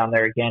guy down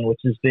there again, which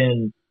has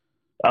been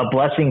a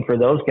blessing for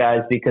those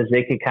guys because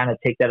they could kind of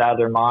take that out of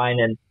their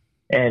mind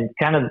and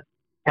kind of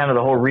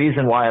the whole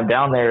reason why I'm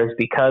down there is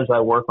because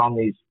I work on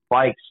these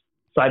bikes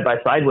side by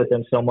side with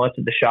them so much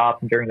at the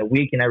shop and during the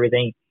week and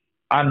everything.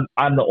 I'm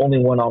the only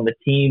one on the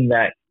team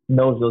that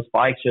knows those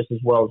bikes just as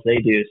well as they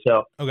do.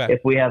 So if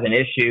we have an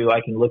issue,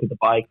 I can look at the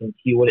bike and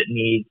see what it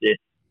needs,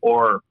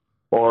 or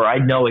I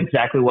know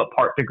exactly what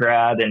part to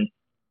grab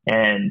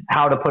and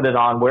how to put it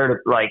on, where to,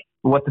 like,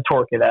 what to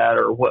torque it at,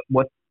 or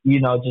what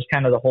just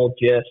kind of the whole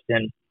gist.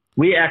 And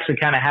we actually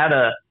kind of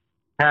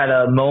had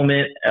a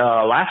moment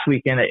last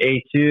weekend at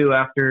A2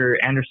 after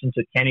Anderson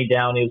took Kenny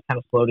down. He was kind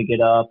of slow to get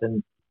up,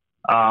 and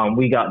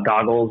we got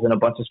goggles and a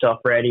bunch of stuff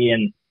ready.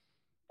 And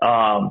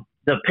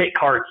the pit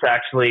carts,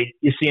 actually,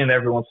 you see them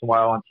every once in a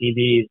while on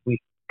TV.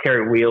 We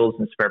carry wheels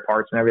and spare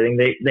parts and everything.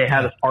 They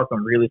had us park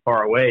them really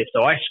far away.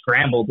 So I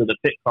scrambled to the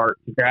pit cart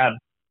to grab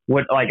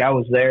I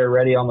was there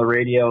ready on the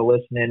radio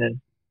listening and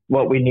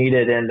what we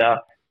needed. And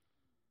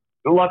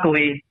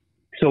luckily,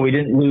 so we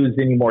didn't lose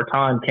any more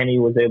time, Kenny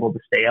was able to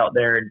stay out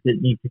there and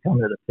didn't need to come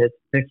to the pit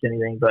to fix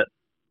anything. But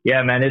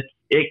yeah, man,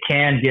 it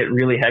can get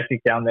really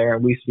hectic down there.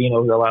 And we've seen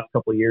over the last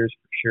couple of years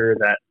for sure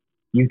that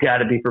you got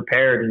to be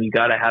prepared and you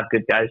got to have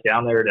good guys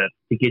down there to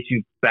get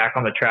you back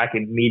on the track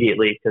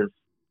immediately, because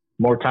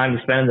more time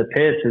to spend in the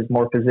pits is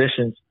more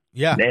positions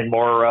and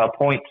more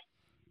points.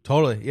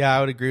 Totally. Yeah, I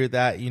would agree with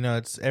that.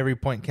 It's every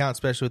point counts,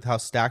 especially with how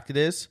stacked it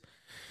is.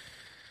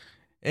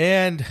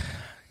 And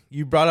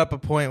you brought up a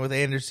point with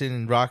Anderson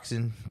and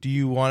Roczen. Do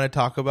you want to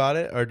talk about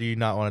it or do you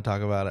not want to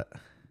talk about it?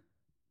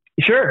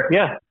 Sure.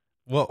 Yeah.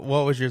 What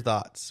was your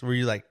thoughts? Were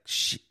you like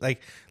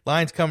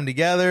lines coming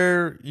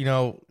together,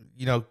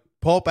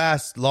 Pulp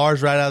asked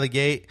Lars right out of the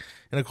gate,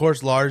 and of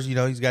course Lars,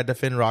 he's got to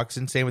defend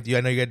Roczen. Same with you.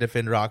 I know you got to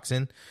defend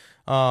Roczen.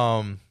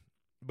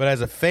 But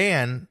as a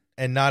fan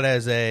and not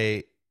as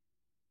an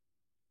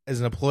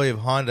employee of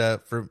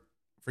Honda for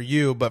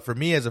you, but for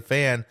me as a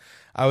fan,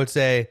 I would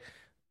say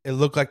it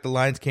looked like the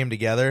lines came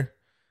together.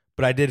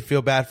 But I did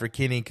feel bad for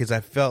Kenny because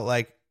I felt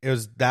like it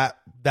was that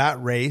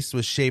race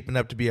was shaping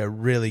up to be a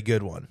really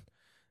good one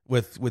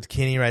with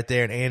Kenny right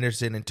there and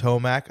Anderson and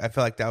Tomac. I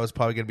felt like that was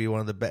probably going to be one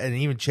of the best. And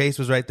even Chase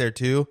was right there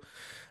too.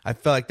 I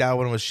felt like that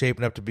one was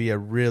shaping up to be a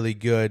really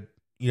good,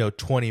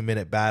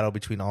 20-minute battle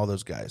between all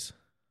those guys.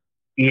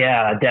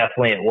 Yeah,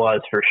 definitely it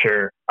was for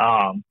sure.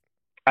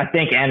 I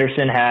think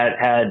Anderson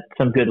had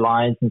some good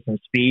lines and some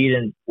speed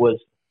and was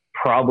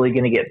probably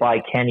going to get by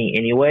Kenny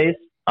anyways.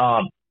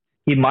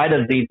 He might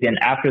have even,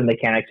 after the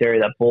mechanics area,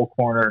 that bull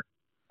corner,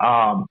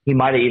 he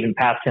might have even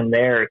passed him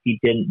there if he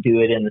didn't do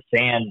it in the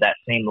sand that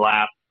same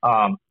lap.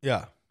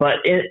 Yeah.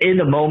 But in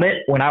the moment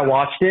when I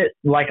watched it,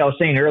 like I was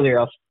saying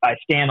earlier, I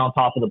stand on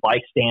top of the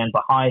bike stand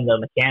behind the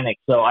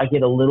mechanics, so I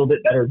get a little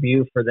bit better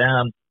view for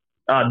them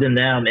than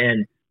them.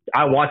 And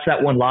I watched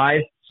that one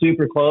live,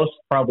 super close,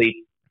 probably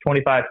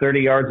 25, 30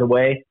 yards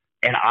away,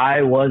 and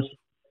I was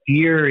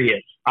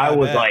furious. I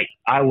was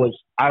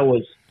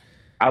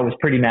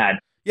pretty mad.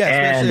 Yeah,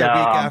 especially a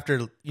week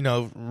after,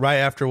 right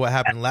after what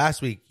happened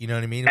last week. You know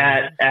what I mean?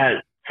 At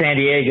San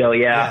Diego,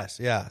 yeah. Yes,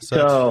 yeah.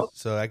 So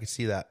I could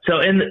see that. So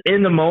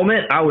in the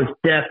moment, I was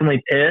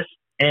definitely pissed,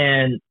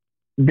 and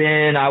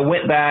then I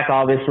went back,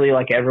 obviously,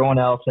 like everyone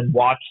else, and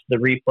watched the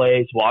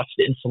replays, watched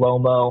it in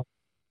slow-mo.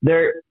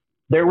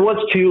 There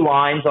was two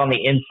lines on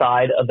the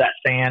inside of that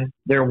sand.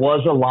 There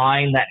was a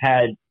line that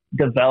had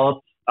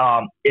developed.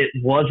 It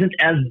wasn't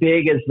as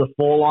big as the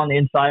full-on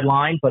inside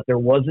line, but there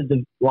was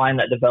a line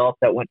that developed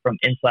that went from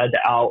inside to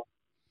out.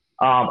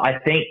 I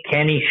think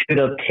Kenny should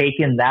have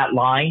taken that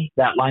line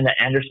that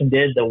Anderson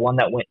did, the one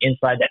that went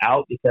inside to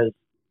out, because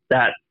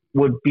that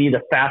would be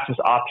the fastest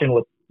option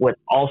with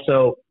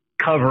also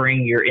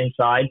covering your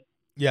inside.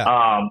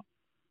 Yeah.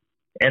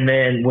 And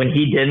then when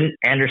he didn't,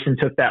 Anderson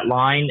took that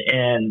line,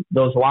 and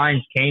those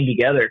lines came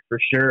together for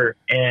sure.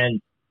 And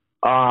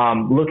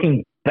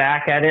looking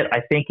back at it,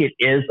 I think it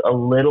is a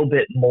little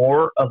bit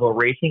more of a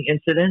racing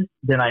incident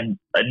than I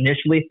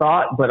initially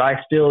thought, but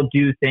I still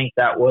do think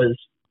that was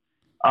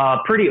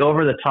pretty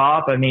over the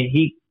top. I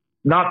mean,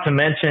 not to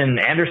mention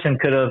Anderson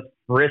could have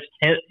risked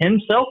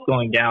himself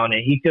going down,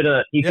 and he could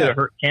have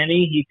hurt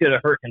Kenny. He could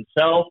have hurt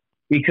himself.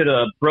 He could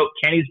have broke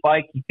Kenny's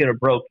bike. He could have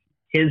broke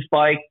his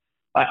bike.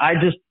 I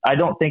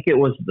don't think it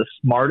was the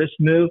smartest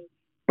move,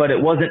 but it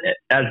wasn't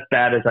as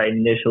bad as I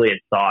initially had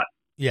thought.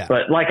 Yeah.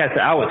 But like I said,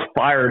 I was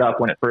fired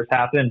up when it first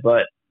happened,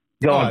 but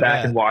going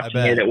back and watching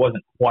it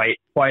wasn't quite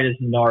as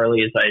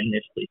gnarly as I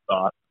initially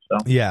thought. So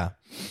yeah.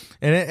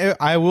 And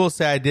I will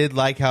say I did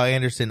like how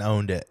Anderson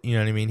owned it. You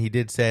know what I mean? He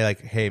did say like,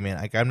 "Hey man,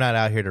 like I'm not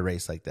out here to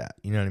race like that."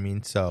 You know what I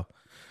mean? So,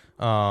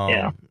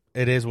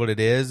 it is what it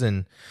is.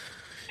 And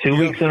 2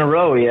 weeks in a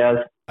row, he has.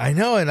 I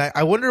know, and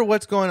I wonder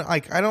what's going on.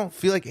 Like, I don't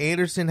feel like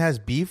Anderson has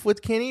beef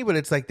with Kenny, but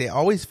it's like they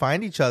always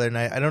find each other. And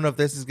I don't know if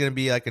this is going to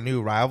be like a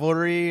new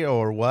rivalry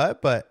or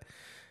what, but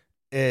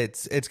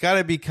it's got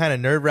to be kind of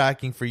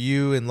nerve-wracking for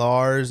you and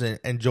Lars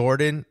and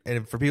Jordan.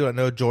 And for people that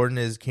know, Jordan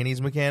is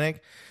Kenny's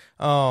mechanic.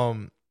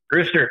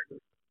 Rooster.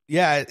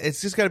 Yeah,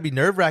 it's just got to be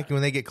nerve-wracking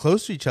when they get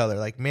close to each other.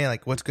 Like, man,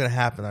 like what's going to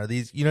happen? Are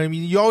these, you know what I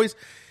mean?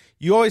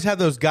 You always have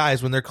those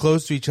guys when they're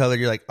close to each other.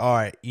 You're like, all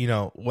right,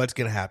 what's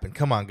going to happen?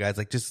 Come on, guys.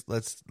 Like, just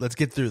let's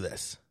get through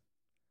this.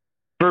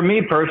 For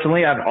me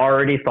personally, I've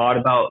already thought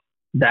about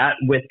that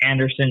with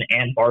Anderson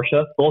and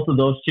Barcia. Both of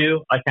those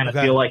two, I kind of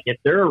feel like if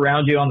they're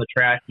around you on the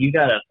track, you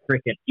gotta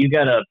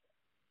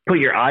put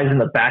your eyes in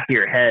the back of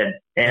your head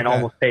and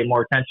almost pay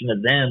more attention to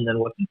them than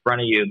what's in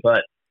front of you.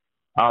 But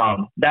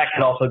that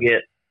could also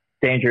get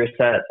dangerous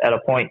at a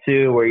point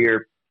too, where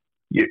you're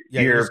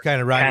just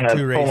kind of riding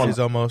two races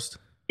almost.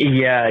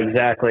 Yeah,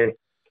 exactly.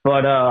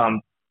 But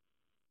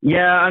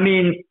yeah, I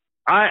mean,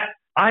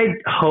 I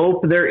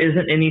hope there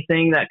isn't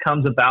anything that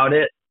comes about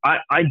it.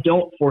 I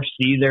don't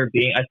foresee there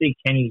being. I think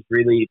Kenny's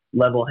really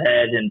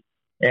level-headed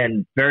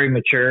and very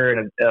mature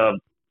and a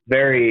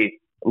very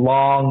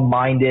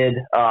long-minded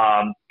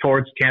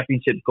towards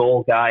championship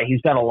goal guy.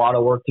 He's got a lot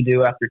of work to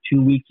do after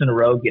 2 weeks in a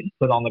row getting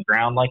put on the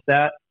ground like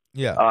that.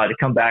 Yeah. To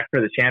come back for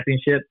the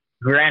championship.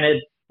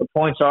 Granted, the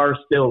points are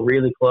still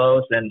really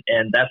close, and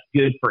that's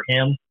good for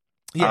him.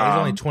 Yeah, he's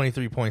only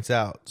 23 points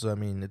out, so I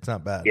mean, it's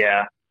not bad.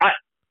 Yeah,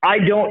 I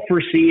don't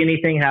foresee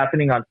anything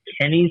happening on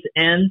Kenny's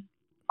end.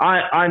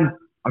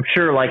 I'm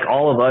sure, like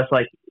all of us,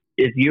 like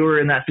if you were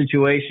in that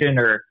situation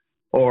or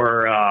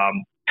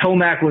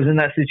Tomac was in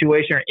that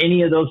situation or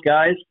any of those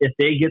guys, if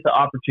they get the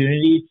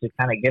opportunity to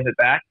kind of give it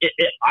back,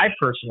 I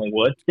personally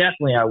would.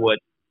 Definitely I would.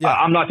 Yeah.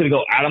 I'm not going to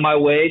go out of my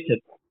way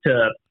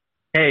to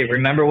hey,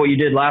 remember what you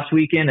did last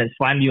weekend and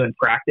slam you in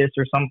practice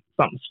or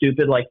something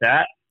stupid like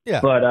that.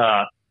 Yeah. But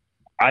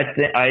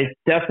I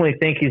definitely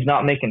think he's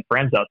not making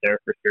friends out there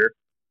for sure.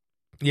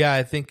 Yeah,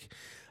 I think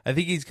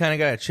he's kind of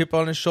got a chip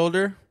on his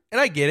shoulder. And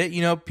I get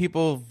it.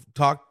 People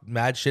talk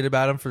mad shit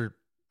about him for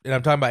and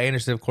I'm talking about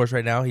Anderson, of course,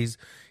 right now. He's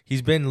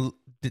been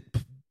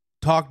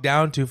talked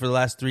down to for the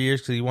last 3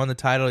 years because he won the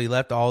title. He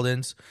left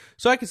Alden's.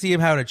 So I can see him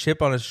having a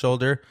chip on his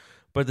shoulder.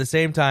 But at the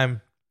same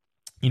time,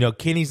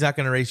 Kenny's not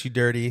going to race you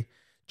dirty.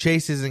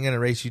 Chase isn't going to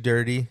race you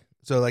dirty.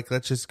 So,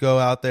 let's just go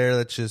out there.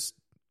 Let's just,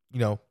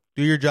 do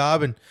your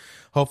job, and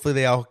hopefully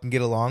they all can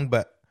get along.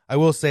 But I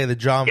will say the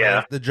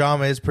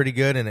drama is pretty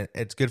good, and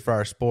it's good for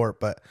our sport.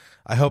 But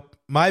I hope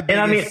my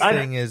biggest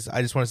thing is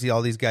I just want to see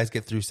all these guys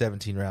get through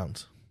 17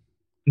 rounds.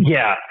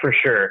 Yeah, for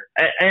sure.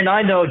 And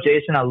I know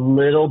Jason a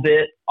little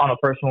bit on a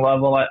personal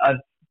level.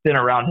 I've been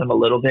around him a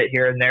little bit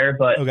here and there,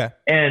 but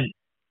and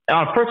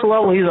on a personal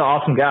level, he's an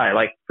awesome guy,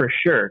 for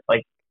sure.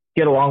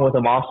 Get along with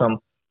him awesome.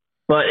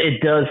 But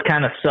it does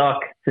kind of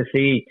suck to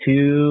see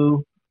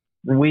 2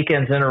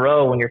 weekends in a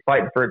row when you're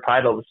fighting for a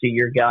title to see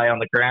your guy on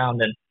the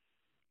ground, and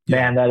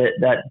man,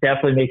 that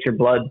definitely makes your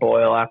blood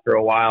boil after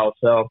a while.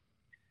 So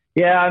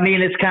yeah,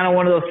 it's kind of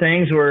one of those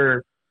things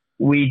where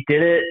we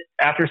did it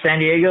after San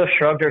Diego,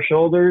 shrugged our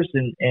shoulders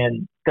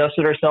and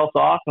dusted ourselves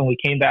off, and we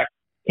came back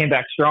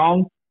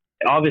strong.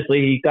 Obviously,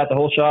 he got the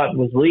whole shot and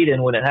was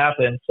leading when it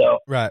happened. So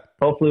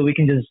hopefully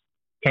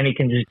Kenny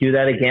can just do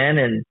that again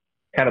and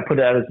kind of put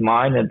it out of his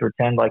mind and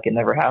pretend like it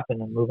never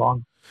happened and move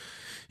on.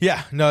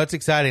 Yeah, no, it's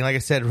exciting. Like I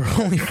said,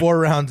 we're only 4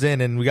 rounds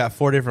in and we got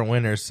 4 different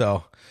winners.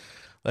 So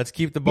let's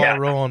keep the ball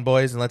rolling,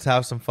 boys, and let's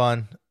have some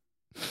fun.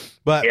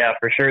 But yeah,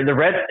 for sure. The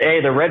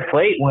red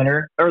plate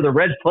winner, or the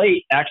red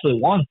plate, actually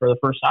won for the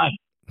first time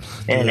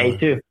in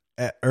A2.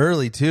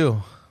 Early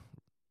too.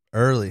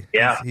 Early.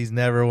 Yeah, he's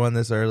never won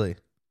this early.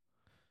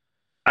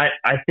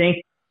 I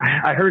think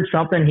I heard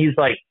something. He's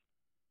 5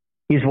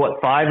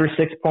 or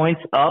 6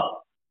 points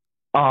up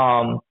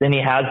than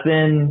he has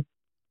been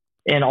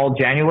in all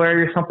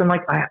January or something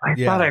like that. I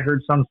thought I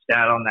heard some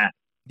stat on that.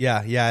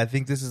 Yeah. I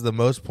think this is the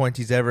most points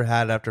he's ever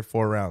had after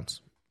 4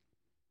 rounds.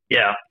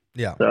 Yeah.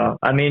 Yeah. So,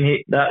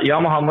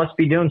 Yamaha must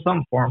be doing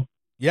something for him.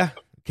 Yeah.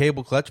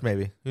 Cable clutch,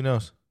 maybe. Who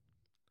knows?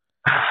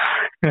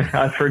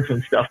 I've heard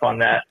some stuff on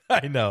that.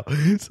 I know.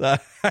 So,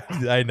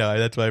 I know.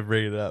 That's why I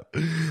bring it up.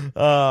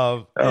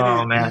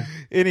 Man.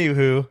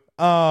 Anywho,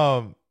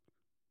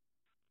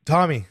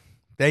 Tommy,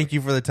 thank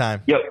you for the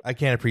time. Yep. I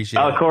can't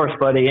appreciate it. Of course,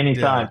 buddy.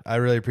 Anytime. Yeah, I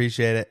really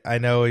appreciate it. I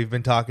know we've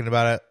been talking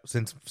about it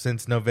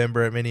since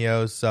November at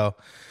Mini-O's. So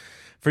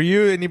for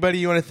you, anybody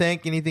you want to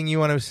thank, anything you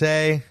want to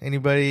say,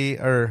 anybody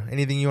or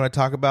anything you want to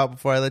talk about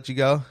before I let you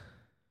go?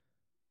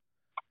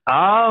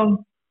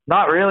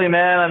 Not really,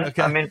 man.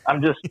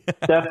 I'm just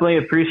definitely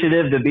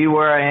appreciative to be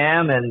where I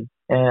am,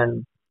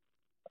 and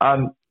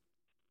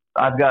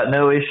I've got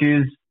no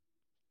issues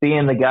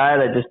being the guy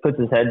that just puts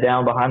his head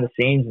down behind the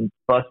scenes and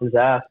busts his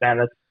ass,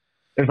 man.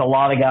 There's a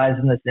lot of guys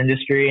in this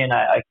industry, and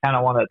I kind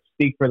of want to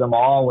speak for them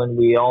all when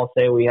we all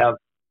say we have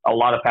a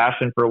lot of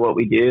passion for what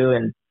we do,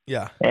 and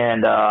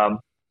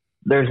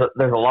there's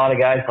a lot of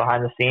guys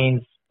behind the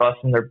scenes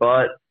busting their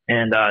butt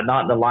and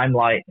not in the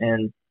limelight,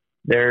 and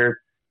they're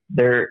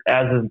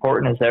as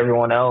important as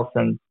everyone else,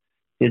 and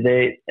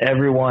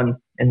everyone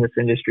in this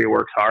industry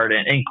works hard,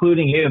 and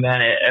including you,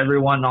 man.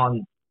 Everyone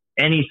on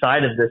any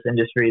side of this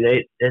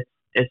industry,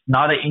 it's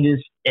not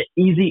an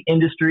easy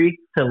industry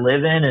to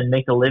live in and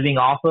make a living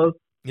off of.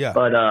 Yeah.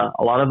 But a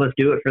lot of us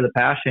do it for the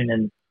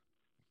passion,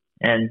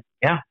 and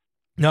yeah.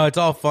 No, it's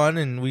all fun,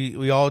 and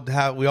we all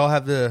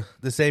have the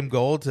same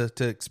goal to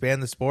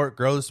expand the sport,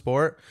 grow the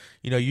sport.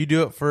 You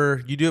do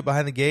it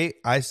behind the gate.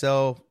 I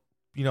sell.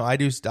 I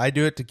do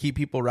it to keep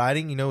people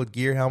riding, with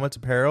gear, helmets,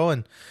 apparel.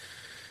 And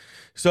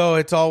so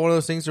it's all one of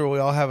those things where we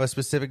all have a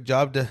specific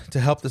job to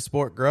help the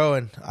sport grow.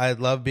 And I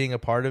love being a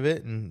part of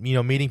it and,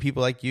 meeting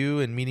people like you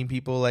and meeting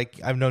people like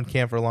I've known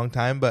Cam for a long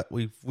time, but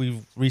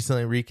we've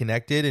recently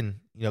reconnected, and,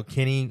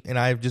 Kenny and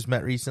I have just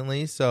met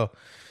recently. So,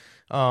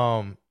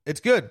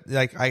 it's good.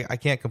 I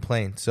can't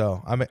complain.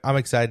 So I'm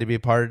excited to be a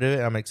part of it.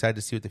 I'm excited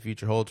to see what the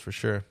future holds for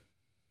sure.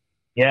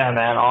 Yeah,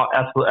 man.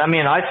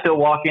 Absolutely. I still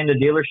walk into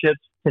dealerships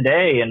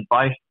today and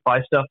buy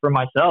stuff for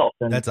myself,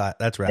 and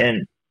that's right.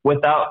 And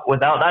without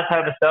that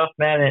type of stuff,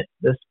 man,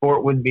 the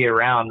sport wouldn't be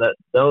around.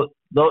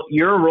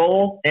 Your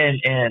role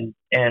and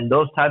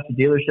those types of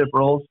dealership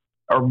roles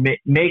are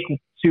make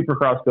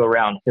Supercross go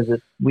around, because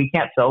if we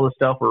can't sell the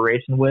stuff we're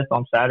racing with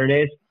on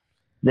Saturdays,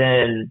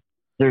 then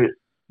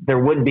there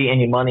wouldn't be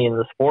any money in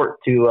the sport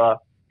to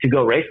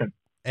go racing.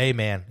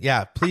 Amen.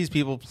 Yeah, please,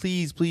 people,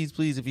 please,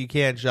 if you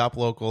can, shop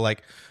local.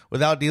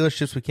 Without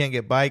dealerships, we can't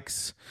get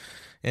bikes.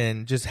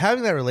 And just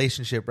having that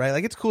relationship,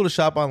 right? It's cool to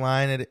shop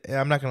online, and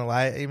I'm not going to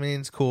lie.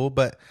 It's cool,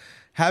 but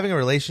having a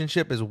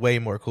relationship is way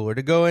more cooler.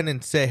 To go in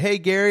and say, hey,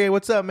 Gary,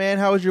 what's up, man?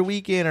 How was your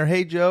weekend? Or,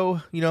 hey,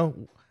 Joe,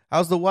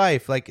 how's the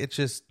wife? It's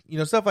just,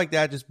 stuff like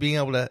that. Just being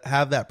able to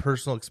have that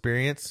personal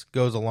experience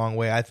goes a long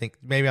way. I think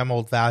maybe I'm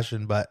old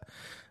fashioned, but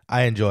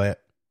I enjoy it.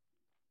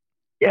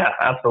 Yeah,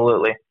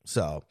 absolutely.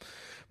 So,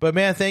 but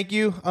man, thank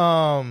you.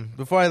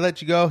 Before I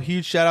let you go,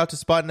 huge shout out to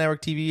Spot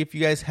Network TV. If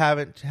you guys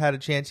haven't had a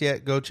chance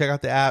yet, go check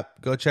out the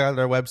app. Go check out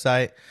their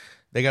website.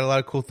 They got a lot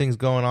of cool things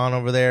going on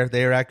over there.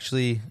 They are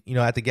actually,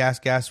 at the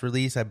Gas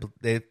release. I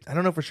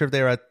don't know for sure if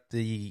they were at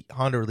the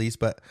Honda release,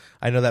 but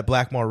I know that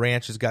Blackmore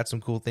Ranch has got some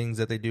cool things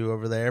that they do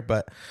over there.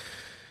 But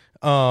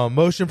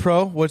Motion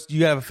Pro, do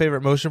you have a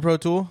favorite Motion Pro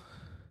tool?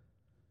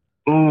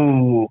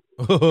 Ooh,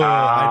 I know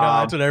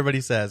that's what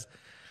everybody says.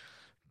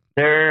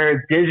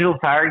 Their digital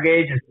tire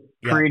gauge is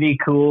pretty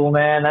cool,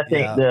 man. I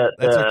think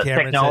the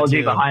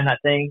technology behind that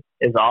thing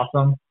is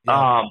awesome.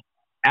 Yeah.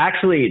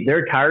 Actually,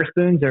 their tire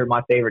spoons are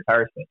my favorite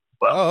tire spoons.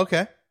 Well. Oh,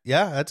 okay.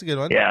 Yeah, that's a good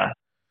one. Yeah.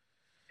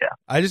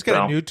 I just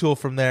got a new tool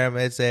from them.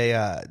 It's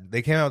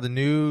they came out with a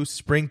new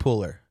spring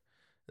puller.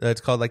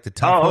 It's called like the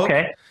Tough Hook.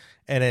 Okay.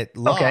 And it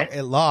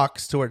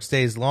locks to where it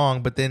stays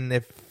long, but then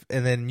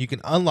then you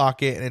can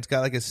unlock it and it's got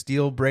like a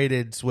steel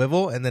braided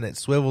swivel and then it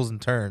swivels and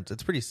turns.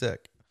 It's pretty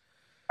sick.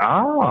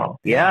 Oh,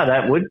 yeah,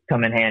 that would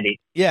come in handy.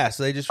 Yeah,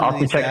 so they just I'll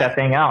have to check that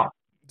thing out.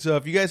 So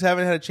if you guys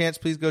haven't had a chance,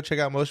 please go check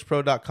out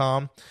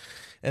motionpro.com.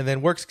 And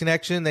then Works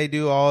Connection, they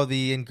do all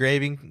the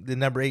engraving, the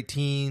number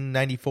 18,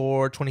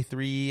 94,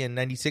 23, and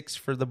 96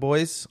 for the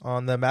boys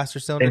on the master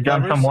cylinder They've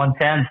done some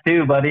 110s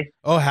too, buddy.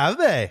 Oh, have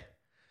they?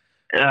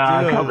 They're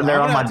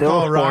on my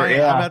bill for it.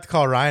 Yeah. I'm gonna have to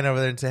call Ryan over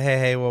there and say,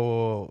 hey,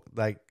 whoa,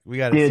 like we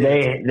got to. Dude,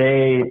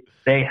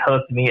 they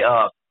hooked me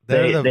up.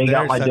 They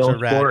got my bill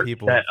sport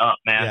set up,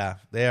 man. Yeah,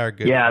 they are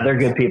good. Yeah, they're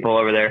good people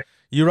over there.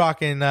 You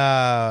rocking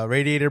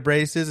radiator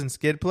braces and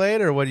skid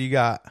plate, or what do you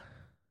got?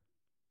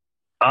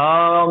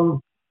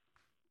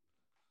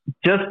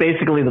 Just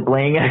basically the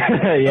bling. Yeah.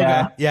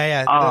 Okay.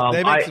 Yeah.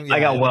 I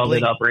got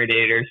welded up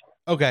radiators.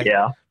 Okay.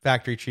 Yeah.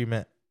 Factory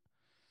treatment.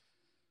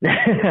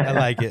 I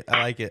like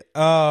it.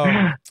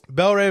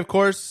 Bel-Ray, of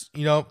course,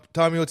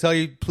 Tommy will tell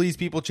you, please,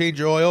 people, change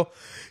your oil,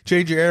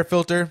 change your air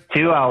filter.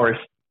 2 hours.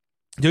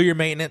 Do your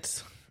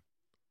maintenance.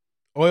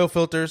 Oil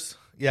filters.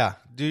 Yeah.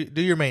 Do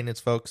your maintenance,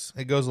 folks.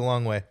 It goes a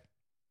long way.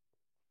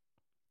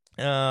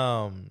 2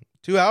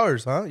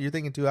 hours, huh? You're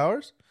thinking 2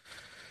 hours?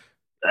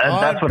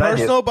 That's what I do.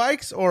 Personal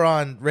bikes or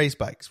on race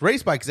bikes?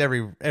 Race bikes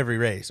every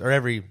race or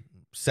every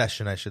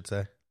session, I should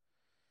say.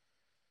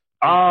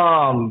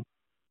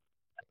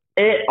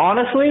 It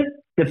honestly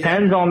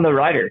depends on the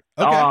rider.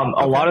 Okay.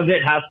 A lot of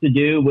it has to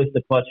do with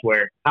the clutch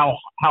wear, how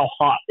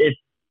hot it's.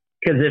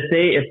 Because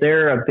if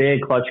they're a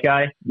big clutch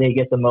guy, they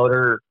get the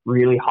motor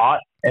really hot,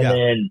 and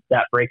then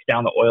that breaks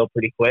down the oil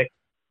pretty quick.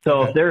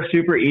 So if they're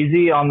super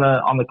easy on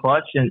the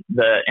clutch and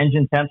the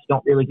engine temps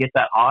don't really get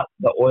that hot,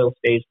 the oil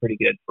stays pretty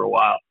good for a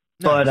while.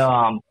 Nice. But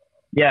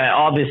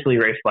obviously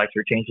race bikes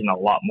are changing a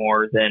lot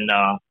more than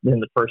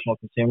the personal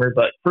consumer.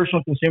 But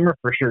personal consumer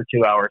for sure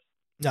 2 hours.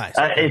 Nice.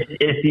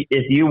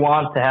 If you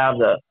want to have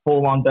the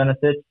full on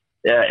benefits,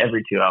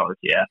 every 2 hours,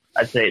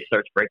 I'd say it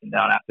starts breaking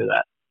down after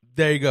that.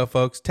 There you go,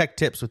 folks. Tech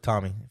tips with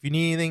Tommy. If you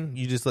need anything,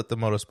 you just let the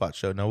Motospot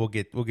show know. We'll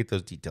get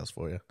those details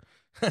for you.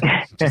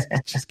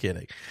 just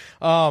kidding.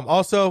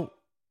 Also,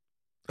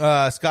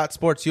 Scott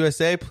Sports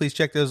USA. Please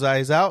check those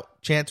guys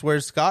out. Chance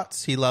wears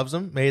Scott's. He loves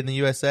them. Made in the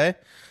USA.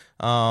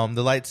 The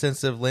light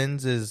sensitive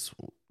lens is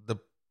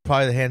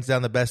probably the hands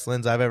down the best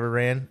lens I've ever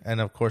ran. And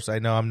of course, I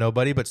know I'm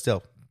nobody, but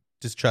still,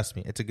 just trust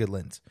me, it's a good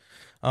lens.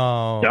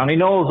 Johnny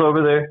Knowles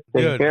over there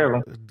taking care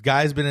of him.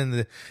 Guy's been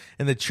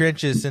in the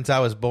trenches since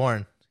I was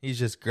born. He's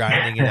just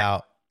grinding it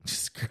out.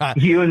 Just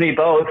You and me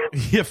both.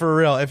 Yeah, for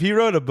real. If he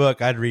wrote a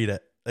book, I'd read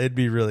it. It'd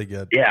be really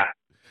good. Yeah.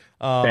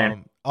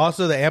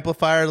 Also, the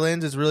amplifier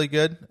lens is really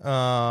good.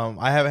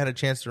 I haven't had a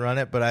chance to run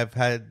it, but I've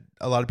had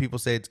a lot of people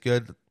say it's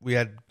good.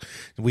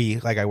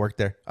 I worked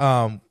there.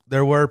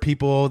 There were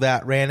people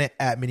that ran it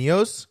at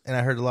Minios, and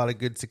I heard a lot of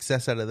good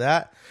success out of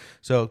that.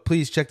 So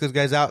please check those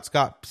guys out.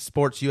 Scott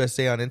Sports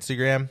USA on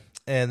Instagram.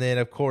 And then,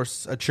 of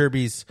course,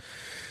 Chirby's.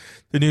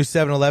 The new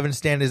 711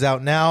 stand is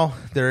out now.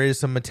 There is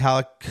some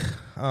metallic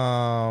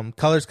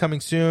colors coming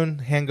soon.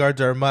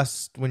 Handguards are a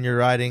must when you're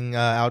riding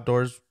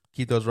outdoors.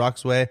 Keep those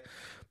rocks away.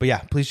 But yeah,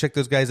 please check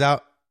those guys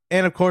out.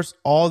 And of course,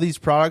 all these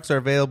products are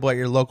available at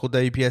your local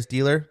WPS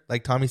dealer.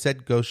 Like Tommy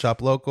said, go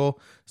shop local.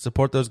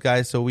 Support those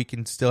guys so we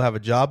can still have a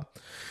job.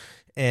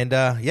 And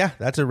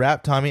that's a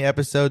wrap, Tommy.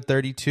 Episode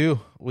 32.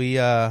 We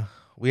had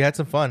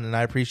some fun, and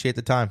I appreciate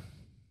the time.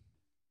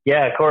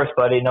 Yeah, of course,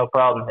 buddy. No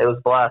problem. It was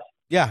a blast.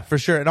 Yeah, for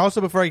sure. And also,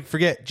 before I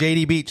forget,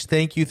 JD Beach,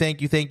 thank you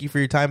for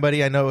your time,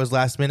 buddy. I know it was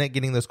last minute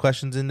getting those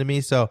questions into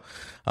me, so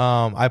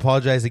I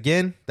apologize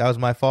again. That was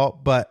my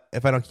fault, but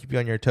if I don't keep you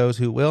on your toes,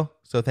 who will?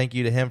 So thank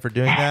you to him for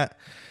doing that.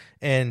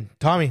 And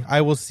Tommy,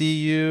 I will see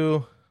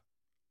you,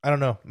 I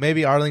don't know,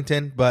 maybe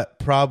Arlington, but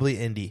probably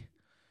Indy.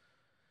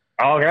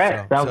 All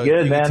right. Sounds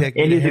good, man.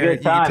 Indy's a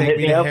good time. Hit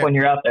me up when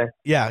you're out there.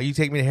 Yeah, you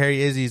take me to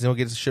Harry Izzy's and we'll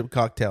get a ship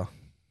cocktail.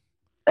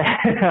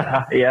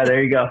 Yeah,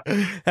 there you go.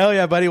 Hell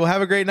yeah, buddy. Well,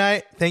 have a great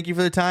night. Thank you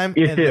for the time.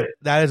 You too.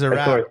 That is a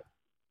wrap.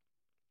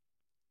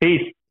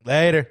 Peace.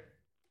 Later.